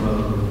Mountain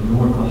Road,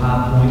 north of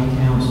High Point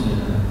Town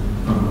Center,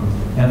 from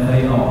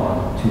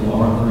FAR to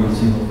R3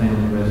 Single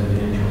Family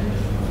Residential.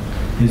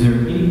 Is there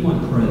anyone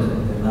present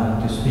that would like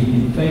to speak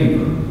in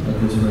favor of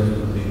this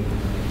resolution?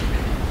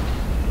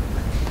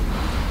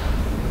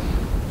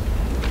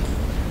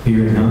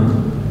 Hearing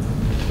none.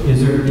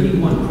 Is there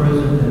anyone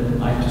present that would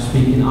like to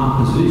speak in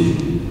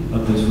opposition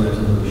of this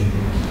resolution?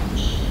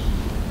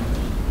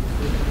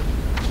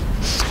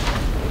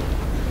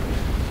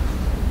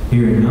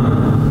 Hearing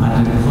none,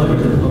 I declare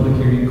the public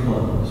hearing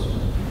closed.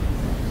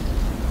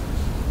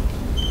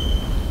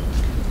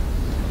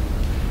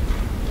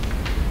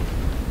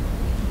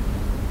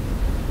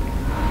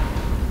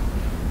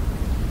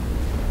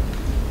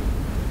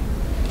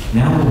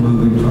 Now we'll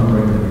move into our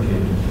regular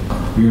agenda.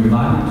 We are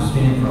invited to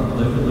stand for our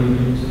pledge of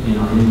allegiance and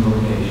our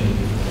invocation.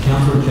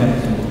 Councilor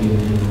Jackson will give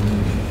the invocation.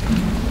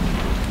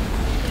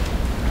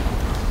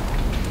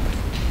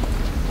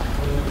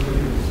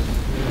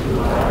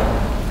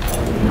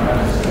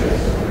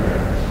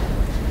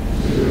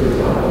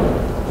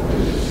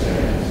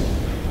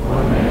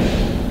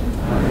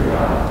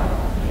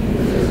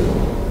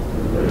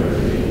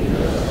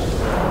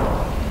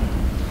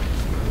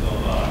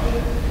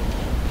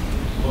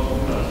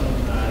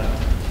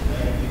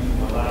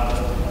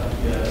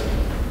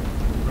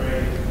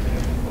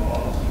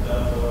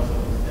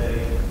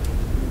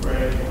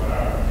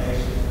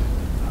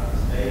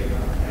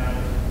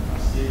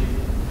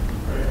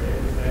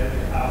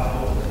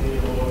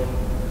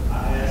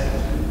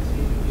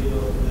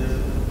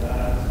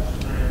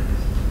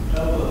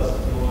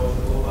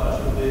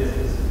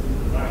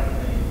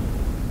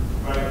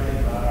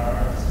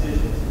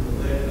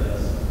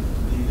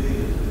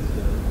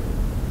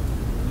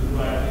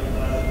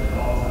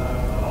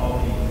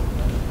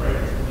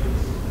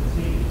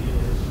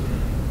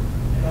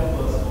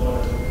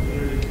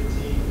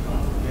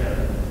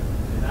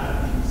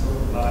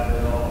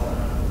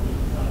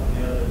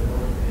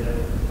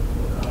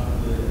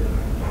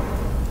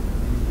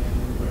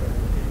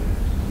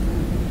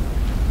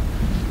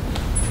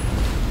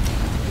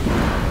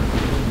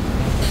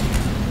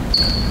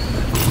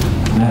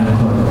 Madam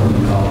Clerk, will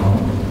you call the roll?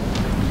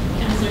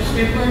 Counselor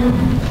Strickland.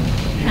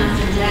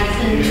 Counselor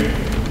Jackson.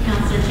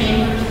 Counselor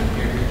Chambers.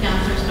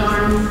 Counselor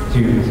Starnes.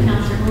 Here.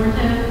 Counselor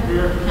Norton.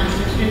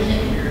 Counselor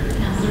Strickland.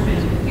 Counselor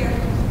Moon.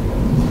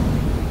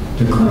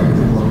 Declaring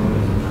the quorum,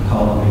 I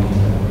call the meeting to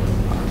order.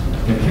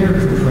 The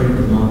character trait of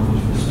the month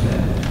is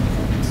respect,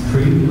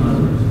 treating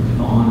others with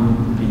honor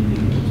and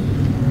dignity.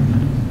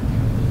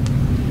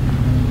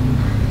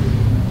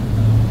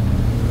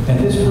 At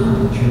this time,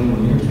 the chair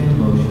will entertain a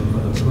motion for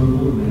the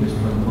approval of minutes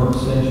for the work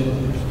session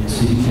and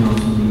city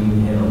council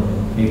meeting held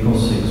April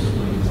 6,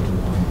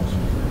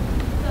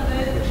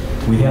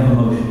 2021. We have a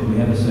motion. We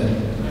have a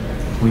second.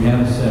 We have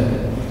a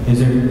second. Is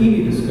there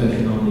any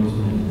discussion on these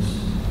minutes?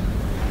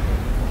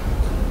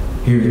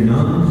 Hearing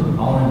none,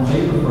 all in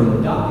favor for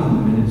adopting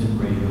the minutes,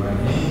 raise your right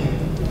hand.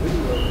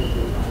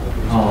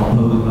 All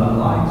opposed by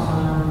like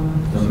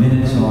sign, the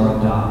minutes are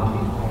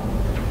adopted.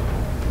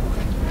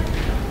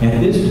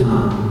 At this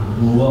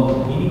time, we'll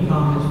welcome any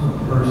comments from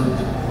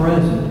persons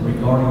present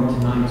regarding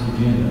tonight's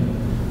agenda.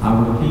 I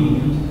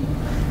repeat,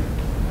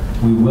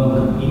 we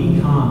welcome any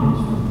comments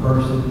from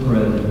persons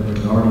present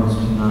regarding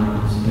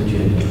tonight's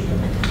agenda.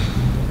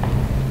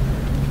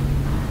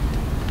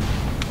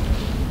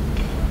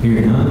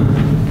 Hearing none.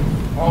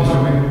 Mr.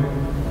 Mayor.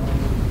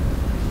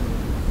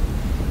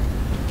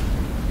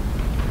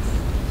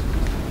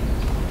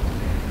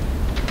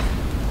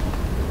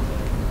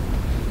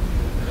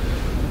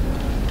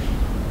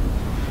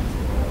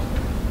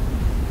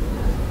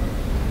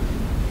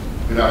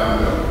 Good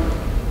afternoon.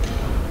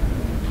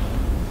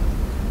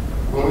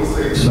 When we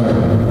say,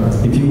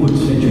 Sir, if you would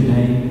state your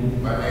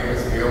name. my name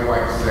is Neil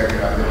White II. I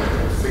live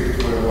at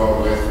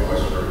 621 West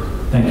 4th Street.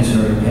 Thank you,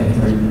 sir. You have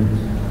 30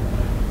 minutes.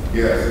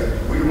 Yes,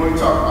 we want to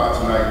talk about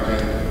tonight,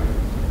 agenda.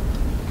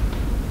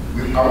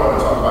 I want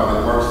to talk about the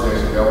work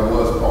session that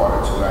was part of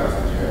tonight's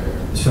agenda.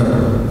 Sir,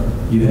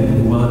 you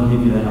have, well, I'll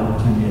give you that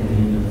opportunity at the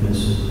end of this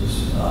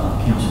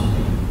council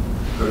meeting.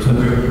 Because you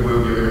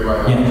will give everybody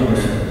an Yeah, yes,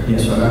 opportunity. sir. Yes,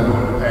 sir. But I know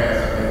in the past,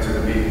 I've been to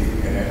the meetings,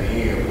 and at the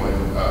end, when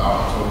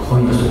opportunities. Oh,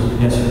 yes, sir.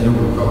 Yes, sir. There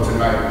will. So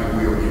tonight,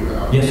 we will give it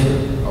out. Yes, sir.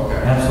 Okay.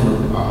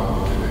 Absolutely. I'll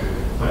look at it.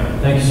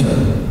 Thank you, sir.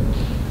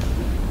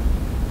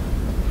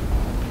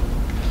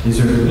 Is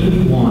there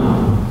anyone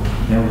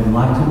that would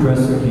like to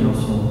address the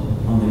council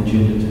on the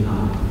agenda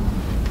tonight?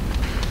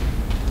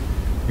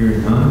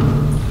 Hearing none.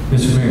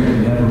 Mr. Mayor, do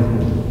you have a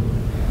report?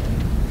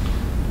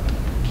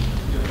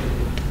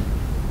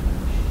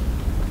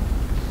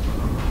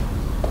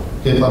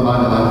 If I might,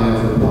 I'd like to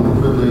have the point of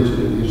privilege,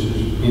 and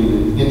in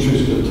the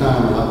interest of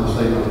time, I'd like to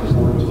say my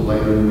report until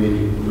later in the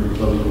meeting for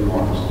closing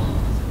remarks.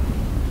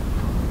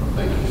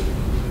 Thank you.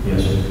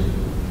 Yes, sir.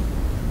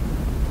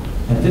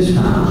 At this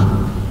time,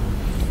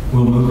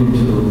 we'll move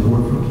into the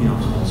report from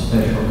council on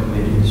special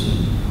committees.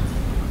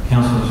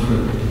 Councilor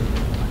Strickland.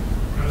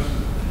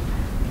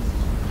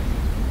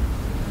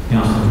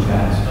 Councilor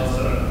Jackson. No,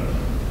 sir.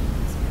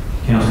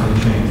 Councilor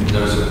Chambers.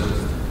 No, sir.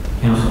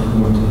 Councilor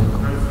Thornton.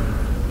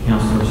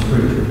 Councilor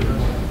Strickland.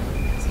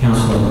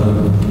 Councilor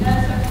Bowman.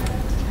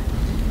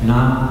 And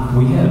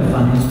we had a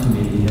finance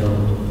committee held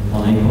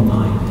on April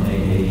 9th at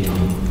 8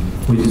 a.m.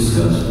 We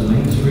discussed the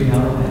Main Street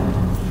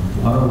Alabama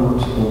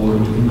Waterworks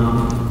Board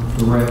Economic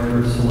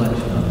Director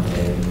Selection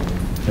Update,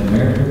 the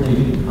American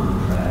Legion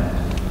contract,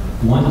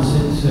 1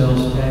 cent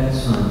sales tax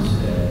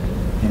sunset,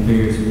 and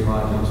various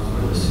projects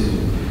for the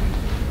city.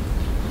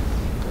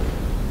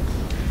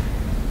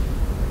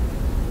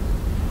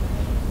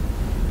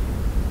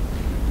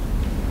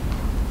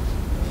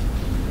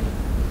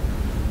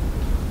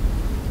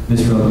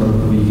 Mr.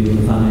 Owen, will you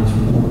give the finance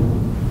report?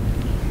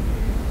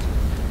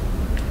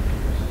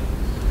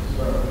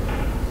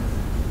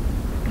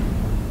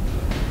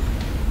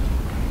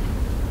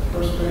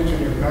 First page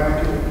in your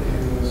packet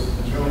is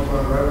the general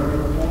fund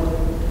revenue report,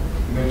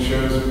 and it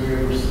shows that we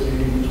have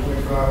received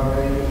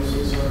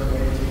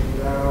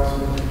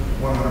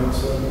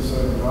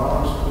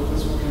 $25,618,177 for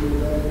this fiscal year to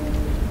date,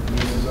 and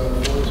this is up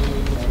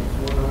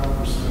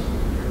 14.49%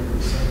 compared to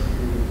the same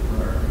period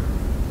prior.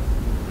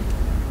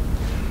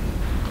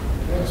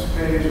 Next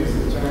page is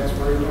the tax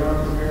breakdown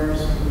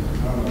comparison.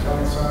 On the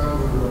tax side,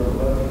 we were at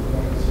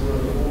 11.04% for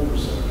the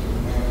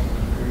month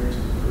compared to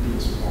the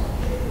previous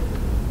March.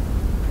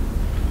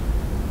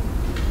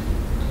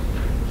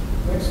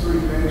 Next 3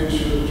 pages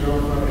show the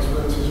general fund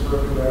expenses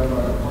broken down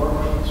by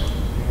department,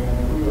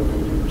 and we are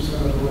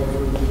 50% of the way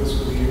through the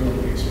fiscal year on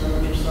the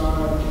expenditure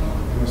side,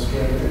 and have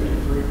spent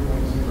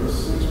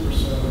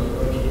 53.06% of the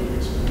budgeted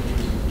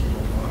expenditures in the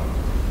general fund.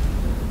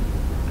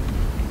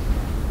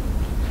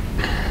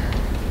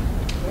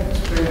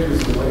 Next page is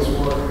the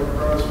wastewater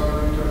enterprise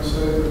fund income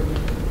statement.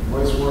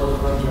 Wastewater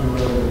fund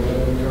generated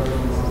net income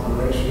from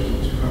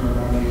operations of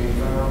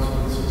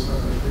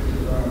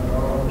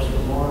 $298,655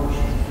 for March.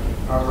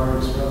 Operating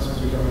expenses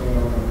are coming in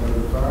on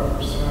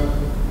 35%,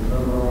 and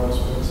overall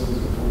expenses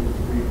are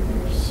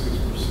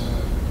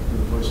 43.6% for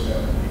the first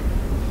half of the year.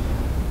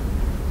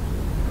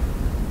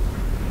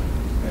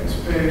 Next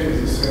page is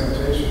the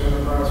sanitation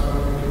enterprise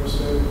fund income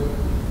statement.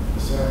 The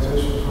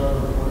sanitation fund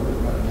reported a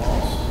net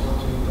loss of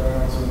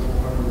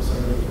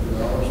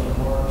 $14,473 for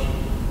March.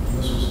 And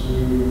this was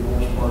due in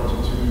large part to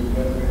 2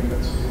 debt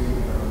payments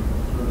hitting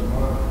for the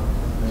month,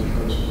 as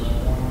opposed to just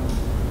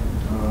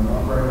 1.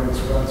 Operating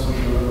expenses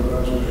are under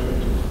budget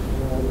at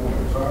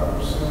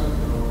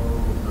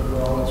 4.5%.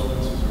 Overall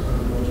expenses are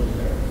under budget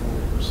at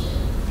 40%.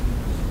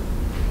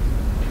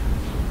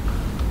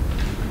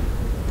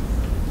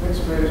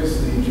 Next page is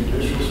the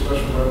judicial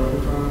special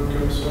revenue fund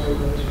income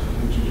statement. The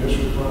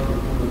judicial fund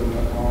reported a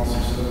net loss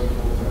of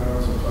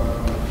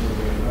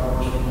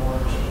 $74,548 for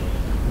March.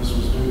 This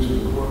was due to the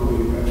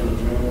quarterly metro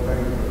jail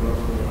payment of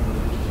roughly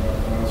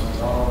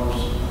 $155,000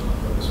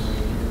 for this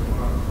pay period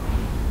month.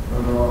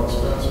 Overall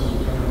expenses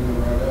are coming in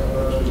right at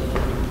budget at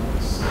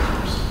 50.6%.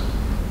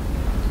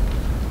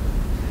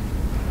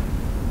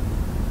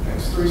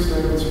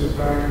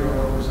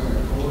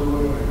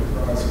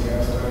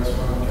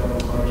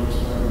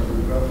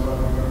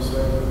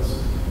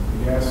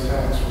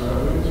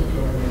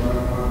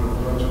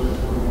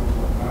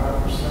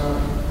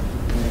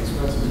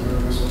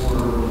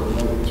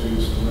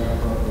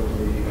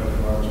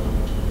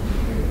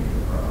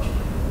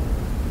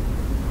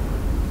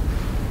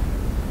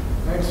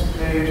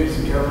 page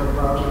is the capital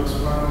projects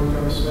fund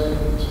income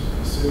statement.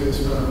 The city has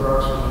spent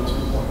approximately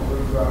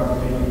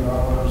 $2.35 million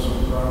on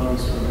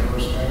projects for the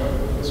first half of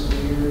the fiscal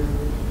year.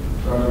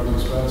 Project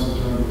expenses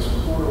during this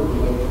quarter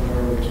relate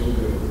primarily to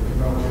the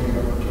MLK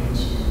Upper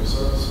Kingston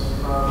Resurfacing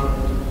Project,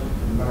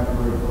 the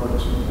Macquarie Park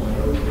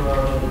 2.0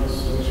 project,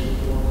 Station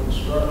 4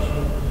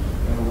 construction,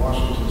 and the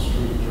Washington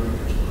Street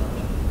drainage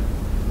project.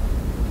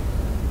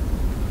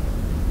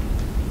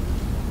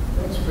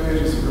 Next page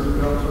is the group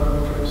health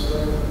fund income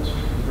statement.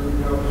 The group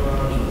health fund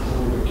has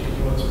reported a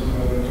cumulative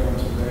net income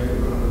to date of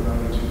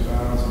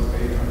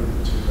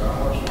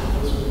 $192,802 for the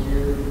fiscal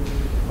year.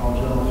 All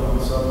general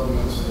fund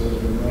supplements that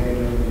have been made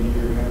during the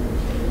year have been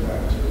paid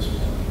back to this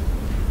point.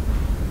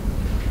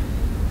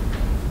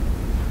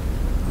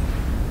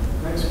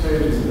 Next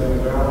page is the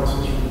debt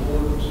balances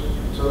report.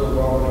 Total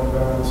borrowing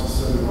balances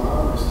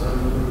citywide is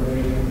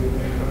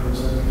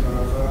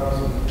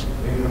 $33,875,813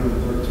 at the end of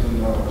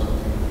March.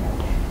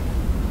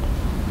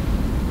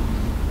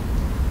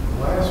 The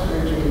last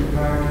page in your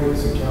packet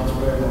is accounts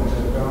payable and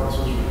debt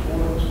balances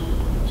report.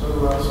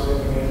 Total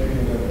outstanding entry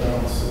in debt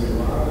balance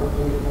citywide at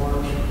the end of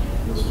March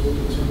was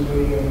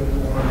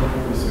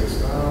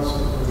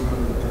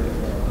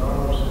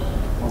 $52,446,335,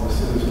 while the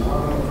city's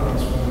non-unfunded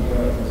spending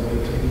debt was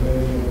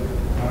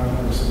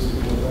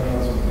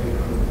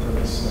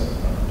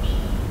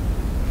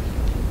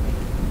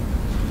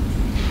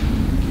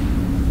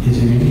 $18,964,837. Is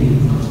there any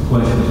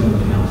questions from the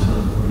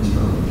council for Mr.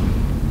 Owen?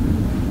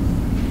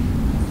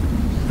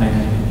 Thank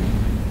you.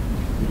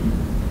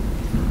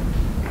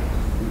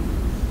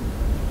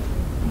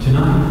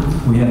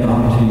 Tonight, we have the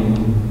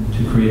opportunity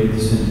to create the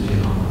synergy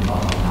on the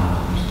following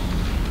items.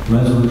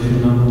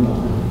 Resolution number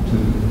 1, to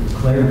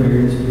declare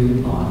various street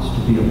lots to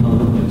be a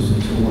public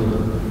nuisance order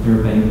their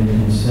abatement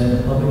and set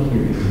a public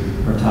hearing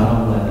for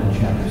Title 11,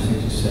 Chapter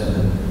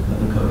 67 of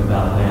the Code of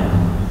Alabama,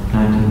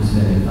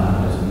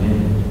 1975 as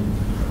amended.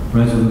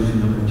 Resolution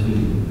number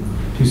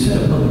 2, to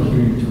set a public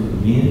hearing to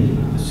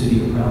amend the City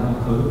of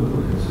Prattville Code of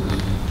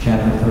Ordinances,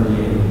 Chapter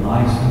 38 of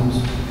License,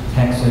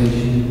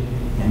 Taxation,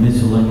 and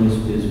Miscellaneous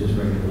Business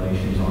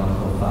Regulations,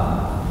 Article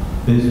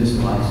 5, Business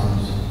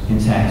License and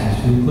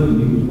Taxes, to include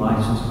new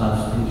license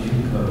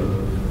classification code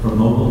for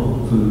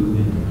mobile food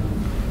vendor.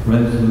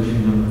 Resolution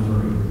number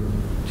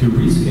 3, to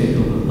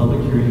reschedule the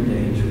public hearing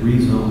date to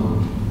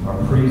rezone or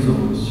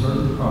pre-zone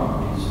certain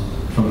properties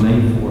from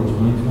May 4,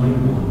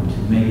 2021 to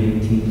May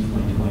 18,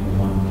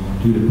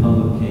 2021 due to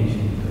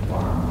publication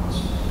requirements.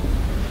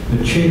 The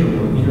chair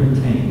will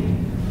entertain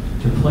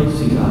to place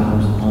these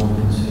items on the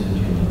consent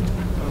agenda.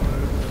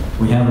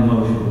 We have a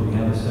motion. We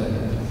have a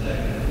second.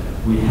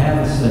 We have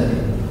a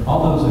second.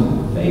 All those in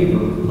favor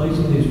of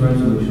placing these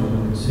resolutions on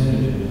the consent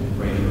agenda,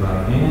 raise your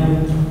right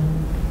hand.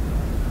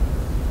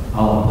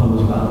 All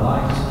opposed by the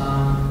like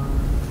sign.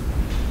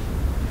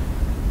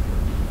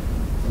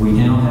 We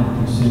now have a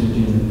consent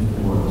agenda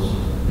before us.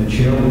 The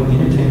chair will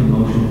entertain a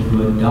motion to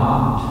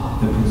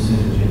adopt the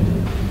consent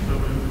agenda.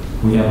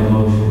 We have a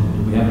motion.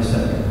 Do we have a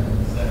second?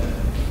 Second.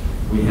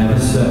 We have a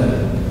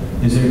second.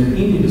 Is there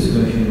any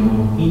discussion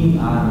on any item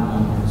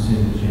on the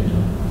consent agenda?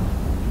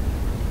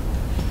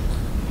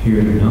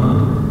 Hearing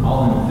none,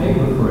 all in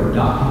favor for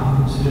adopting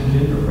the consent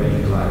agenda, raise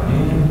your right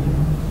hand.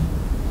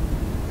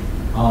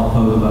 All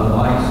opposed by the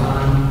like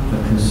sign. The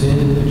consent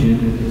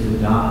agenda is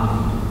adopted.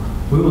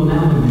 We will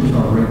now move into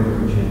our regular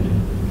agenda.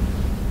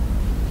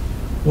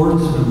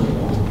 Ordinance number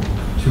 1,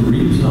 to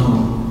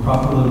rezone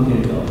property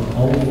located on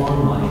Old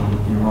Farm Lane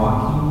and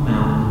Rocky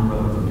Mountain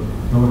Road,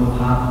 north of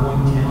High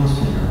Point Town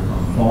Center,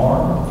 from FAR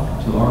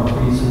to R3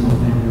 Single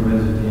Family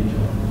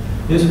Residential.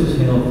 This was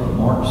held from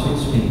March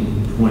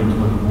 16,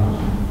 2021.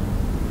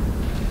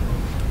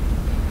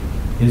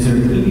 Is there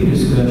any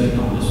discussion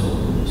on this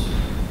ordinance?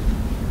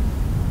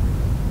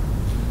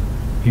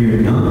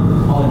 Hearing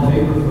none, all in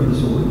favor for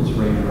this ordinance,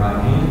 raise your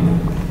right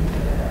hand.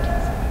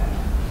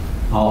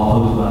 All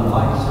opposed by the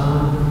like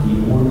sign. The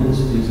ordinance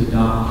is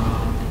adopted.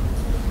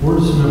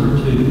 Ordinance number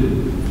 2,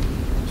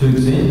 to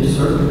exempt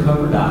certain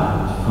covered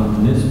items from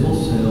municipal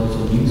sales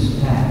and use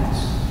tax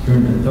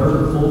during the third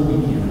full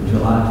weekend of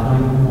July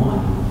 21,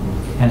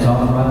 as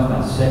authorized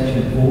by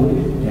Section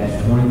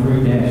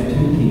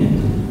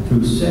 40-23-210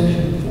 through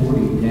Section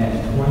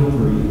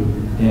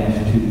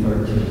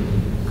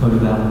 40-23-213, Code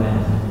of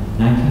Alabama,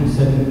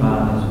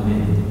 1975 as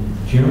amended,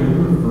 generally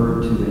referred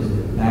to as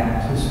the Back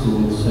to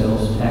School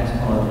Sales Tax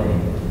Holiday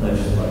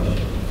legislation.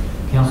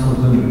 Councilor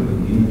Booner,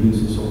 will you introduce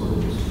this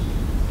ordinance?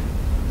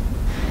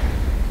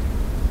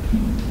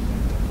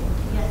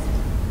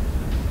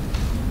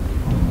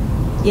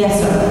 Yes,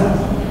 sir.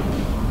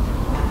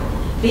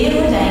 Be it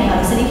ordained by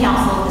the City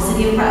Council of the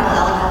City of Prattville,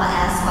 Alabama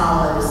as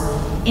follows.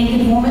 In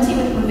conformity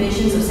with the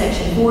provisions of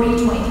Section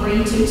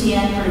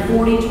 40-23-210 through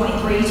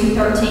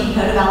 40-23-213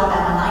 Code of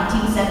Alabama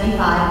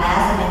 1975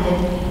 as amended,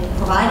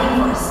 providing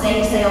for a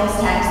state sales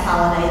tax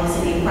holiday, the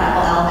City of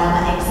Prattville, Alabama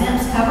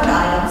exempts covered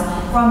items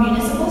from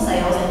municipal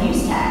sales and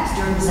use tax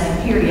during the same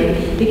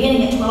period,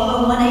 beginning at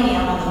 12:01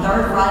 a.m. on the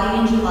third Friday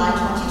in July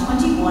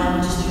 2021,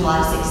 which is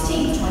July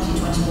 16,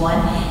 2021, 2021,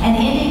 and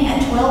ending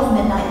at 12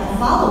 midnight the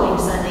following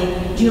Sunday,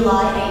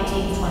 July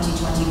 18,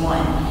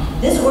 2021.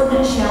 This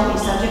ordinance shall be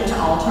subject to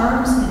all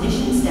terms,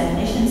 conditions,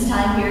 definitions,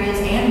 time periods,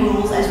 and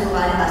rules as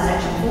provided by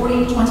Section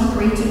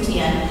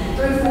 4023-210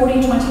 through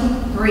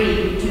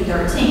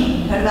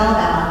 4023-213, Code of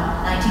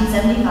Alabama,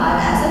 1975,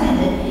 as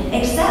amended,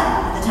 except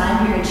that the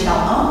time period shall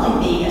only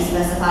be as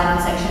specified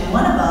in Section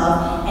 1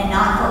 above and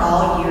not for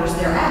all years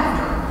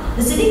thereafter.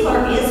 The city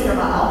clerk is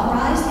hereby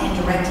authorized and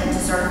directed to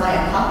certify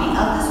a copy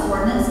of this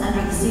ordinance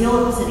under the seal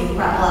of the City of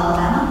Prattville,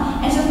 Alabama,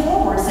 and to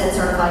forward said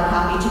certified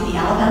copy to the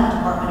Alabama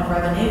Department of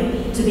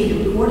Revenue to be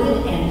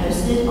recorded and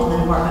posted on the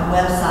department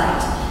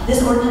website.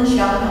 This ordinance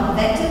shall become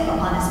effective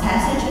upon its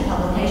passage and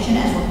publication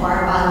as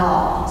required by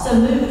law. So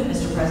moved,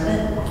 Mr.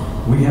 President.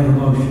 We have a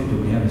motion. Do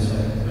we have a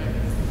second?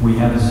 We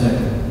have a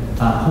second.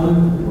 By point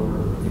of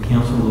order, the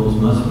council rules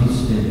must be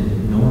suspended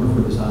in order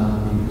for this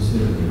item to be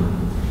considered tonight.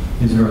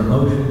 Is there a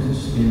motion to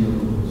suspend the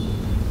rules?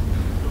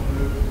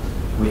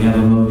 We have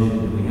a motion.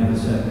 Do we have a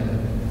second?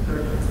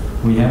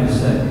 We have a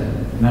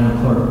second.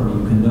 Madam Clerk, will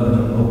you conduct a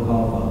roll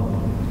call vote?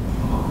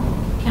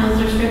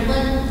 Counselor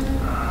Strickland?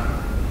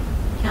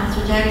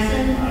 Counselor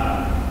Jackson?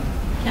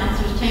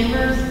 Counselor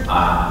Chambers?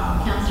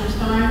 Counselor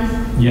Starnes?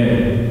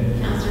 Yay.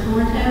 Counselor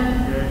Thornton?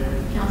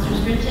 Counselor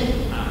Stritchick?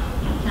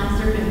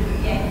 Counselor Booker?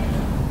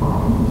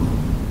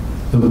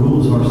 The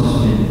rules are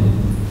suspended.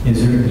 Is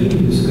there any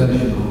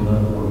discussion on the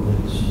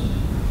ordinance?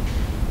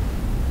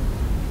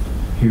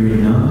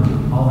 Hearing none,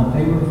 all in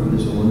favor for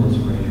this ordinance,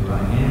 raise your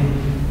right hand.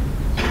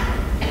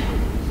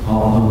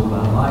 All opposed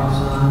by like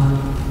sign,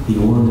 the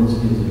ordinance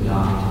is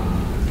adopted.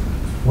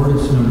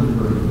 Ordinance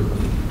number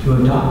 3, to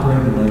adopt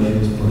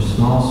regulations for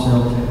small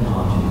cell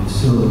technology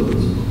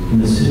facilities in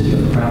the city of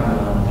Prattville,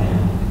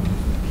 Alabama.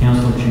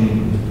 Councilor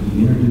Chambers, will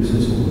you introduce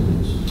this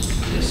ordinance?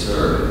 Yes,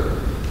 sir.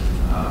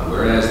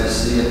 Whereas the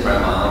city of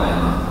Prattville,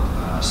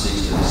 Alabama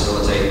seeks to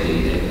facilitate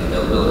the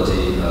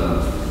availability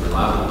of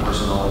reliable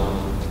personal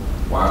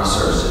wireless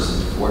services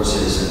for its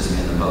citizens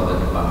and the public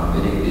by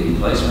permitting the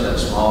placement of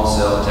small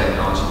cell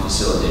technology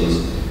facilities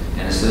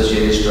and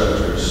associated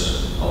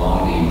structures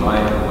along the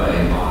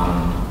right-of-way on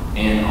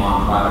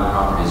private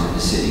properties in the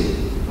city.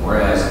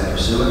 Whereas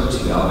pursuant to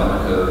Alabama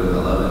Code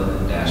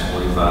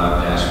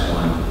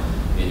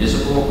 11-45-1,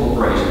 municipal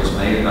corporations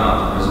may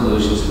adopt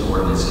resolutions and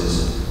ordinances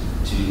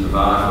to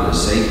provide for the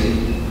safety,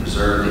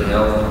 preserve the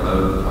health,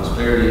 promote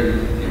prosperity,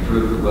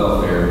 improve the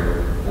welfare,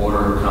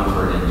 order,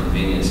 comfort, and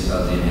convenience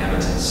of the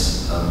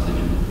inhabitants of the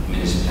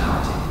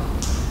municipality.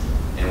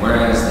 And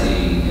whereas the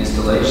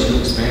installation,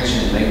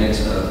 expansion, and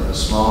maintenance of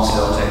small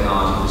cell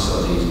technology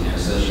facilities and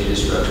associated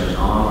structures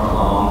on or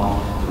along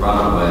the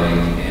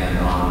right-of-way and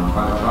on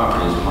private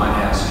properties might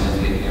have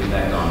significant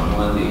impact on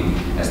 1, the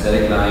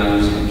aesthetic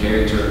values and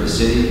character of the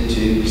city,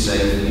 2,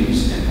 safe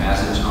use and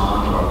passage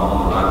on or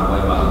along the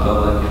right-of-way by the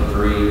public, and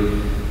 3,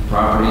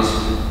 properties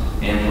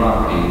and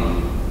property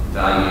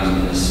values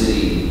in the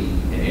city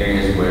in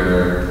areas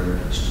where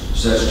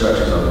such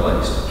structures are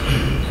placed.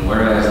 And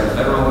whereas the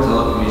Federal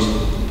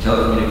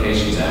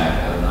Telecommunications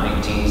Act of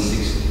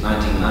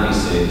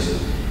 1996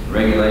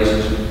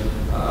 regulations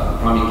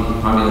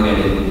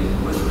promulgated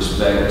with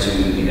respect to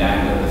the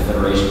Act of the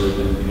Federation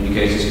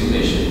Communications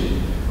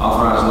Commission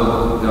authorize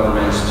local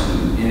governments to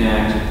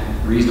enact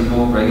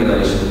reasonable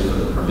regulations for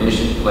the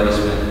permission,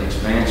 placement,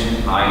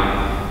 expansion,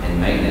 height, and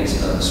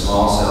maintenance of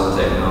small cell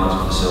technology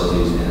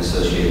facilities and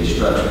associated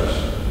structures.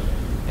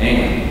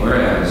 And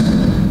whereas,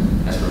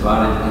 as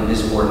provided in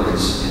this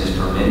ordinance and is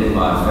permitted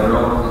by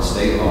federal and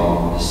state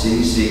law, the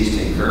city seeks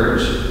to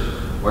encourage,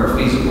 where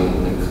feasible,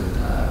 the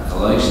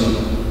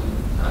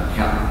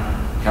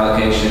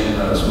collocation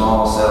of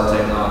small cell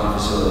technology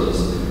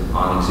facilities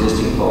on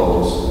existing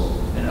poles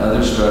and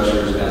other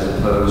structures as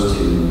opposed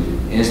to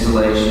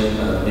installation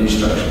of new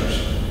structures.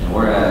 And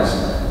whereas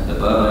the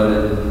above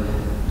noted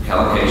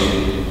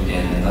collocation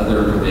and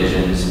other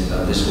provisions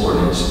of this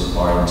ordinance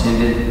are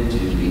intended to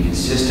be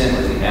consistent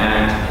with the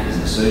Act and its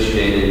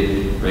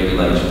associated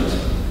regulations.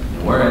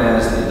 And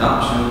whereas the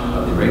adoption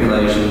of the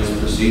regulations,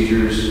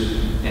 procedures,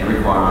 and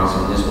requirements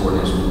in this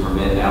ordinance will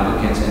permit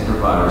applicants and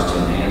providers to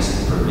enhance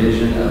the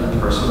provision of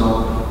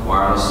personal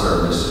wireless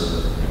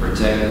service and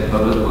protect the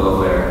public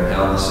welfare,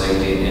 health,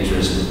 safety, and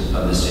interest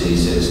of the city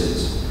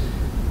citizens.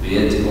 Be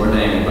it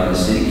ordained by the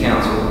City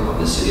Council of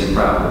the City of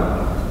Prattville,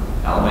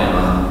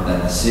 Alabama,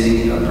 that the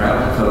City of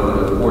Prattville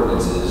Code of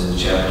Ordinances,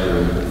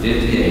 Chapter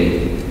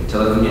 58,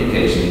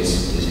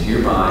 Telecommunications, is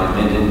hereby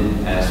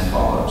amended as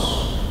follows.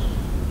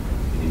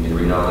 You need me to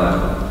read all that?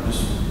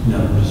 No,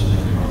 just make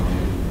a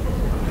motion.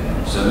 Okay.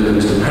 So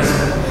moved, Mr.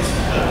 President.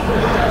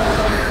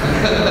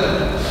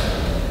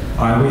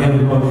 All right, we have a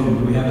motion.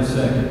 Do we have a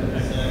second?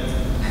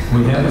 We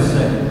have a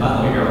second. By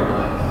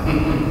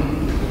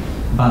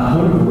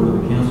point of order,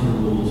 the council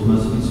rules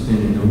must be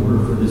suspended in order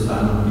for this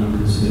item to be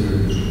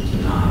considered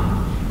tonight.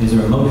 Is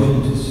there a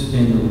motion to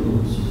suspend the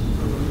rules?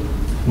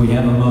 We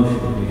have a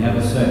motion. We have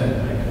a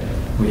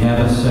second. We have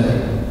a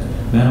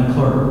second. Madam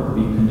Clerk,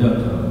 will you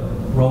conduct a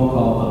roll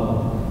call vote?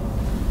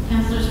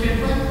 Counselor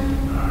Strickland?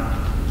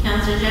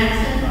 Counselor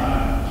Jackson?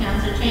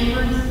 Counselor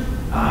Chambers?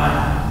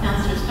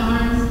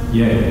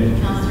 Yay.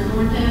 Counselor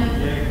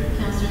Thornton? Yay.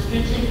 Counselor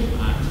Stritchick?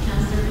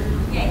 Counselor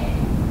Pickens? Yay.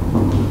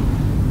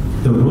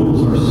 The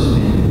rules are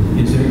suspended.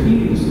 Is there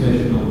any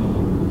discussion on the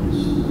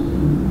ordinance?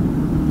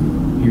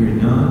 Hearing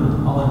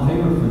none, all in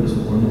favor for this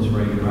ordinance,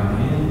 raise your right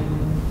hand.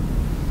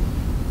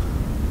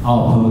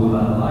 All opposed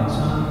by the like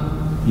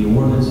sign. The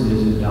ordinance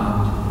is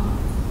adopted.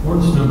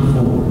 Ordinance number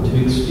 4, to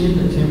extend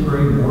the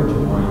temporary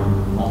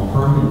moratorium on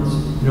permits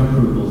and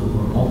approvals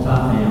for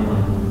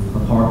multifamily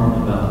apartment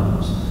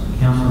developments.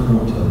 Councilor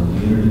Thornton, will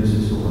you introduce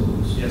this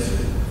ordinance? Yes,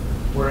 sir.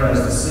 Whereas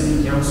the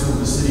City Council of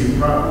the City of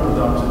Prattville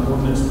adopted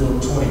Ordinance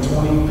Book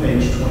 2020,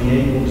 page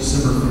 28, on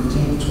December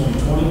 15,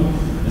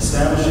 2020,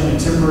 establishing a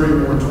temporary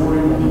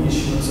moratorium on the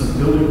issuance of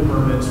building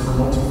permits for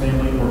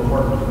multifamily or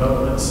apartment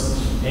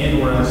developments. And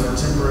whereas the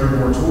temporary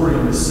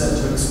moratorium is set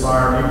to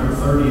expire April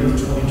 30th,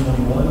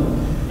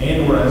 2021,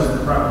 and whereas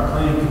the Prattville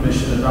Planning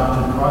Commission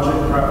adopted Project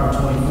Prattville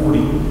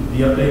 2040,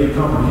 the updated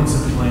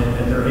comprehensive plan,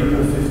 at their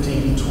April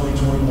 15,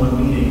 2021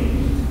 meeting,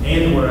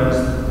 and whereas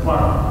the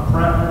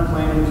Prattville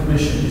Planning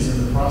Commission is in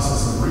the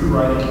process of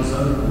rewriting the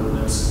zoning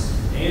ordinance,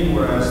 and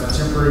whereas the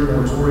temporary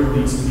moratorium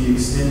needs to be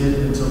extended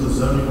until the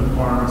zoning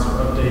requirements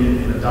are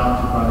updated and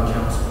adopted by the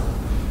council.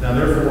 Now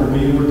therefore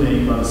be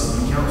ordained by the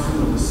City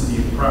Council of the City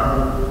of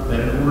Prattville that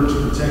in order to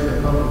protect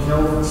the public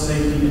health,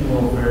 safety, and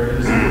welfare, it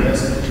is in the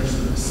best interest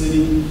of the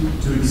city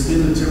to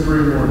extend the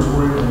temporary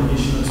moratorium on the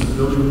issuance of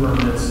building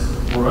permits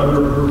or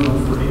other approval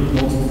for any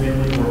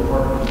multifamily or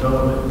apartment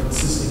development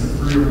consisting of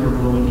 3 or more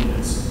dwelling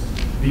units.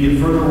 Be it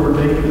further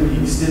ordained that the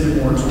extended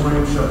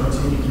moratorium shall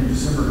continue through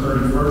December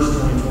 31st,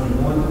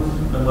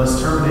 2021, unless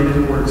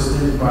terminated or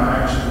extended by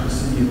action of the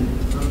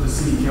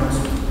City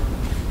Council.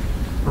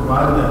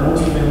 Provided that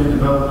multifamily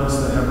developments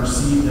that have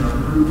received an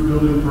approved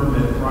building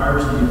permit prior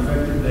to the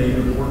effective date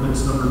of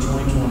ordinance number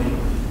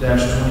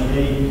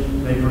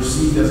 2020-28 may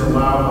proceed as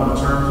allowed by the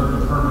terms of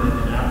the permit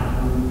and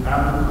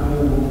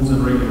applicable rules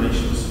and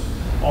regulations.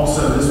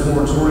 Also, this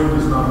moratorium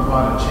does not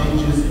apply to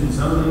changes in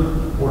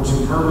zoning or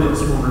to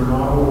permits for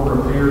remodel or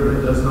repair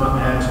that does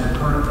not add to the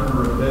current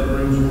number of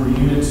bedrooms or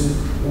units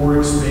or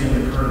expand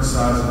the current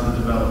size of the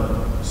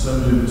development. So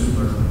moved, Mr.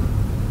 President.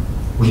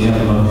 We have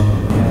a motion.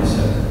 We have a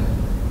second.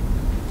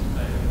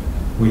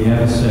 We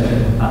have a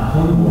second. By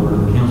point of order,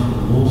 the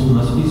council rules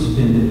must be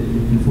suspended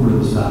in order for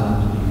this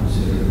item to be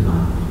considered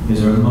tonight. Is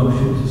there a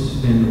motion to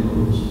suspend the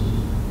rules?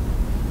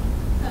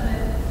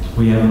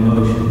 We have a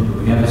motion. Do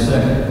we have a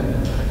second?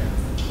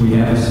 We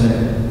have a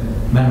second.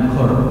 Madam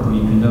Clerk, will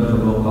you conduct a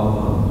roll call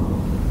vote?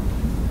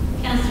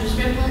 Counselor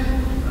Strickland?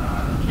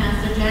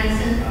 Counselor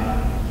Jackson?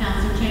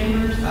 Counselor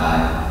Chambers?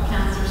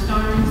 Counselor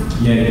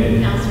Starnes?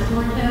 Yay. Counselor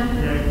Thornton?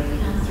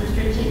 Counselor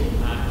Stritchick?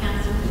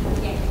 Counselor Pickens?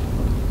 Yay.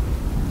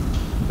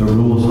 The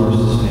rules are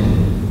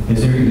suspended.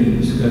 Is there any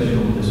discussion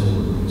on this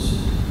ordinance?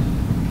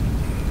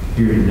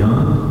 Hearing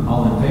none,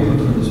 all in favor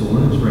for this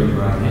ordinance, raise your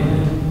right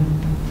hand.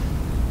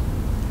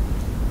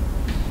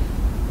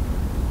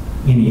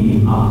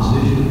 Any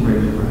opposition,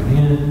 raise your right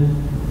hand.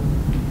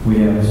 We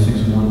have a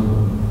 6-1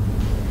 vote.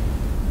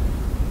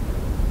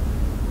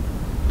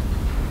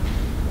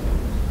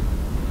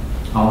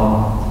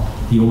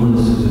 The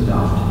ordinance is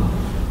adopted.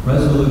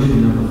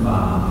 Resolution number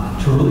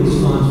 5, to release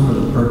funds for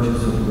the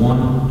purchase of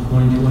one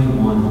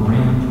 2021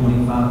 Ram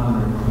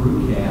 2500 crew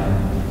cab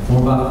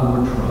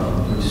 4x4 truck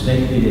with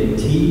state bid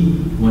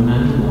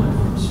T191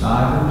 from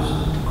Stivers,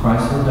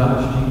 Chrysler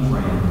Dodge Jeep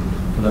Ram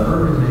for the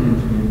Urban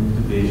Management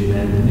Division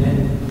at a net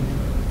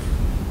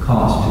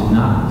cost to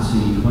not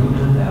exceed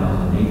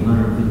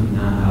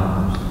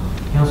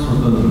 $29,859. Councilor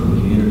Boone,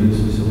 will you introduce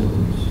this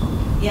ordinance?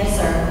 Yes,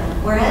 sir.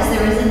 Whereas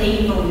there is a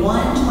need for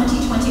one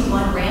 2021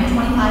 Ram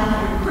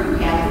 2500 crew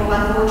cab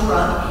 4x4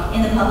 truck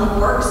in the Public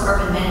Works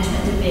Urban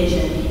Management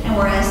Division, and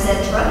whereas said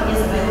truck is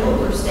available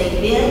through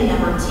state bid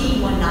number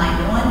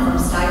T191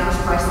 from Stivers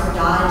Chrysler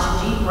Dodge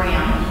Jeep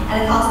Ram at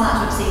a cost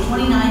not to exceed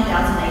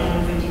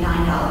 $29,859.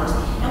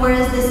 And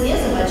whereas this is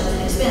a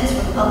budgeted expense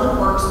for the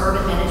Public Works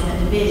Urban Management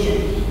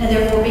Division, and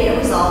therefore be it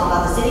resolved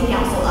by the City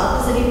Council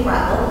of the City of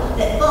Prattville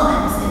that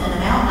funds in an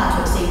amount not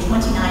to exceed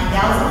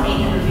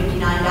 $29,859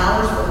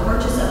 for the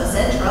purchase of a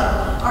said truck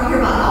are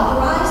hereby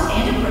authorized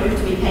and approved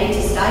to be paid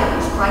to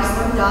Stivers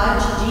Chrysler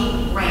Dodge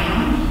Jeep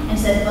Ram, and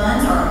said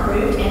funds are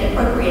approved and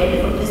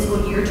appropriated for fiscal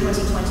year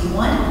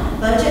 2021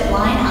 budget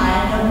line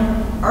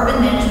item urban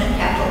management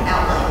capital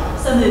outlay.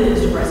 So moved,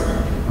 Mr.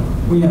 President.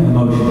 We have a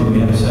motion. We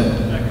have a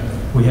second.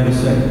 We have a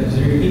second. Is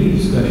there any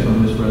discussion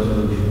on this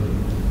resolution?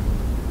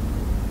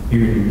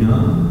 Hearing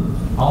none.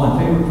 All in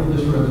favor for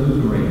this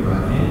resolution, raise your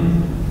right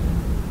hand.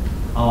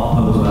 All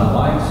opposed by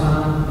like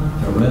sign.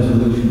 The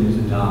resolution is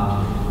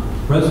adopted.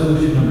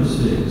 Resolution number 6,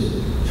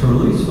 to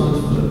release funds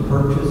for the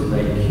purchase of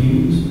a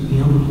Q's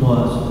M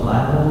Plus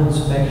lateral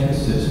inspection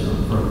system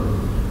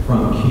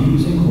from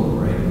Q's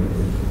Incorporated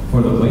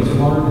for the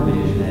wastewater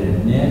division at a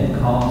net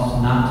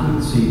cost not to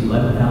exceed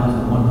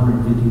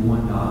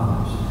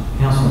 $11,151.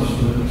 Councilor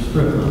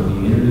Strickland, will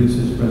you introduce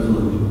this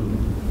resolution?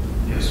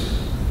 Yes, sir.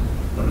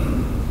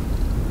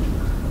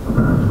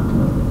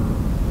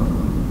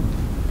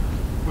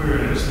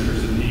 Whereas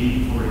there's a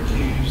need for a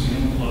Q's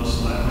M Plus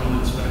lateral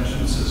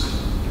inspection system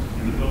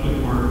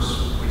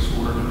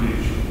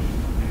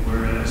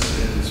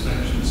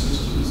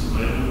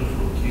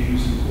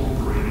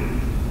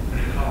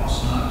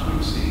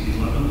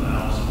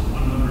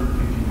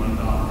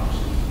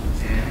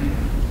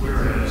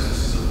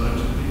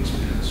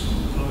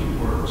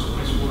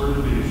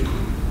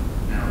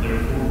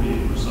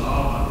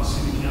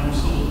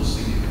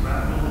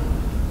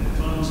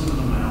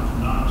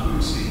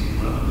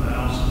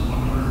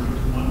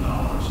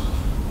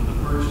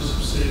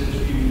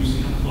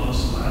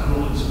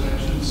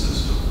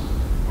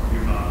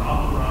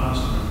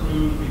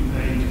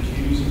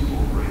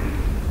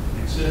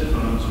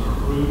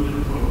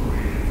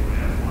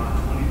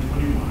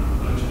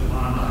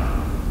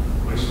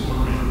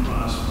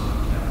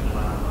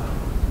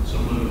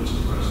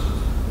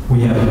We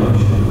have a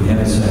motion. We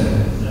have a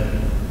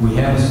second. We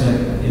have a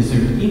second. Is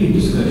there any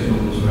discussion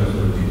on this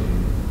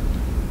resolution?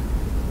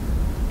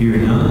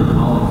 Hearing none,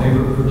 all in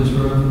favor for this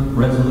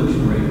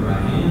resolution, raise your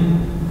right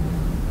hand.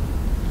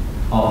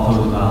 All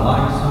opposed by a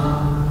like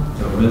sign.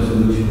 The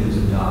resolution is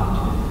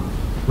adopted.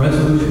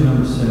 Resolution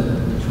number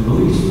 7, to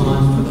release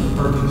funds for the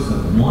purchase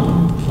of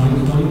one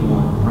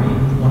 2021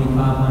 Ram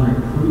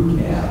 2500 crew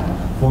cab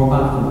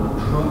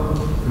 4x4 truck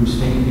through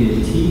state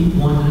bid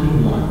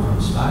T191 from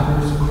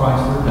Stivers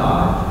Chrysler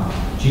Dodge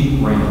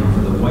Jeep Ram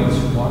for the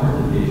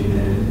wastewater division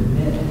at a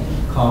net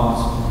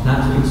cost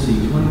not to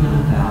exceed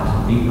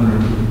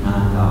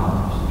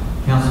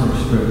 $29,859. Councilor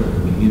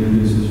Strickland, will you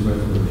introduce this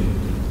resolution?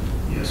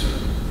 Yes, sir.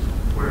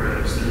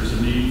 Whereas there's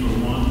a need for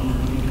one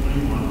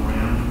 2021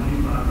 Ram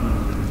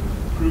 2500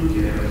 crew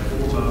cab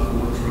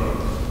 4x4 truck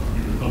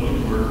in the Public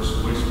Works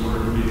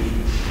Wastewater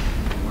Division.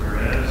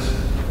 Whereas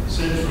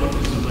said truck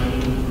is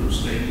available through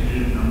state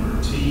bid number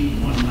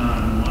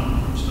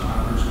T191 from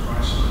Stivers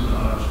Chrysler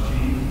Dodge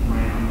Jeep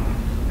Ram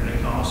at a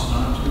cost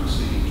not to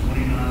exceed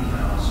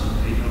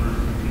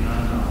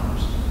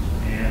 $29,859.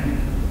 And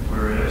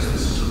whereas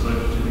this is a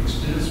budgeted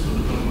expense for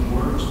the Public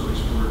Works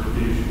Wastewater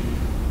Division.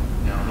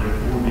 Now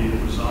therefore be it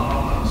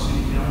resolved by the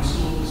City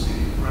Council of the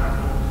City of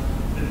Prattville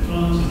that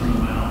funds in an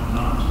amount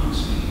not to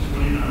exceed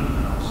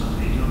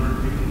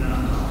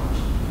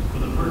 $29,859 for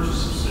the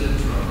purchase of said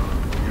truck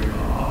are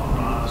hereby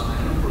authorized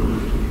and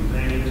approved to be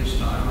paid to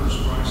Stivers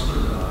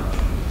Chrysler Dodge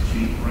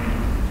Jeep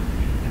Ram.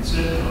 And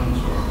said funds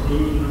are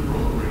approved and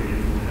appropriated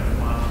from the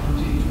FY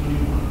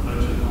 2021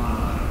 budget line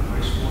item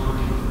wastewater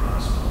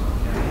enterprise fund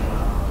capital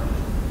outlay.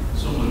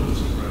 So moved,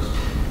 Mr.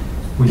 President.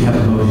 We have a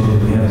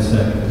motion. We have a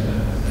second.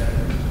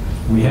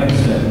 We have a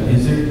second.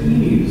 Is there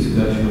any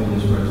discussion on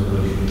this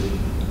resolution?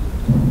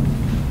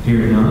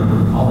 Hearing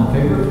none, all in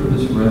favor for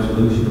this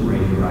resolution,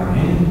 raise your right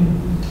hand.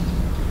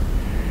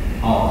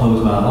 All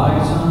opposed by a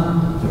like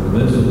sign. The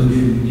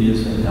resolution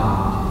is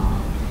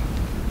adopted.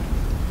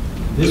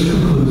 This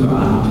concludes our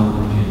items on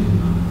the agenda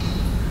tonight.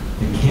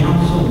 The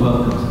council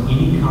welcomes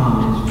any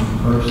comments from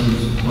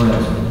persons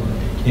present.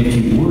 If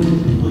you would,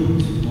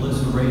 please,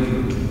 Melissa, raise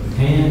your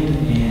hand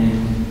and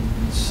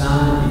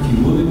sign. If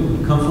you would,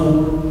 come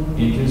forward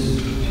and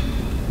just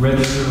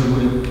register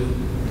with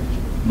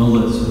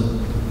Melissa.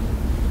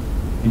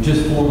 And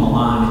just form a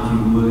line, if you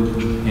would,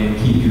 and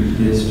keep your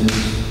distance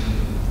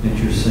that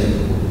you're safe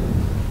with.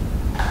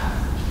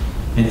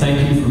 And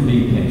thank you for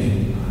being patient.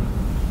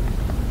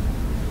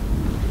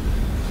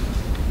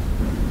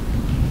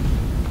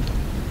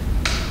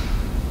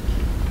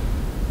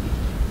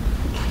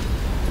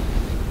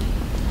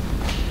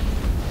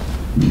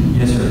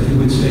 Yes, sir. If you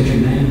would state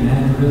your name and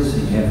address,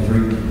 you have 3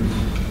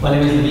 minutes. My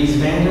name is Luis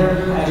Vander.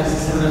 I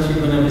just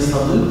 703 Buena Vista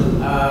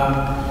Loop. I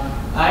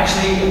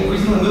actually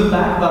recently moved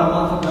back about a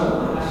month ago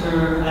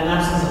after an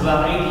absence of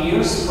about 8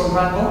 years from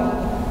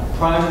Prattville.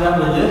 Prior to that,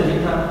 we lived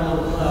in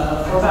Prattville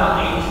for about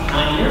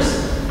 8-9 years.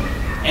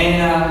 And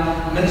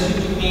ministry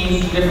took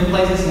me to different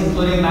places,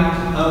 including back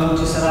home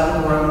to South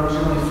Africa, where I'm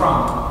originally from.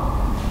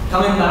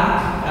 Coming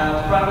back to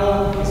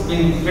Prattville, it's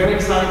been very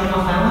exciting for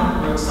my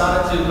family. We're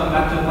excited to come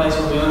back to a place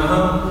where we own a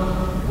home,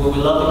 where we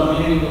love the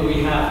community, where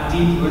we have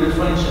deep-rooted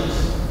friendships.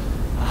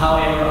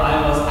 However,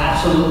 I was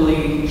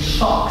absolutely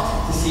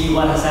shocked to see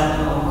what has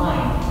happened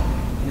online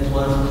in this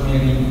wonderful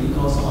community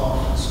because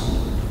of school.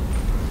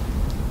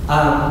 I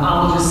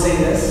will just say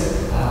this.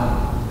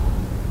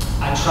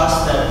 I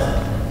trust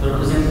that the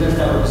representatives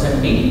that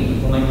represent me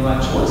will make the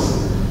right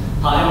choice.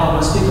 However, I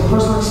want to speak from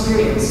personal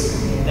experience,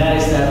 and that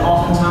is that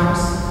oftentimes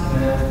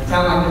in a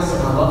town like this,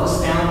 and I love this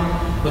town,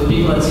 with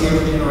people that's here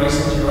for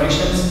generations and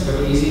generations, it's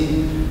very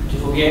easy to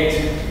forget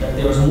that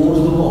there is more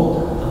to the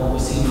world than what we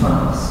see in front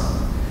of us.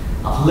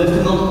 I've lived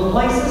in multiple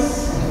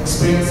places and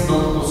experienced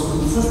multiple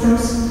school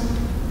systems.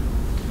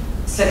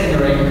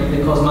 Secondary,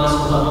 because my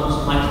kids are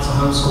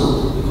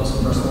homeschooled because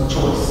of personal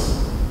choice.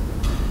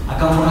 I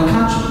come from a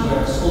country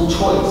where school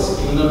choice,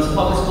 even though it's a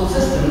public school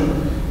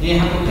system, you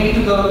have to pay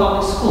to go to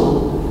public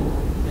school.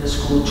 There's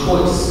school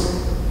choice.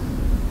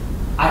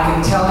 I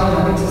can tell you, I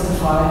can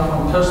testify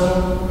from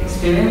personal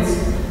experience,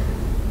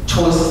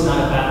 choice is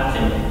not a bad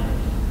thing.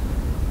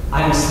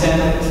 I understand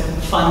that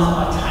funds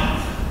are tight.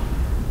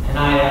 And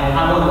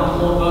I want to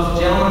applaud both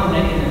gentlemen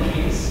making their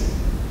case.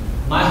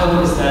 My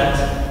hope is that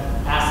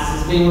as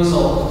this is being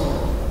resolved,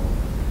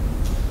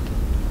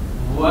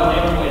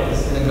 whatever way this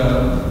is going to go,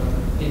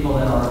 people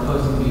that are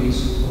opposing views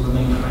will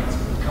remain friends,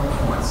 will come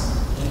friends,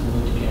 and we'll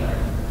work together.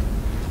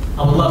 I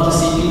would love to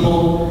see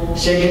people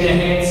shaking their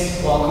heads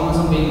while comments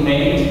are being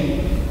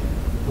made,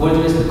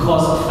 whether it's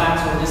because of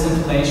facts or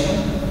disinformation.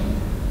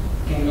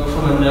 Can go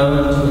from a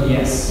no to a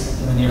yes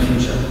in the near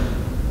future.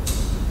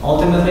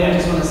 Ultimately, I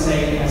just want to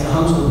say, as a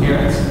homeschool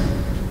parent,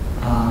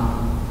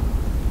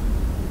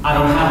 I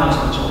don't have much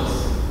of a choice.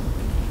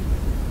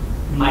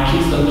 My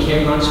kids don't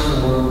care much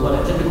for what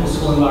a typical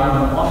school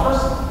environment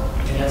offers,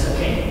 and that's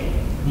okay.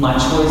 My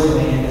choice in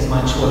the end is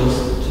my choice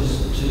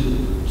to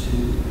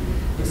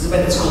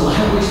participate in school.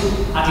 I wish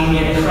I can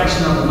get a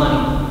fraction of the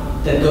money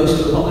that goes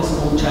to a public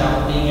school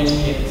child being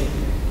educated.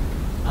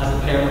 As a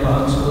parent of a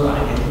homeschooler,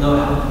 no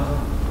help.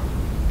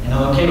 And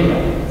I'm okay with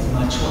that. It's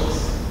my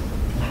choice.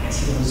 And I can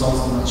see the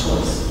results of my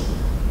choice.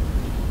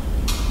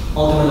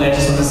 Ultimately, I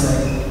just want to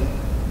say,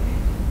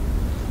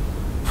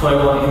 for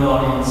everyone in the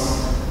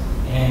audience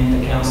and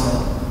the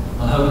council,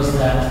 my hope is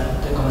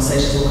that the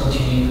conversations will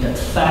continue, that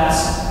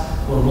facts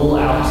will rule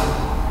out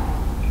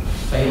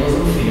fables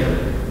and fear,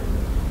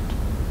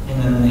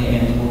 and then in the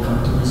end, we'll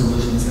come to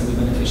resolutions that will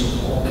be beneficial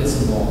for all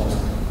kids involved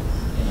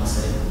in our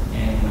city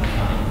and in our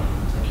county.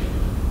 Thank you.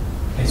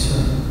 Okay, sir.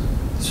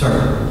 Sir.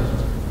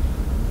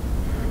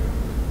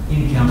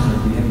 Any councilor,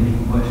 do you have any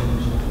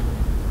questions?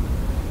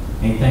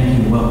 Hey, thank you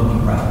and welcome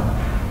to Prattville.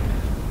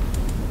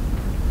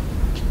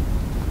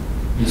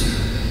 Yes, sir.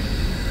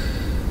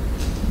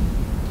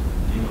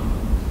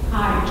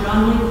 Hi, John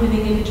Lee,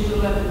 Finnegan,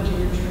 211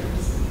 Deer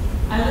Trips.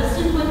 I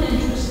listened with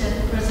interest at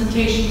the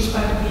presentations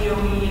by the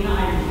BOE and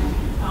Ivy.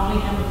 I only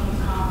have a few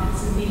comments,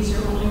 and these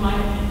are only my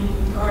opinion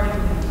regarding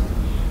them.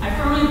 I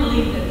firmly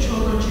believe that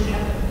children should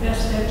have the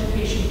best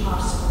education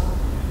possible.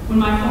 When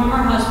my former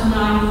husband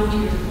and I moved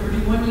here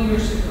 31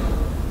 years ago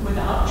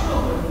without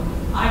children,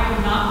 I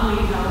could not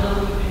believe how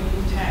little we paid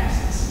in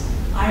taxes.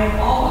 I have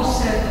always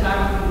said that I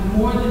would be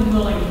more than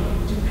willing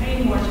to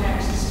pay more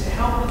taxes to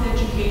help with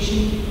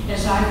education,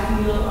 as I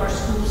feel our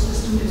school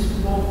system is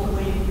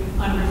woefully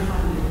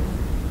underfunded.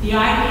 The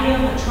idea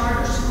of a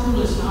charter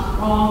school is not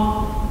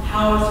wrong.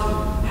 How it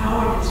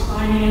is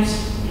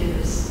financed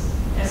is.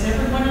 As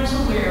everyone is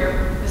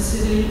aware, the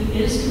city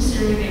is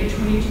considering a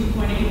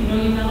 $22.8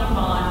 million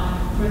bond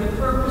for the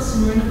purpose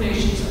and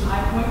renovations of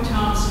High Point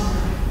Town Center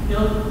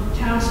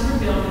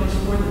buildings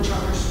for the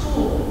charter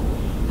school.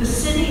 The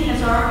city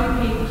has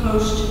already paid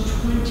close to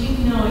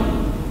 $20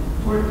 million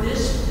for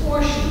this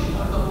portion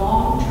of the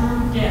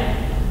long-term debt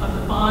of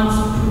the bonds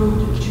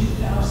approved in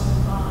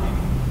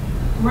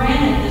 2005.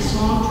 Granted, this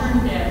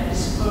long-term debt is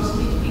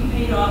supposedly to be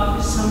paid off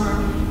this summer,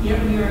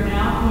 yet we are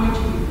now going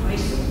to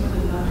replace it with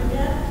another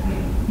debt?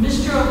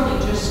 Mr. Oakley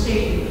just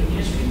stated in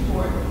his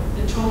report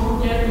the total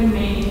debt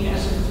remaining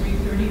as of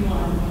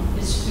 3/31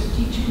 is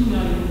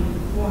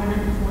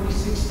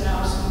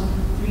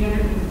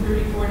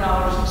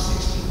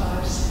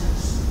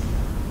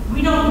 $52,446,334.65.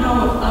 We don't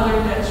know if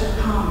other debts are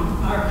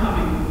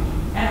coming.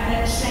 At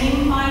that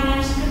same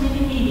Finance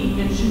Committee meeting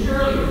mentioned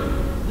earlier,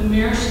 the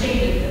mayor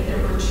stated that there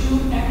were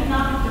 2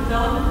 economic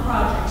development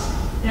projects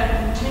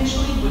that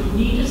potentially would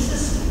need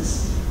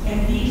assistance,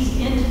 and these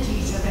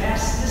entities have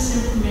asked this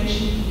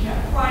information to be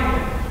kept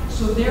private,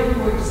 so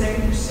therefore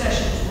executive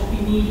sessions will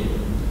be needed.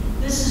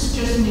 This is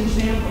just an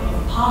example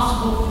of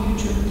possible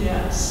future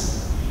debts.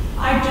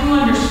 I do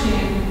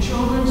understand that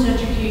children's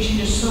education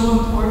is so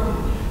important,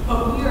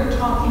 but we are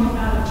talking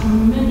about a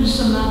tremendous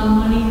amount of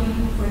money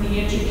for the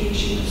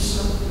education of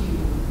so few.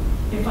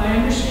 If I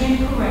understand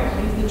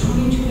correctly, the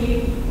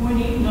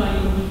 $22.8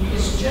 million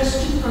is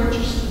just to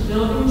purchase the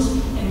buildings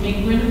and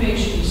make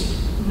renovations,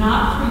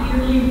 not for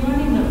yearly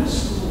running of the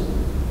school,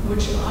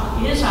 which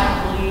is, I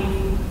believe,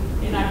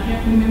 and I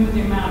can't remember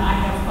the amount, I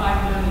have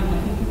 $5 million, I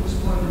think it was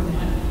more than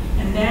that.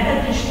 And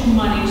that additional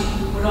monies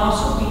would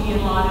also be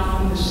allotted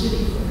from the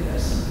city for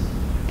this.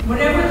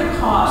 Whatever the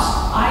cost,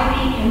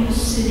 Ivy and the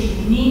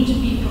city need to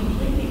be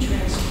completely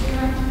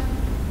transparent.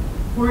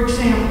 For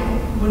example,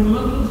 when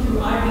looking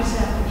through Ivy's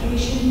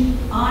application,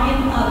 I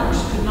and others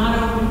could not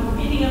open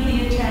any of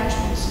the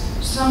attachments,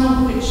 some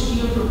of which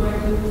deal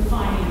directly with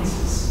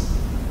finances.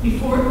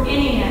 Before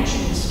any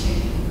action is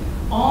taken,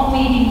 all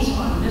meetings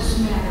on this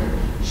matter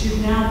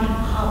should now be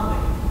public.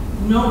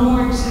 No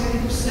more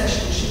executive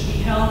sessions should be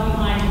held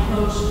behind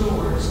closed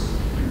doors.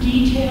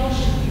 Details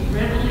should be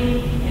readily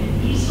and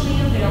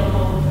easily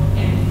available,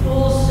 and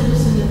full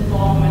citizen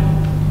involvement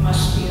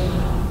must be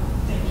allowed.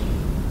 Thank you.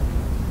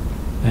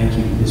 Thank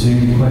you. Is there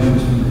any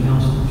questions from the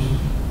councilors?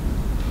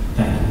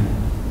 Thank you.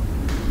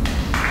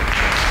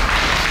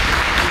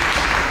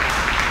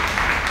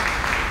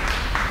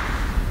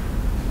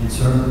 And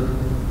sir,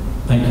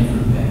 thank you for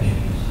your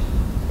patience.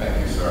 Thank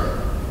you, sir.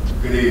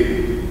 Good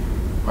evening.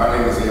 My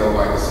name is L.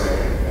 White II,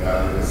 and I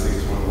live in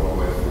 621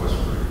 West 4th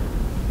Street,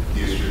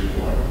 District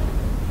 1.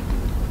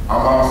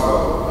 I'm also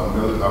a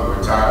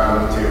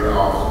retired military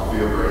officer,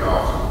 field grade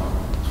officer,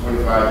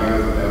 25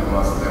 years, 11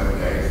 months, 11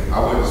 days. I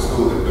went to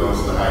school at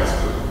Dillston High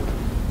School.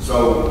 So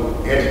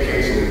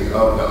education is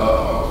of the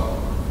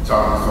utmost,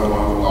 talking to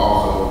someone who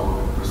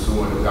also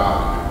pursuing a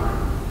doctorate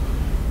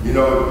degree. You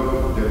know,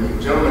 the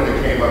gentleman that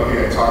came up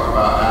here and talked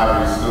about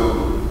Ivy School,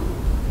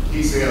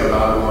 he said a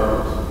lot of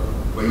words,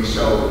 but he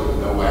showed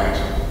no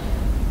action.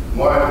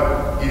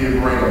 One, he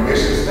didn't bring a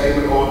mission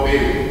statement or a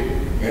vision.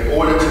 In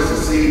order to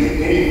succeed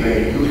in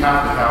anything, you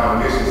have to have a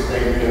mission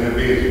statement and a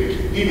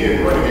vision. He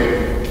didn't bring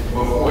it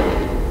before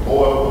you,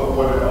 or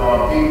before the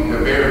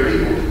very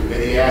people that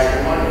he asked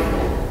for money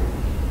for.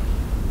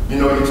 You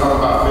know, you talk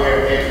about fair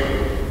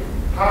equity.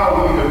 How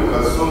are we to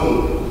assume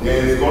that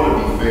it's going to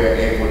be fair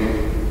equity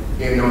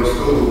in those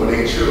schools when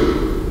they choose?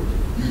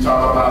 You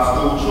talk about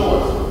school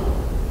choice.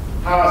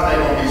 How is that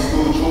going to be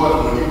school choice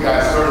when you got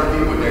certain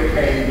people that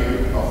can't even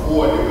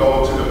afford to go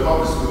to the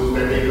public schools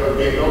that they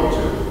go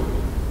to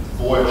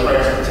for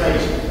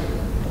transportation?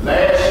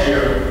 Last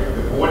year,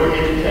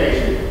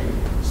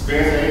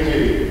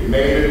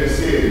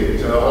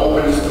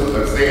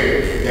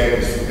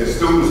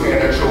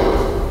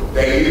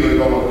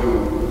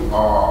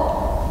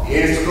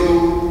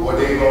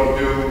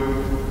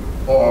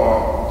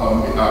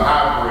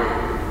 hybrid.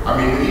 I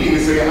mean, he didn't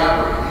even say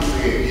hybrid. He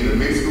said either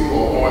mixed school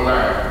or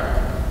online.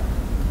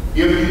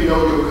 If you know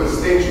your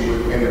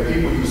constituents and the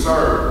people you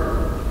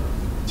serve,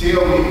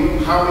 tell me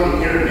how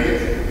many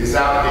internet is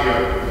out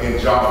there in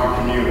Joffrey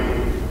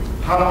community?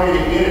 How many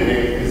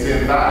internet is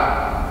in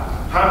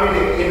Vine? How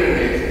many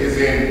internet is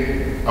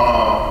in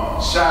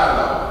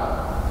Shiloh?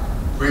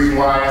 Reason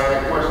why I asked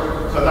that question,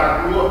 because I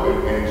grew up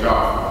in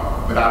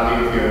Joffrey, but I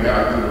live here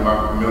now due to my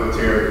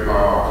military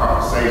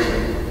compensation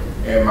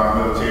and my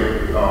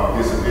military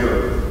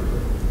disability.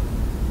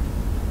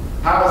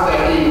 How is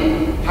that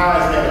even? How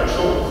is that a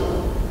choice?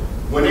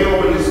 When they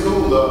open this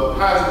school up,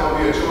 how is it going to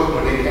be a choice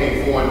when they can't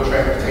afford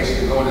transportation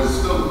to go to the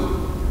school?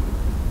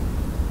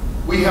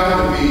 We have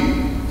to be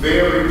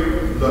very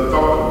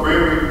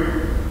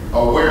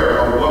aware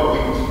of what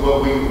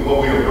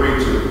we agree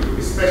to,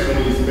 especially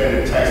when you're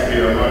spending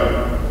taxpayer money.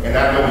 And I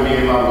know me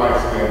and my wife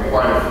spend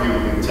quite a few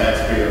in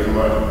taxpayers'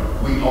 money.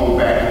 We owe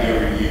back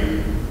every year.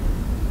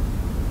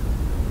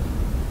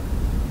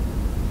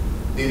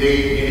 Did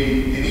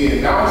he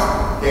announce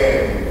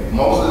that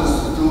most of the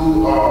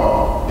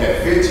school, that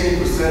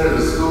 15% of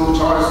the school,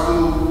 charter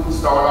school,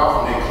 start off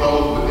and they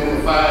close within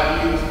the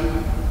 5 years?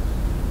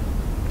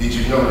 Did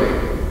you know that?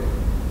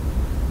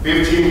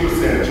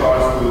 15% of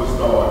charter schools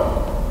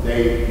start,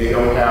 they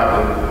don't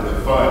have the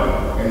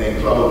funding and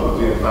they close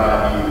within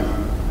 5 years.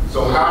 So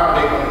how are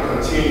they going to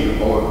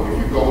continue? Or if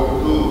you go to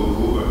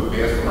Google the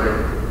best friend,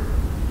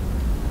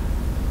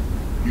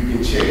 you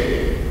can check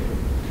it.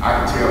 I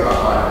can tell by my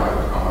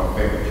language, I'm an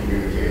effective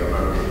communicator,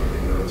 learned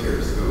in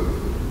military school.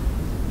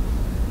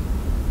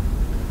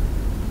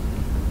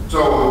 So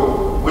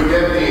with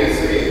that being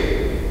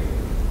said,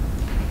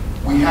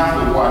 we have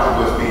to watch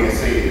what's being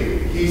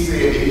said. He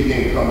said that he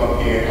didn't come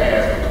up here and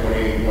ask for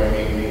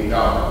 $28.8 million,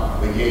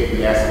 but yet we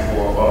asking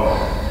for a bond.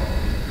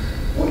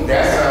 Well,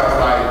 that sounds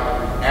like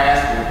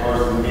asking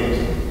versus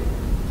mentioning.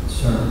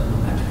 Sir,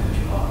 I'll have to cut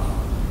you off.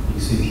 You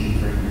see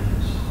 3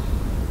 minutes.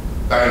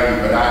 Thank you,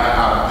 but I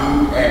do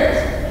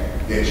ask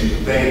that you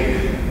think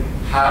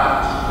how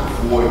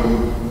before you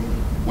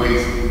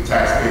waste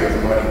taxpayers'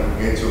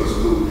 money into a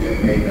school that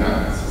may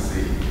not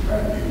succeed.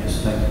 Thank you. Yes,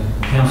 thank you.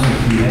 Council, if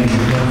you have any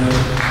questions,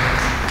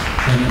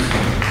 thank you,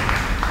 sir.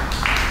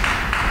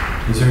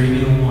 Is there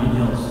anyone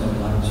else that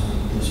would like to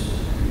speak this way?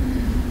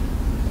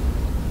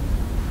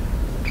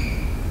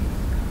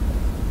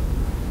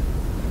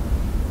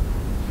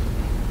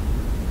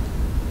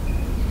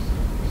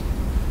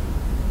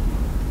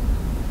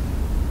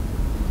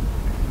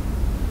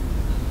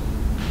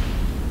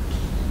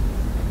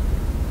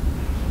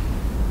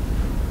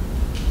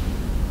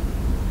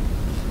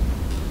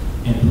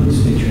 And please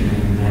state your name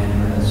and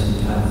address and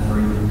time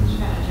 3 minutes.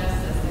 Trying to adjust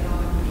this, they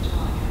don't know what you're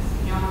telling us.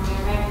 Can y'all hear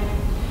me okay?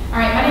 All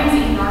right, my name is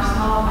Eden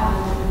Arsenal. I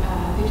live in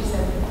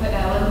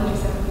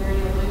 1157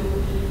 Meridian Loop.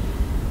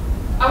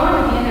 I want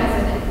to begin as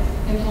an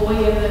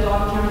employee of the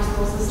Dalton County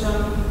School System,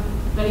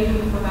 but even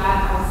before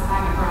that,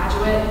 I'm a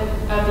graduate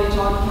of the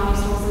Dalton County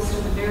School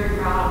System. I'm very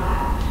proud of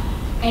that.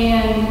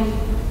 And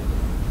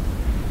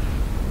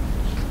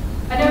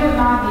I know in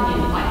my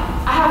opinion, like,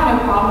 I have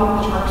no problem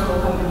with the charter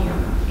school coming here.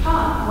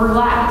 Come,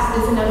 relax,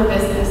 it's another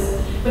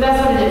business. But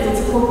that's what it is,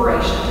 it's a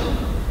corporation.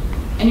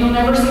 And you'll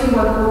never see the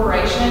word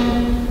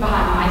corporation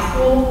behind my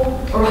school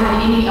or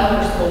behind any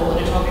other school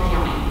in Etoka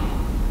County.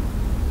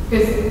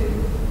 Because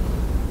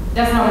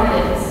that's not what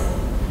it is.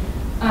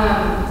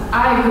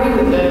 I agree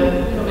with the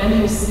gentleman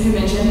who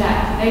mentioned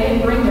that they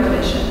didn't bring their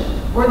mission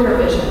or their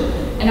vision.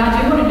 And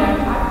I do want to note,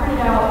 I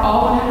printed out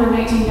all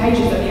 118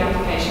 pages of the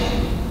application.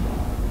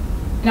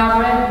 And I've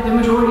read the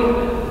majority of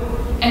it.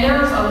 And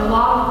there's a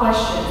lot of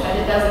questions that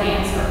it doesn't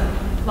answer.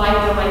 Like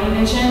the lady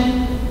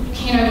mentioned, you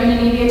can't open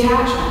any of the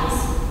attachments.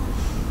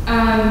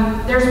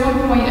 There's one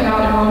point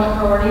about enrollment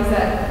priorities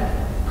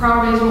that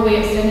priorities will be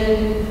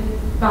extended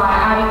by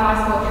Ivy High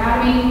School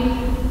Academy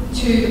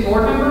to the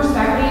board members,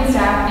 faculty and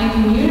staff, and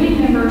community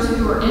members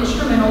who are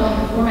instrumental in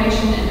the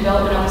formation and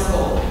development of the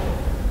school.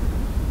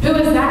 Who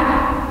is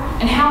that?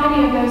 And how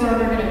many of those are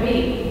there going to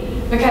be?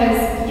 Because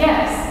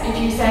yes,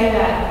 if you say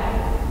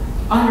that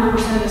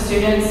 100% of the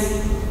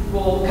students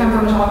will come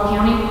from Etoka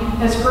County,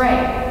 that's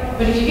great.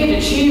 But if you get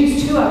to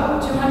choose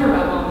 200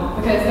 of them,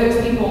 because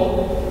those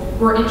people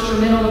were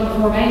instrumental in the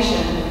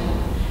formation,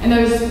 and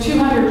those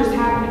 200 just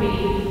happen to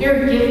be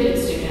very gifted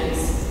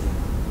students,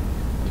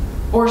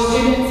 or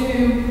students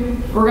who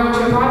were going to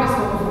a private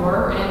school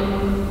before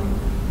and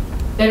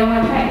they don't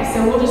want to pay.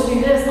 So we'll just do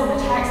this on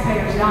the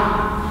taxpayer's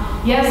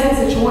dime. Yes, it's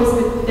a choice,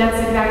 but that's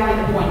exactly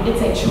the point.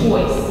 It's a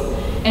choice.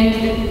 And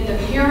if the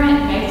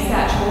parent makes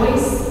that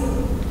choice,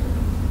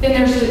 then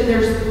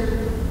there's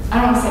I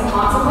don't want to say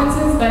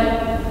consequences,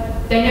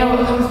 but they know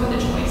what comes with the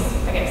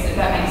choice, I guess, if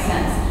that makes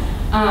sense.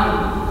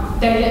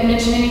 They didn't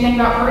mention anything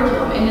about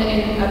curriculum.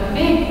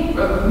 And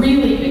a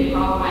really big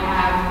problem I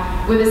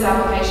have with this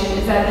application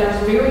is that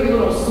there's very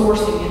little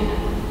sourcing in it.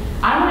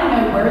 I want to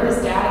know where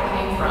this data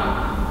came from.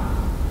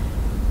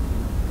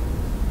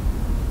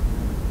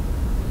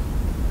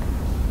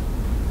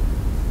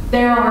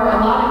 There are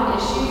a lot of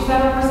issues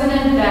that are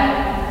presented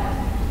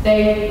that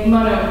They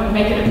want to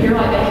make it appear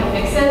like they can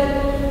fix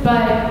it,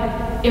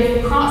 but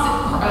if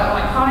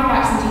chronic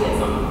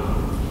absenteeism,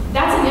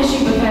 that's an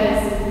issue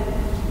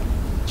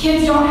because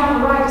kids don't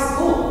have a right to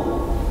school.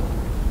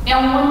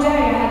 And one day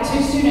I had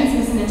 2 students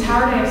miss an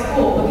entire day of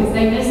school because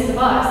they missed the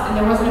bus and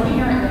there wasn't a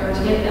parent there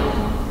to get them.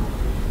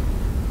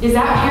 Is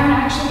that parent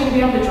actually going to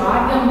be able to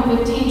drive them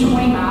 15,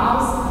 20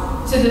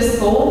 miles to the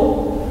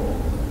school?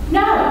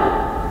 No,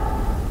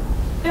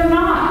 they're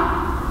not.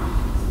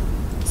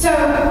 So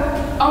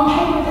on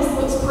paper this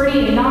looks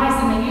pretty and nice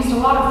and they used a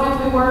lot of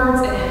foo-foo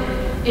words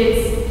and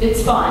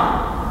it's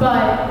fun,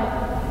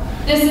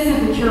 but this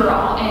isn't the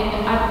cure-all.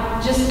 And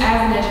I, just as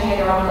an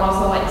educator, I would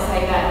also like to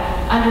say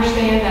that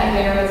understand that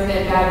there has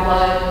been bad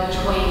blood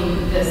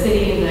between the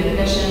city and the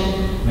commission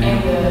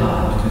and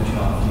the...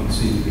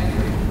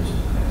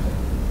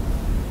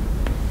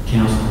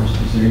 Councilors,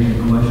 is there any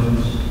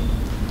questions?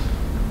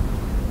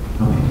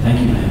 Okay, thank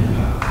you, ma'am.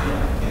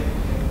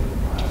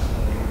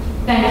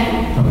 Thank you.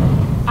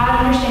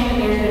 I understand that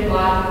there's been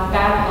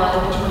bad blood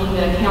between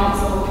the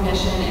council,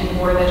 commission, and the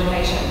Board of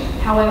Education.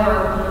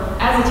 However,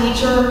 as a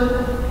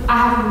teacher, I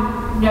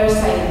have no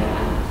say in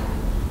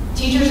that.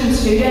 Teachers and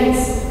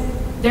students,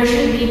 there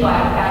shouldn't be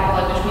bad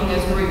blood between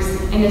those groups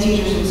and the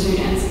teachers and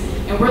students.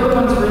 And we're the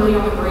ones really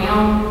on the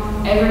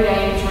ground, every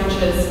day in the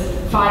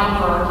trenches, fighting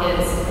for our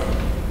kids.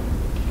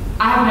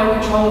 I have no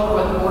control over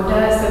what the board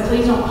does, so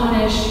please don't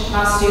punish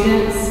my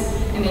students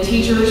and the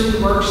teachers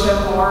who work so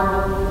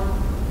hard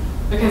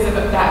because of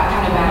that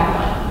kind of bad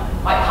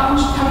blood. Like,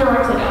 come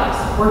directly to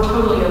us. We're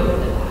totally open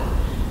to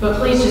that. But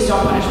please just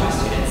don't punish my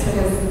students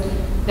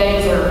because they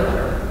deserve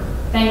better.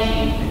 Thank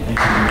you. Thank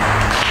you.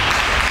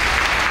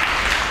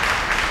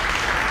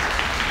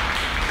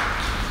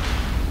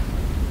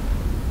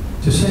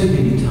 To save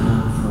any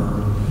time for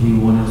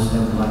anyone else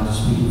that would like to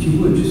speak, if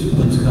you would, just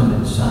please come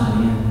and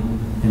sign in.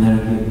 And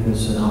that'll give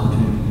us an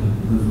opportunity to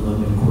move a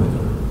little bit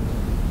quicker.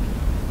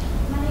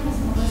 My name is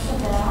Melissa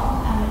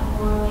Bell. I'm at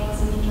 408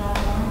 City Drive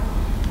North.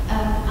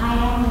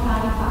 I am with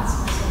Ivy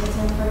Classical, so it's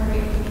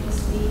appropriate for me to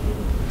speak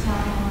and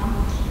tell me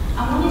now.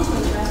 I wanted to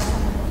address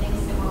some of the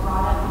things that were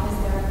brought up because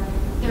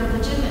they're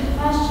legitimate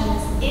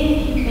questions.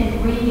 If you've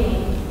been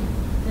reading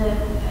the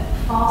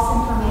false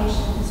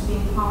information that's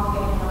being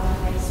promulgated on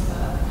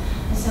Facebook.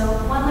 And so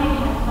one lady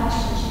had a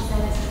question. She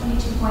said it's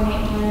 $22.8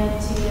 million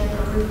to get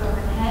a roof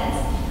over their heads.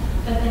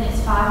 But then it's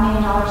 $5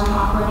 million in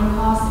operating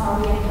costs. Are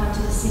we going to come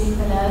to the city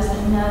for those?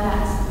 And no,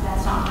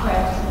 that's not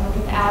correct. When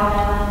we look at the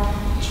Alabama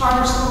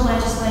charter school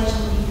legislation,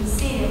 you can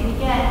see that we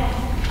get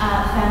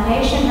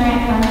foundation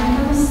grant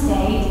funding from the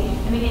state,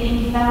 and we get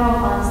any federal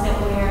funds that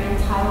we're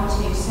entitled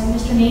to. So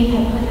Mr. Neef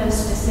had put those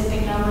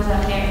specific numbers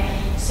up there.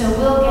 So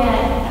we'll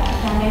get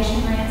foundation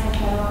grants and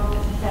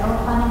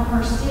federal funding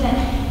per student.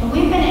 And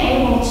we've been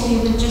able to,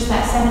 with just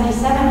that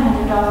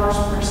 $7,700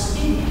 per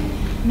student,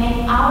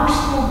 make our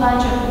school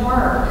budget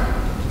work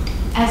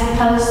as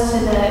opposed to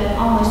the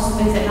almost,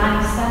 is it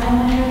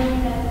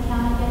 $9,700 that the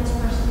county gets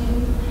per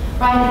student?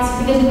 Right, it's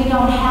because we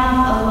don't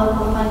have a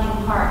local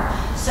funding part.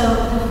 So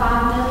the $5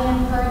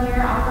 million per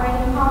year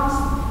operating cost,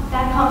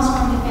 that comes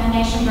from the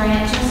foundation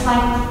grant, just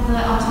like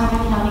the Altaga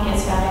County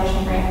gets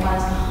foundation grant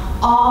funds.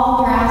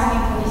 All we're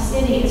asking for the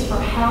city is for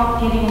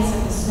help getting us a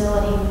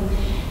facility.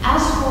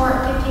 As for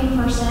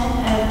 15%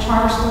 of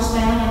charter schools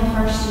failing in the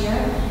first year,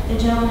 the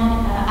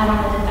gentleman, I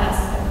don't know that that's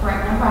the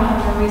correct number, I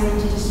have no reason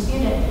to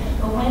dispute it,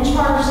 but when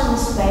charter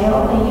schools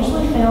fail, they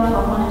usually fail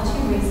for one of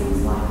 2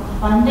 reasons, like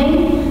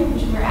funding,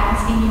 which we're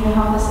asking you to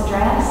help us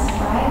address,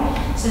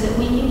 right? So that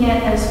we can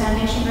get those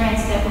foundation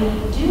grants that we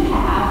do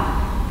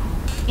have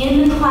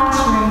in the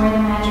classroom where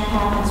the magic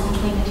happens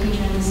between the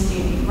teacher and the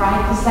student, right?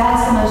 Because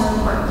that's the most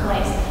important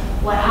place.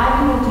 What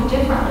I will do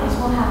differently is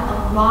we'll have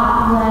a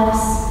lot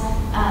less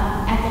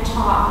at the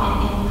top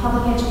in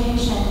public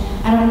education.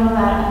 I don't know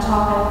about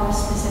Utah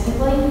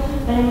specifically,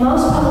 but in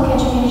most public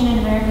education in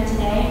America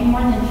today,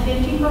 more than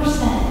 50%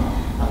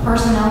 of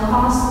personnel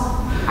costs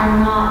are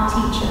not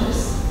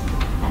teachers.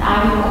 And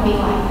Ivy won't be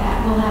like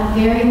that. We'll have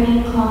very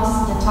lean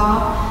costs at the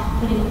top,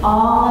 putting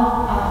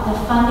all of the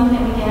funding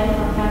that we get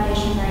from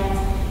foundation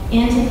grants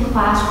into the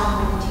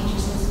classroom where the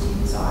teachers and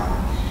students are.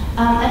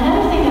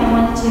 Another thing that I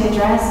wanted to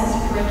address is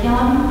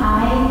curriculum.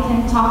 I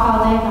can talk all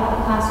day about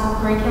the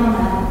classical curriculum,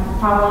 and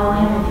probably only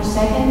have a few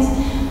seconds.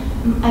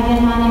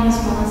 Again, my name is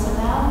Melissa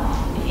Bell.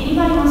 If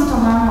anybody wants to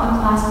learn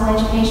what classical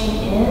education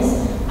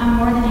is, I'm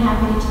more than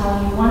happy to tell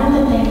you. One of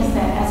the things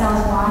that, as I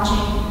was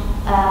watching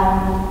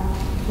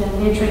the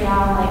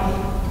vitriolic,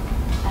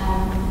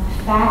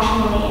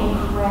 factually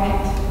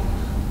incorrect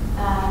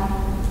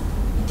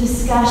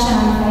discussion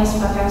on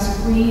Facebook, I was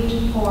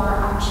grieved for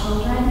our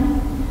children.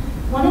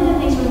 One of the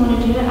things we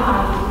want to do at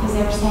Ivy, because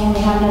they were saying we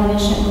have no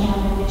mission, we have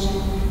no vision,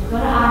 go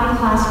to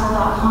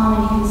ivyclassical.com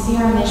and you can see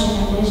our mission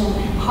and vision.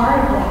 And part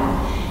of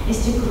that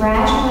is to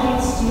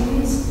graduate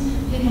students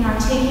who can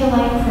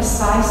articulate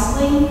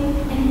precisely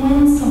and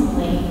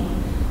winsomely.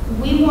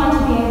 We want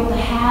to be able to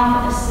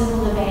have a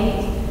civil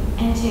debate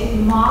and to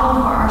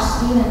model for our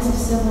students a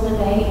civil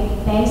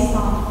debate based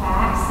on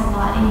facts and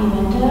not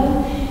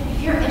innuendo. If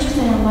if you're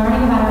interested in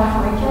learning about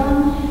our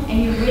curriculum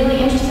and you're really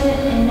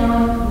interested in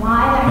knowing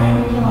why that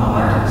Ma'am, curriculum I'll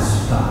have to works,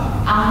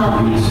 stop. I'll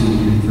help you. We'll see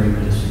you in 3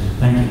 minutes.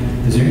 Thank you.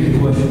 Is there any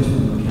questions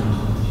from the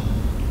council?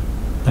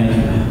 Thank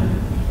you, ma'am.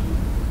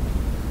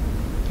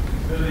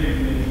 Good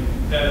evening,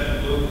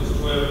 Patrick Lucas,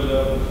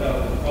 1211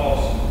 Calvin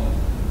Crossing.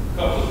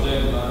 Couple of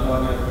things, I know I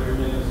got 3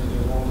 minutes and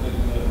it won't take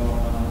me that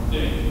long, I don't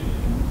think.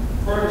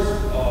 First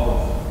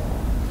off,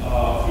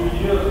 a few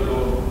years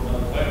ago,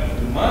 like a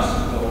few months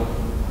ago,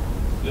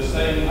 the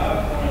same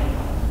High Point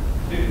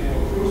people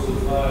were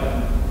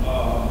crucifying a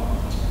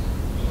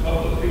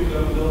couple of people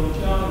that was on the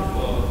county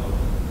for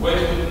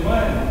wasting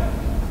money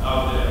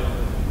out there.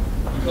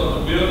 Because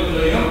the buildings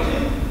are empty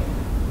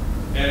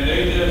and they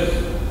just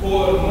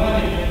poured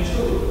money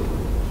into it.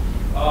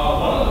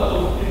 One of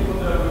those people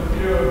that were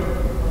here a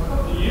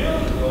couple of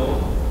years ago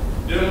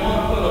didn't want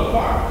to put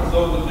apartments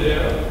over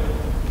there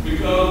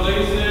because they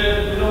said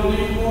we don't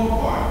need more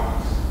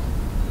apartments.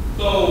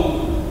 So,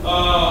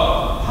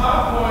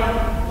 High Point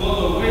was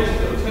a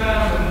waste of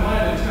time and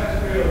money,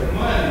 taxpayers'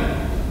 money.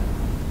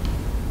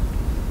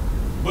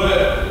 But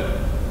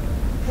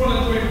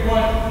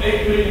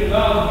 $23.8 million we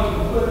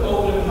can put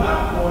over in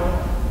High Point.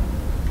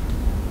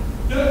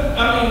 Does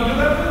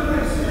that really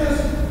make sense?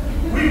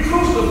 We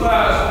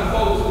crucified some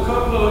folks a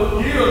couple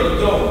of years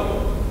ago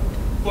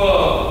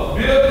for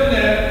building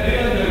that,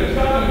 then the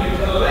economy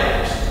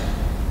collapsed.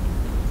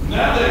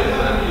 Now the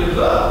economy is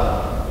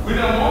up. We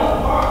don't want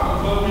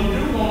apartments, but we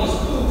do want a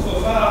school for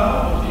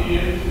 500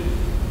 kids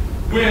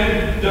when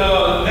the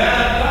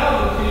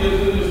 9,000 kids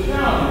in this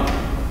county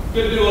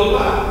could do a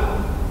lot.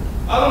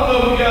 I don't know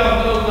if you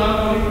guys know, I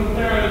know he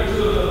compared it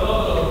to the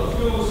other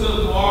school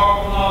system,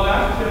 ARC and all that. I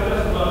can care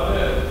less about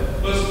that.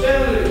 But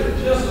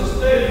Jessup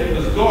Stadium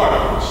is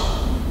garbage.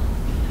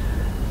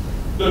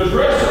 The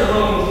dressing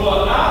room for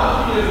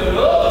our kids and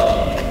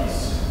other kids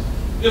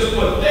is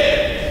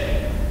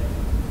pathetic.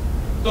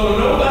 So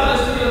nobody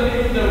still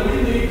needs that we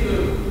need to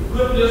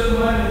put this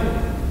money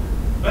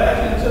back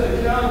into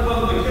the county,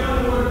 whether the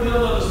county work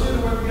together or the city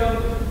work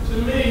together. To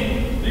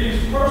me, these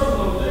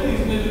personal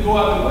things need to go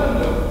out the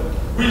window.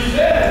 We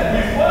said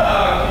we for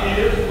our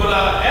kids, but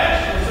our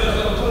action says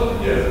something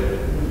totally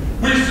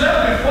different. We said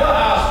we for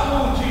our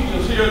school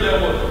teachers here that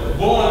were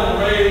born and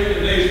raised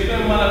and they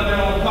spend money out of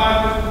their own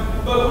pockets,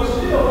 but we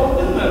still don't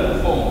do nothing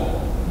for them.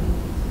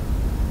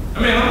 I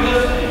mean, I'm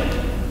just saying.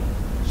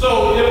 So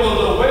it was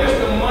a waste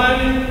of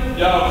money.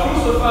 Y'all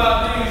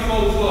crucified these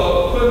folks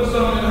for putting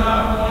something in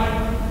High Point,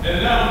 and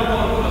now we're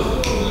going to put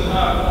a school in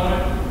High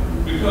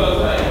Point because,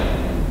 hey,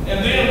 and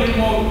then we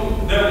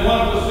want that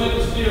 1%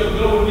 to still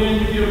go, and then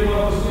you give 1%.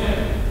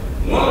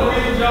 One of the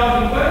reasons y'all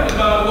complained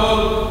about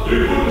was they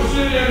put the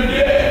city in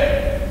debt,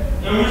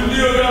 and we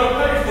still got to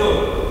pay for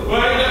it.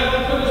 Well, ain't that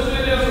going to put the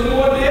city in some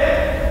more debt?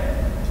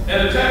 And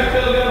the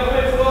taxpayers got to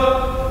pay for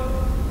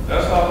it?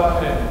 That's all I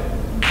have.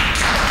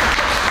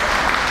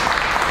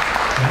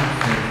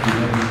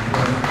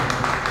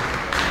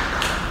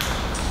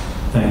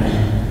 Thank you.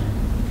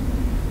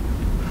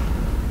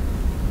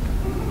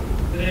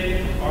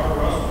 Today, Art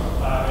Russell,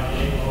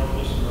 588 North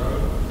East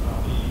Road.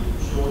 I'll be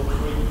short,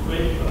 sweet,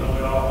 quick, but I know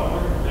we all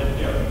wonder, ready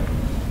to go.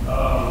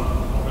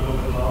 I'll be a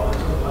little bit longer.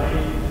 So, the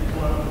lady,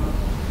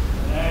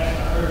 I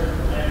heard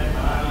Randy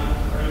Mighty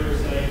earlier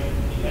say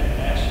he hadn't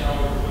asked y'all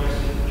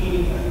requested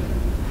anything.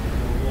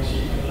 When she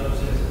comes up and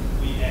says,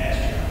 we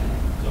asked y'all.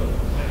 So,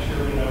 make sure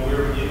we know where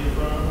we're getting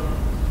from.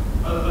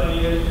 Other thing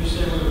is, you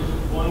said we were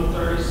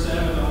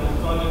 137 on the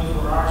funding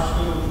for our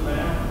schools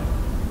now.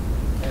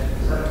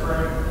 Is that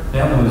correct?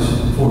 That was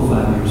 4 or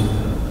 5 years ago.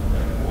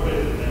 What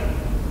is it now?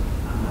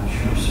 I'm not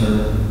sure, sir.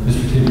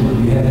 Mr. Tidwell, do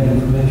you have that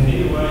information?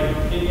 Anyway,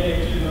 he gave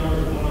two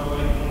numbers,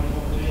 108 and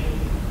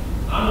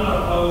 114. I'm not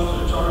opposed to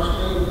a charter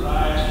school, but I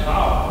asked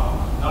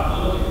y'all not to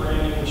look at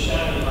brand new and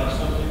shiny like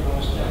some people on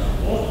this council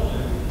want to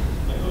do,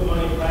 and put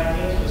money back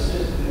into the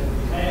system that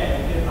we have,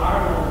 and get our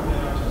number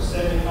down to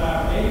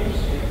 75,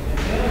 80%, and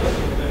then look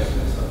at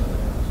investing in something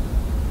else.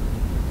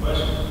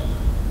 Question?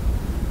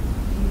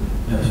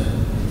 Yes, sir.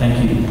 Thank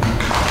you.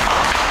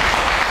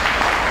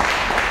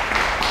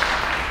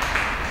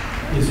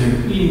 Is there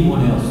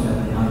anyone else that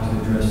would like to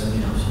address the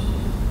council?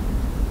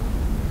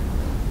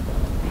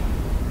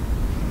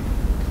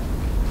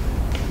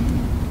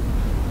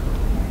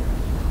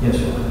 Yes,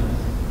 sir.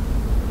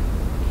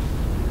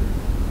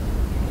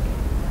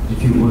 If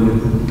you would,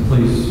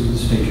 please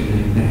state your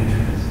name and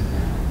address.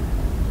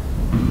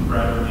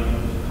 Brad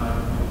Williams, High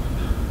Point.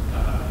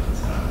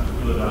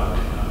 We live out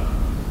in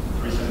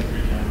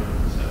 373 Cameron,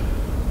 7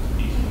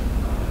 East.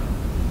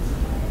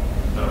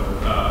 So,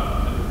 a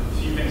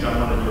few things I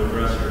wanted to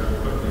address here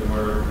real quickly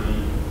were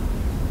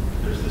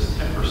there's this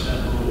 10%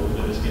 rule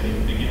that is getting,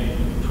 again,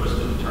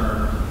 twisted and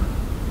turned.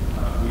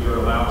 We are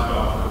allowed to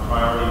offer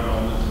priority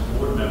enrollment to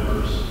board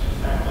members and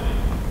faculty.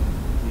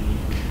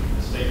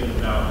 The statement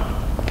about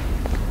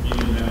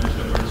union members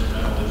that were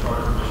instrumental in the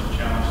Charter Commission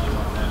challenges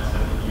on that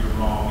said that you're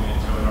wrong,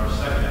 and so in our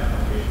second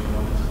application, the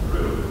one that's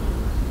approved,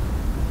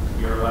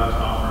 we are allowed to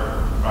offer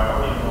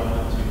priority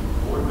enrollment to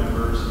board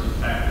members and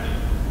faculty.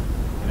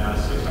 And out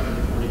of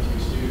 642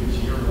 students,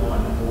 year one,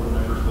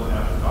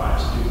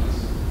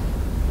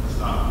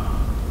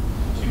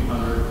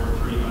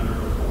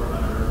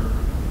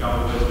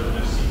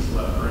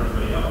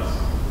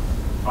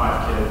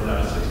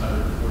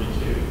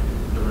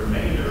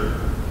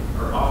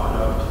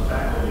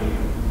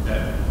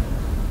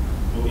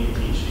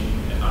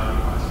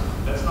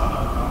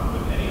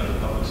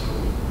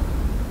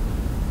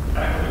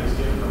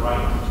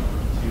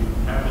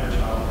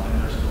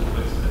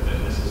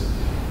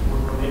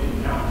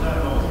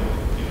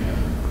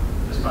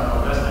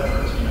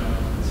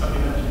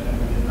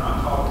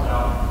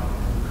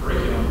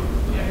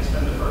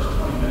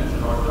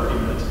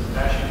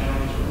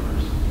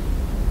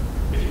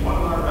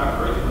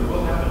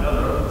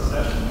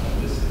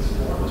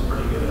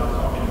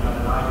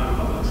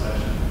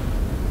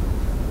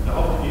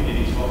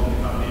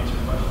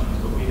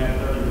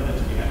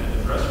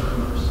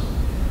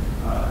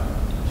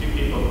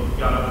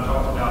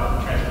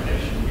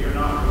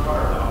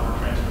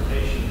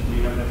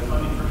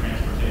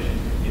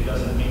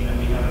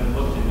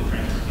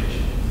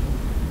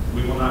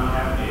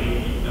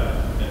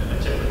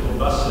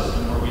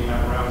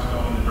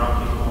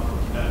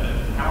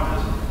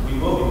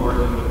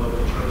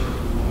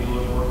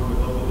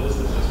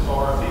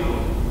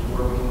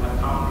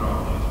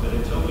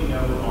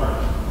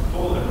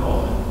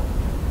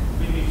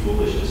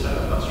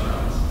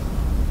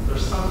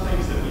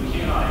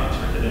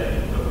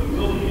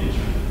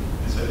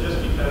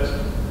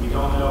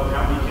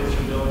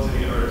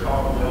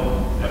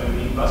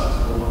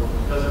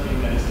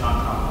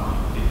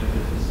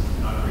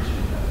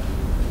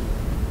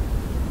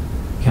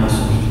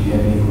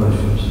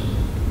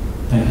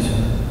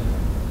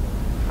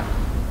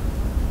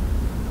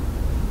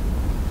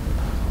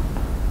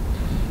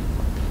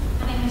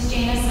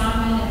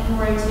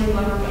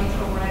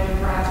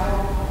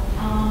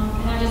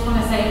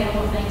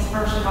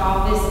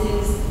 all, this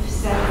is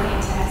so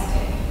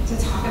fantastic to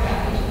talk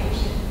about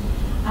education.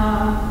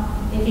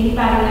 If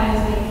anybody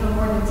knows me for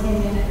more than 10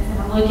 minutes, and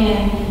I'm looking at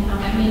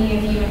many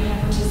of you and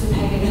have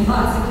participated in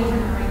lots of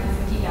different arenas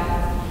with you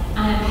guys,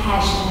 I am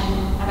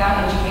passionate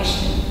about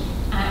education.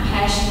 I am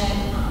passionate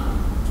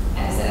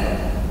as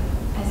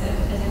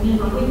a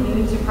member. We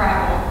moved to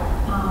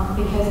Prattville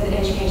because of the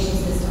education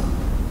system.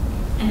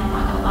 And I'm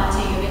not going to lie to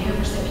you, I've been here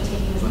for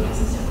 17 years. We got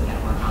some stuff we got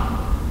to work on.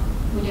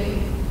 We do.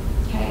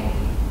 Okay.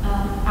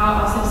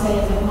 I'll also say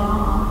as a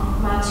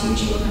mom, my 2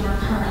 children are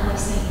currently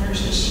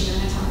seniors this year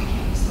in Atomic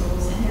County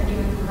Schools, and they're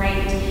doing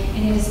great.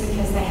 And it is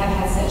because they have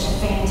had such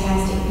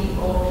fantastic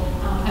people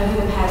over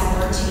the past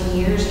 13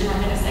 years, and I'm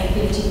going to say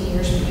 15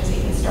 years because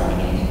even starting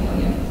in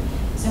Camellia.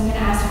 So I'm going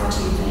to ask for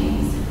 2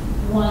 things.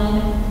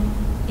 One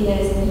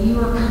is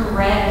you are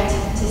correct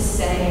to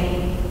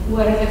say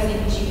what are the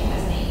things you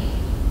guys need.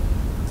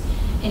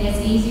 And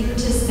it's easier to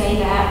say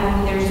that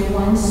when there's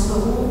 1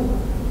 school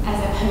as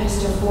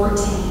opposed to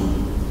 14.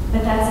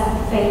 But that's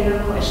a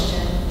fair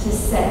question to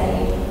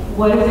say,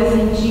 what are the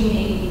things you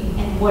need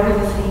and what are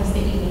the things that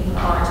you need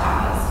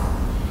prioritized?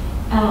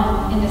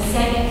 And the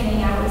second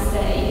thing I would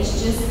say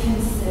is just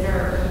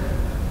consider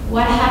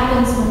what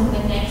happens when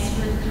the next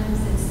group comes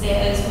and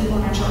says, we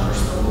want a charter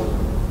school.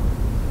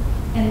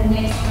 And the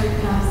next group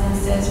comes and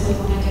says, we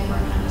want a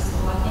different kind of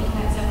school. I think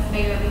that's a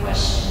fair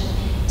question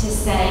to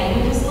say,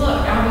 because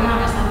look, I'll be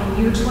honest, I'm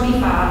in year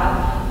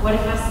 25. What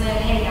if I said,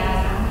 hey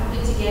guys, I'm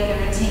going to put together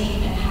a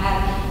team and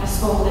have a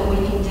school that we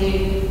can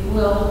do?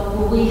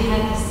 Will we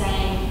have the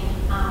same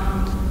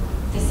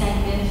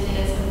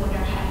benefits of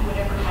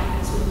whatever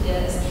happens with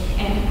this?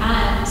 And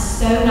I am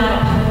so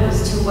not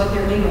opposed to what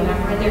they're doing.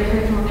 I've read their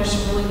curriculum. There's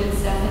some really good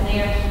stuff in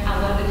there. I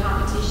love the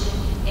competition.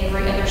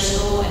 Every other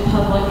school, in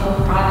public or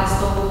private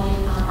school,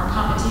 are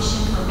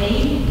competition for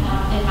me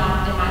in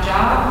my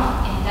job,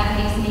 and that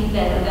makes me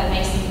better. That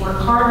makes me work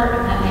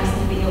harder, and that makes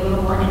me be a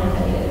little more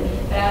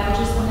innovative. But I would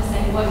just want to say,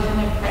 what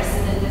kind of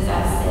precedent does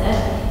that set?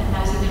 And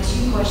those are the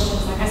 2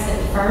 questions. Like I said,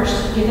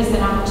 first, give us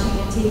an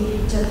opportunity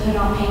to put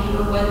on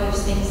paper what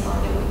those things are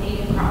that we need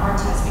to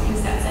prioritize,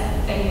 because that's a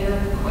fair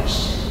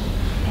question.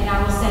 And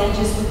I will say,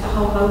 just with the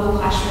whole mobile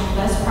classroom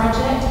bus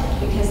project,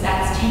 because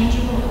that's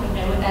tangible and we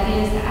know what that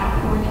is, the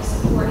outpouring of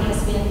support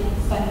has been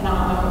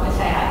phenomenal with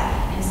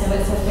that. And so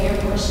it's a fair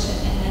question.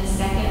 And then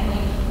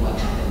secondly, what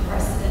kind of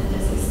precedent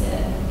does it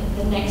set if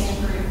the next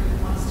group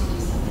wants to do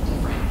something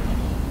different?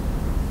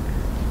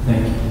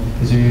 Thank you.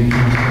 Is there any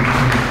questions?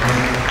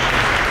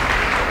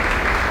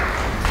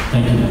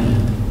 Thank you, ma'am.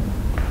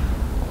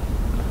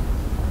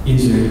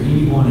 Is there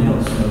anyone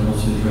else that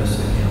wants to address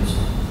the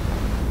council?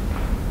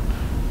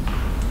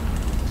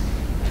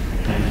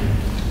 Thank you.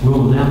 We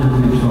will now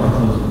move into our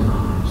closing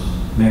comments.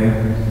 Mayor?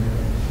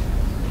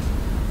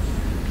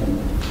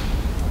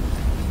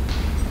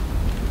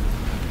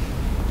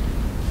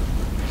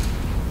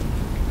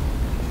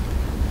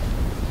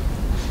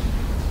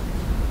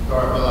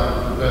 Sorry, I feel like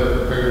I'm better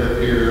prepared up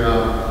here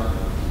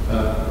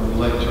from the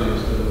lecture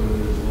instead of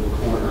moving a little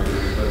corner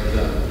here, but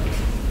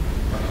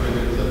my friend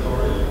is up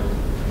already.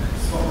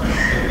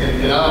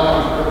 And I don't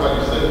want to everybody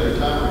to say their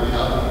time again, I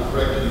don't want to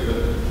correct you, but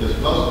as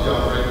most of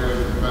y'all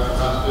graduated from Prattville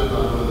High School, I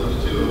know at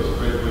least 2 of us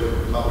graduated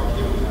from Public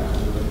County High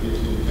School. That gives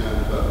you kind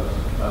of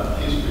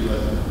history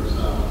lesson for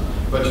some.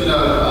 But you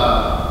know,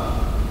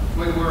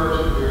 we were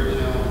some very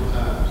challenging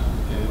times,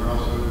 and we're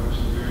also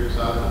some very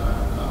excited about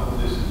it. I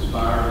hope this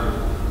inspires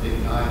and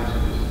ignites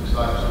and just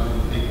excites so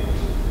many people.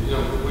 You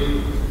know, we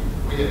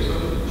had so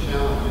many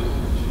challenges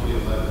in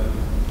 2011,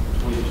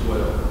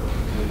 2012,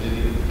 and then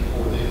even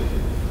before then.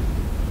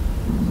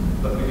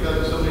 But because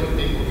of so many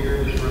people here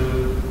in this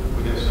room,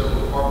 we got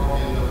several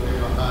department heads up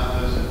here behind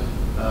us,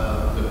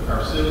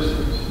 our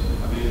citizens,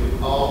 I mean, we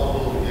all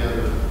pulled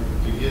together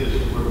to get us to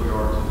where we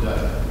are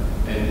today.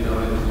 And, you know,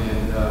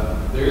 and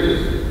there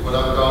is what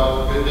I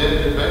call good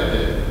debt and bad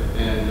debt.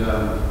 And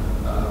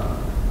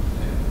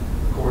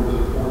according to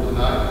the report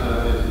tonight,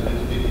 it's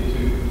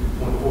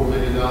 $52.4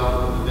 million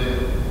of the debt,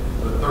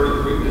 but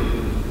 $33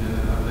 million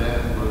of that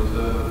was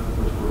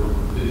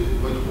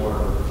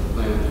wastewater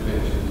plant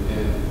expansion.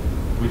 And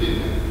we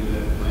didn't have to do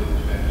that plant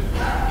expansion,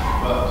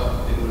 but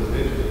it would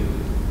eventually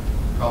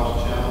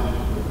cause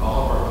challenges with all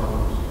of our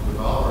homes, with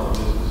all of our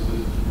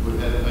businesses. We've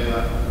had to pay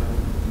out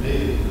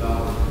millions of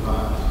dollars in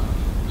fines.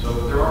 So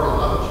there are a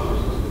lot of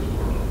choices in this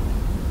world.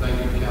 Thank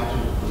you,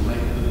 council, for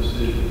making the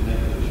decision,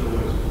 making the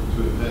choice to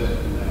invest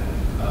in that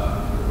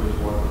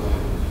wastewater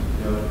plant.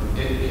 You know,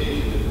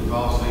 education, as we've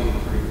all seen, a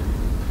very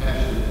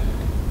passionate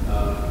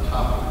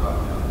topic right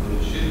now, and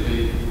it should be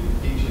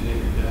each and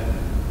every day,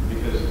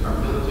 because our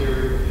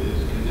military is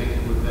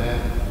connected with that.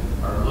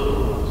 Our little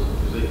ones,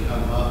 as they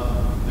come up,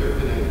 they're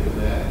connected with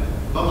that.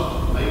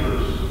 Most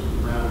neighbors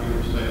around here in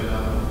the state of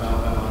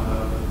Alabama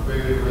are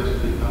very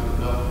interested in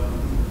coming up.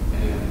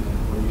 And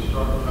when you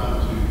start trying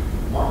to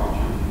market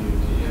your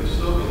community, you have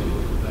so many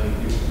different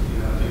things you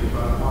have to think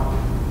about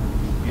marketing.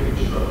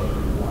 Infrastructure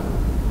is one,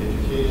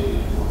 education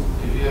is one.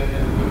 If you have to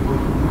have a good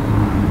work,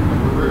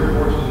 we're very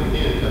fortunate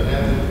again to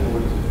have the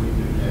employees that we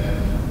do have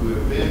who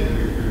have been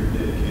very, very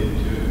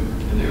dedicated to it.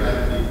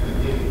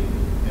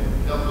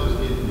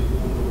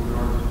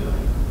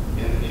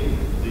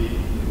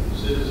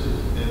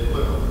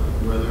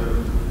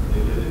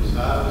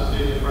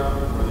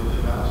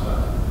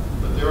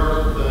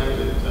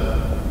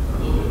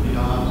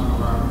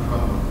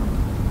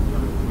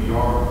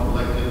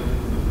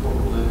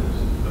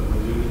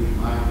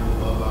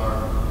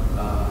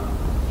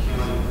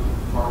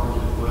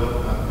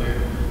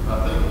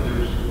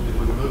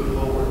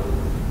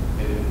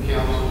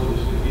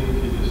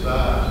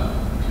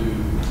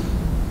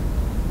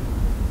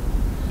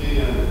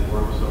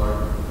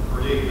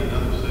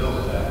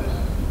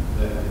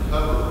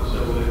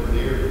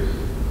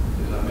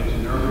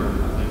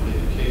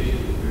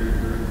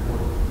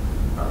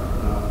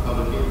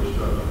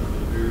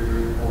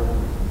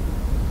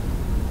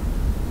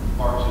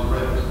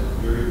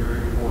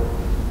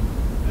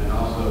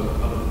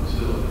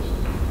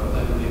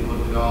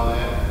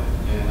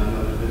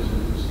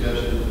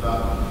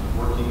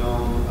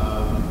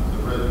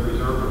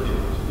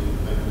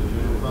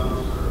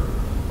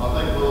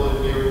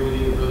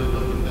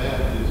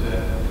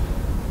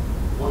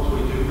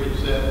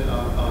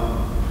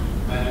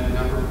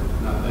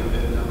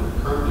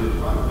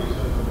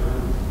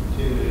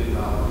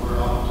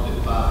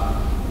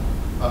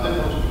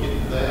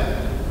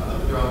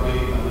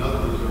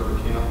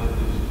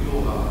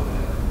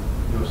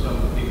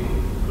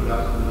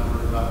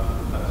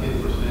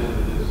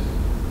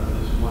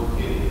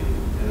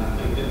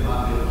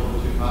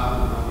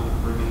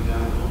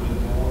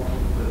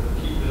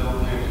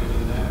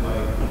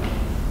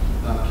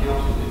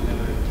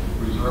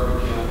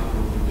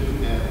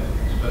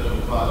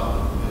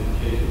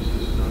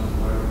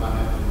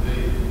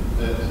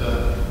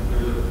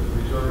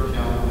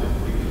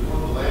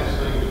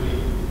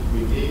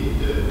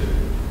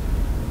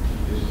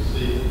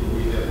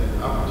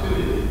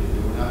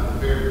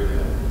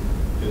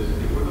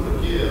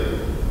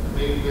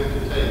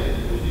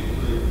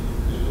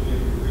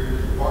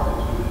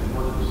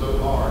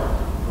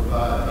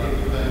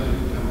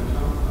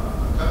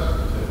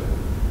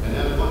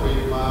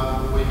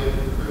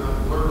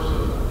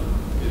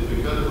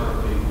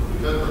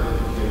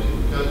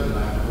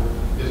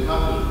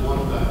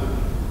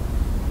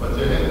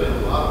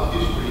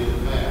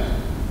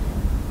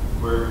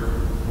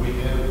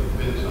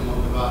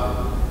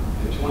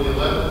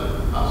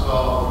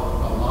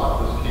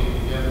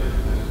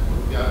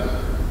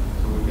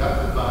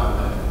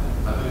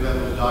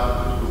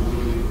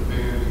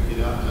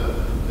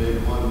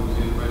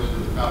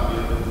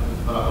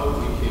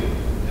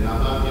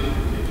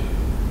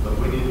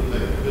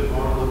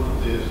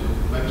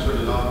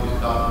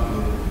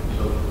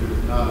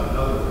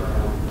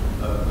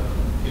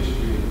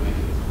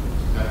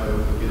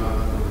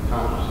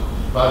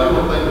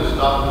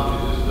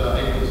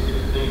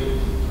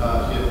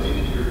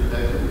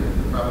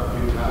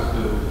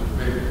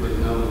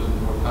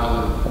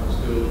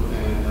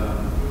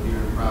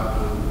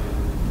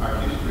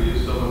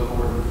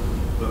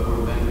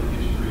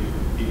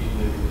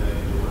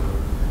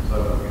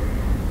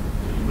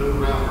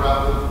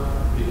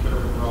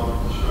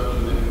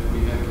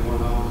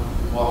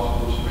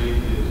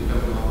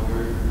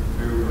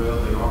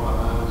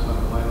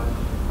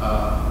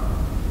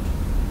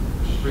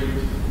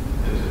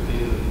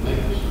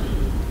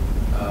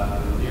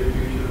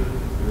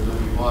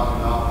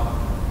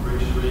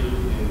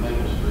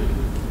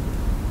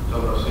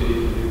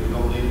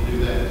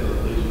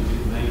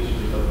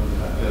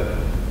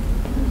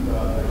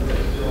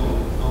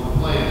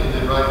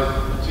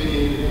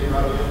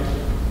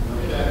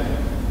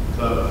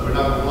 we're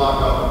not going to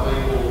block off the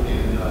table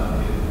in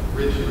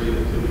Ridge Street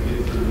until we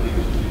get through Main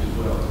Street as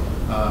well.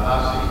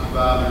 I-65,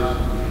 there's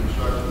some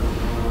construction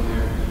going on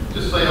there.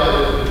 Just say all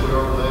this, because we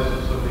are blessed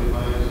in so many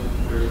ways.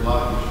 There's a lot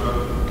of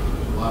construction,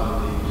 there's a lot of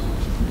needs.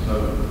 So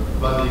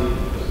funding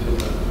is in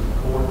the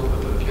court of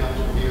the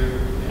council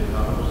here, and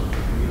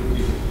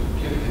community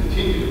can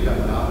continue to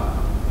come out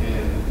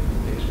and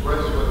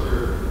express what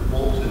their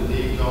wants and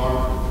needs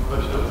are. But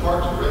you know,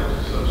 Parks and Rec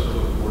is so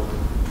important.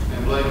 And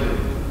believe me,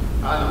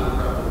 I knew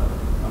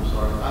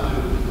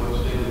what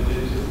Stanley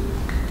Dixon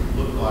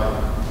looked like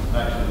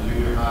back in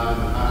junior high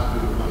and high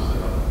school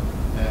myself.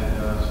 And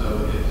so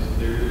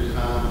there is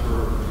time for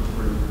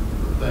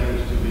things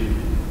to be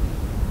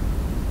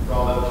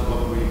brought up to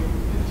what we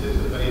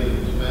anticipate and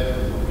expect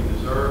and what we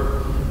deserve.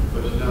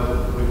 But you know,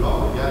 we've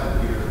already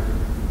gotten here.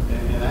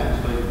 And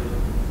actually,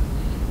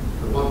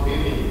 the one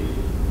penny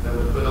that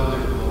was put on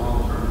there for the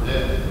long-term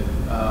debt,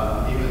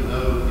 even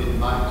though it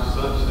might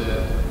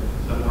sunset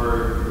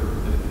somewhere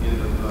at the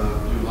end of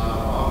July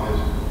or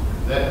August,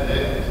 that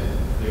debt,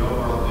 the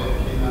overall debt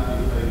cannot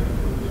be paid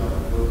for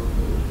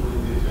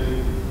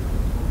 2015,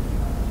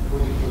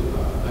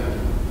 2025, thank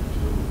you.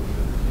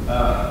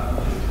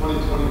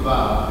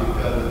 2025,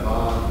 because of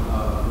bond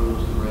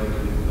rules and regs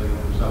and everything.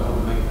 So I want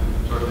to make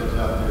sure that's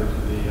out there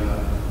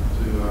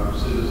to our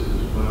citizens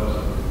as well, so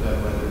that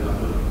way they're not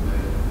looking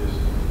at this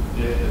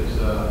debt that's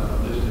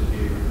listed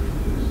here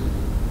is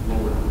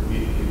lower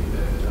immediately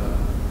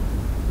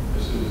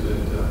as soon as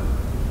that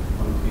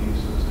one team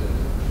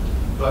sunsets.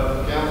 But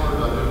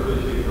councilors, I do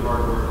appreciate your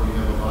hard work. You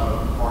have a lot of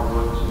hard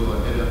work still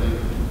ahead of you,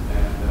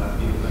 and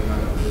anything I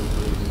can do,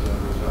 please reach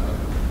out to me.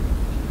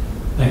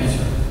 Thank you,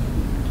 sir.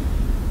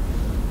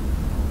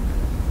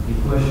 Any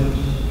questions?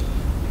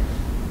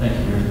 Thank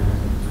you, Mayor.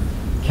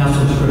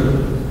 Councilor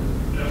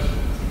Strickland? Yes.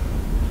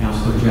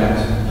 Councilor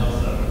Jackson? No,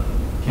 sir.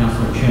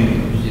 Councilor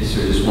Chambers? Yes,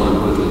 sir. Just want to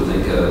quickly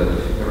thank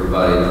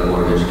everybody at the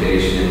Board of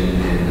Education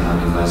and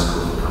Ivy High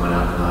School for coming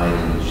out tonight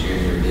and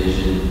sharing their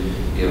vision,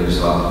 giving us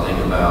a lot to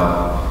think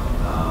about,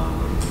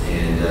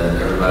 and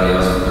everybody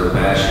else with their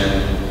passion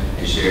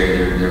and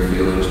sharing their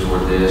feelings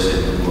toward this.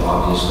 And we'll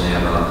obviously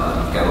have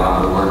got a lot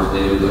more work to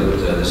do,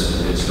 but this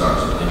is a good start,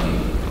 so thank you.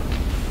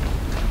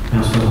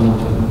 Councilor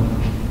Horton?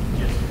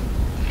 Yes.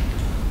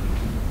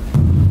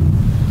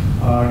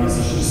 I guess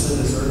I should have said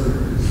this earlier,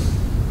 because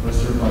most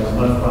everybody's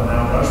left by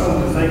now. But I just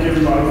wanted to thank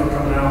everybody for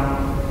coming out.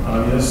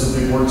 This is a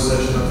big work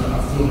session.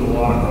 I've fielded a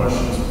lot of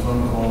questions,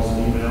 phone calls,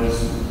 and emails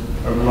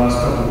over the last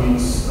couple of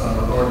weeks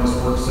regarding this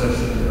work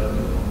session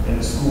and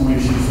the school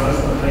issues. So I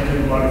just want to thank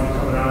everybody for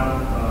coming out.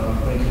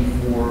 Thank you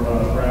for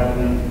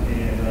Bradley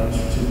and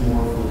Mr.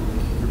 Tidmore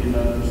for getting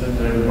that presented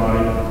to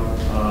everybody.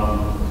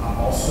 I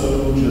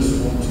also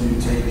just want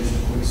to take just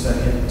a quick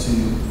second to,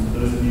 for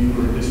those of you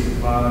who are in District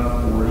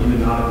 5 or even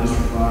not in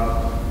District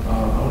 5,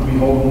 I'm going to be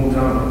holding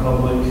kind of a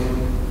public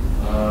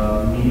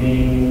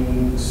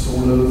meeting,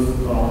 sort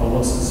of, on the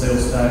what's the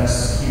sales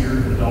tax here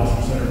at the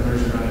Dawson Center,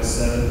 Thursday night at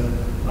 7.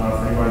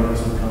 For anybody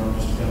that's going to come,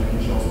 just to kind of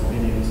get y'all's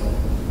opinions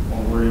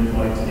on where you'd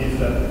like to, if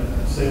that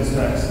sales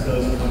tax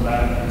does come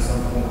back in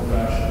some form or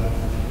fashion,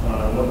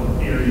 what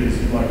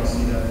areas you'd like to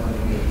see that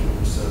funding go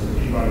towards. So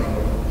anybody's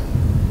welcome.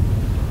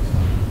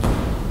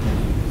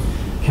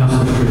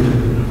 Councilor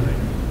Strickland?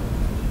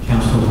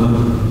 Councilor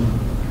Bowman?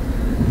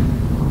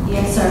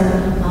 Yes, sir.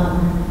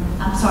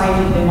 I'm sorry if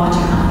you've been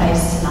watching my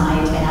face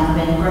tonight and I've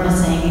been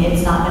grimacing.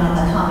 It's not been in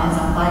the comments.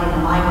 I'm fighting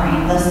a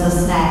migraine. Thus the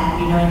snack.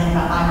 If you know anything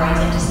about migraines,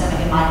 empty stomach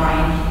and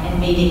migraine and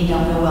meeting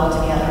don't go well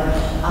together.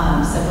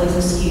 So please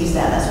excuse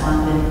that. That's why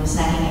I've been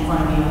snacking in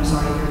front of you. I'm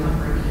sorry if you're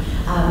hungry.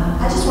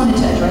 I just wanted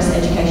to address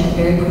education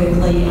very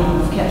quickly.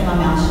 I've kept my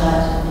mouth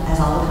shut as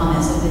all the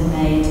comments have been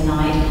made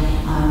tonight.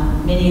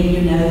 Many of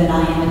you know that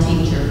I am a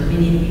teacher.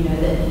 Many of you know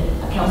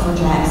that Councilor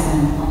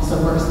Jackson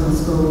also works in the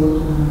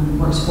school,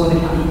 works for the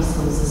county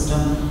school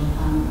system.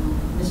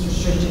 Mr.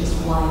 Strickland's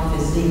wife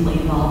is deeply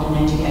involved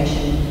in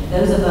education.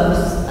 Those of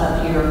us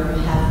up here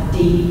have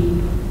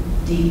deep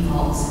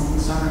thoughts and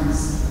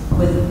concerns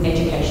with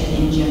education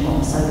in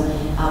general. So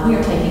we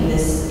are taking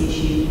this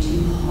issue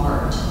to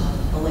heart.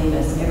 Believe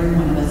us, every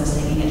one of us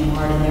is taking it to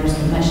heart, and there's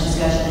been much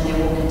discussion, and there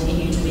will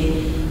continue to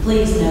be.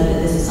 Please know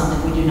that this is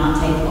something we do not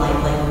take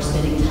lightly. We're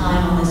spending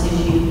time on this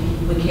issue.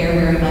 We care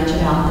very much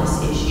about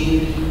this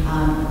issue.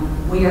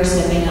 We are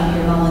stepping up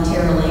here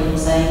voluntarily and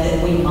saying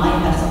that we might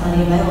have some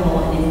money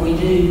available, and if we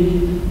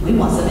do, we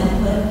want some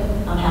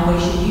input on how we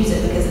should use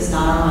it, because it's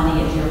not our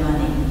money, it's your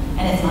money.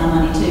 And it's my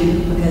money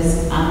too,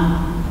 because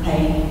I'm a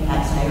paying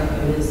taxpayer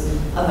who is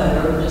a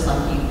voter, just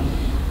like you.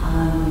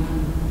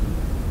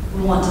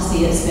 We want to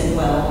see it spent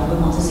well.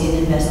 We want to see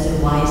it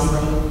invested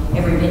wisely.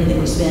 Every penny that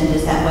we spend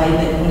is that way,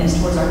 but when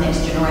it's towards our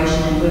next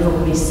generation, and whoever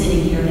will be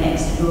sitting here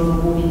next, and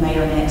whoever will be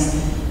mayor next,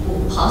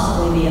 will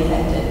possibly be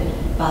affected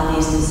by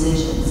these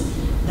decisions.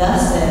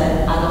 Thus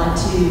said, I'd like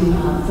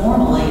to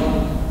formally,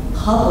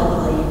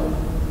 publicly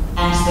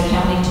ask the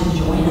county to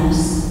join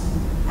us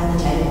at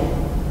the table.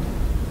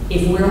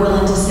 If we're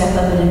willing to step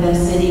up and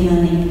invest city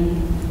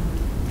money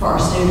for our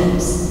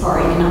students, for our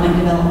economic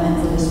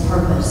development, for this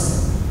purpose,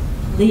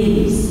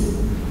 please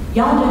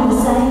Y'all do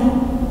the same.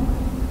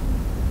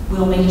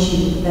 We'll meet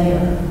you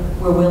there.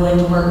 We're willing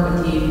to work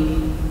with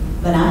you.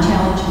 But I'm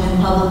challenging them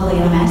publicly,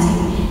 and I'm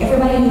asking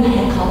everybody who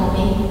had called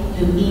me,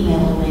 who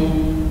emailed me,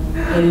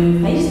 who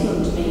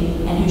Facebooked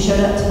me, and who showed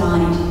up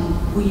tonight,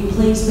 will you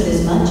please put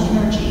as much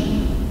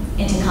energy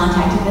into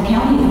contacting the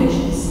county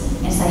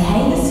officials and say,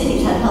 hey, the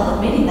city's had a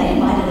public meeting, they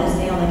invited us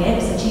down, they gave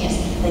us a chance.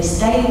 They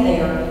stayed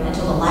there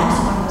until the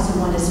last one of us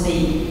who wanted to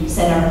speak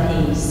said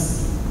our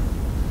piece.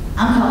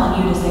 I'm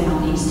calling you to say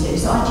my piece too.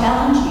 So I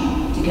challenge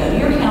you to go to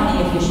your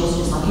county officials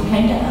just like you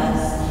came to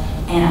us,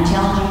 and I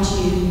challenge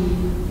you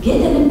to get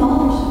them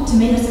involved, to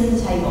meet us at the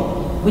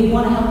table. We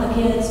want to help the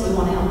kids, we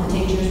want to help the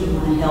teachers, we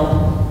want to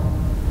help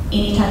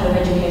any type of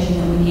education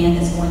that we can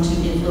that's going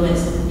to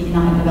influence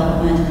economic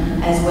development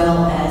as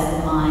well as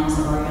the minds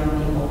of our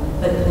young people.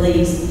 But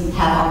please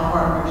have our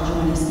partners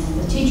join us.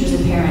 The teachers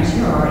and parents,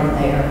 you're already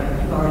there.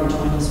 You've already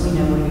joined us. We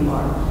know where you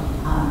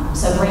are.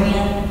 So bring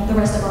in the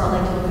rest of our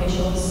elected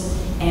officials,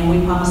 and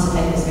we promise to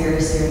take this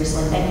very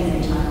seriously. Thank you for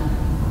your time.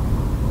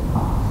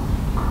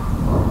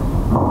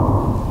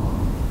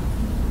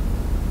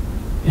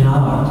 And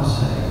I'd like to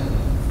say,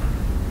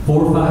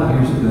 4 or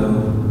 5 years ago,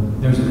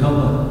 there's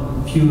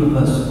a few of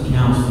us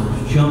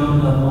counselors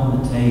jumping up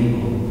on the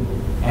table,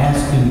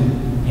 asking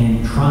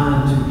and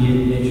trying to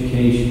get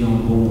education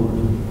on board,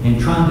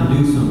 and trying to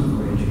do something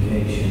for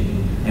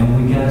education. And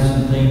we got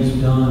some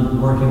things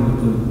done working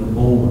with the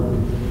board.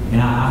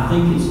 And I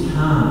think it's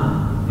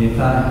time, if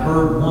I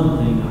heard one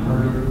thing, I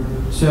heard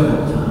it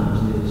several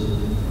times, is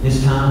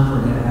it's time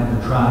for to have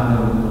a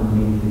tri-governmental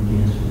meeting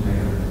against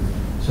America.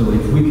 So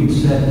if we can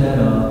set that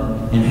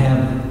up and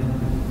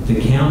have the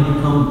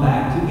county come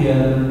back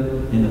together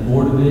and the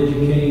Board of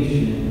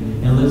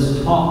Education, and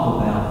let's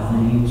talk about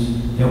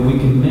things that we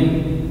can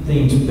make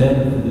things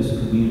better for this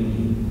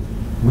community.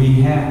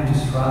 We have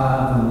to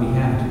strive and we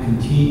have to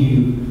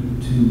continue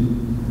to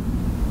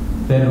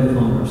better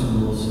fund our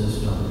school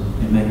system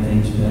and make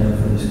things better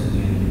for this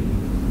community.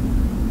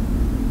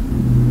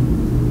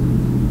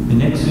 The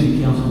next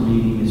City Council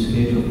meeting is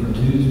scheduled for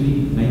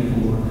Tuesday, May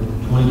 4th,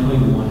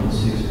 2021 at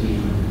 6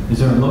 p.m. Is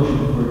there a motion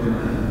for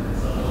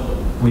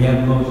adjournment? We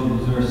have a motion.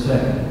 Is there a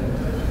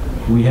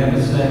second? We have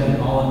a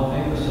second. All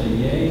in favor say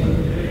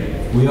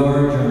yay. We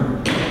are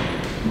adjourned.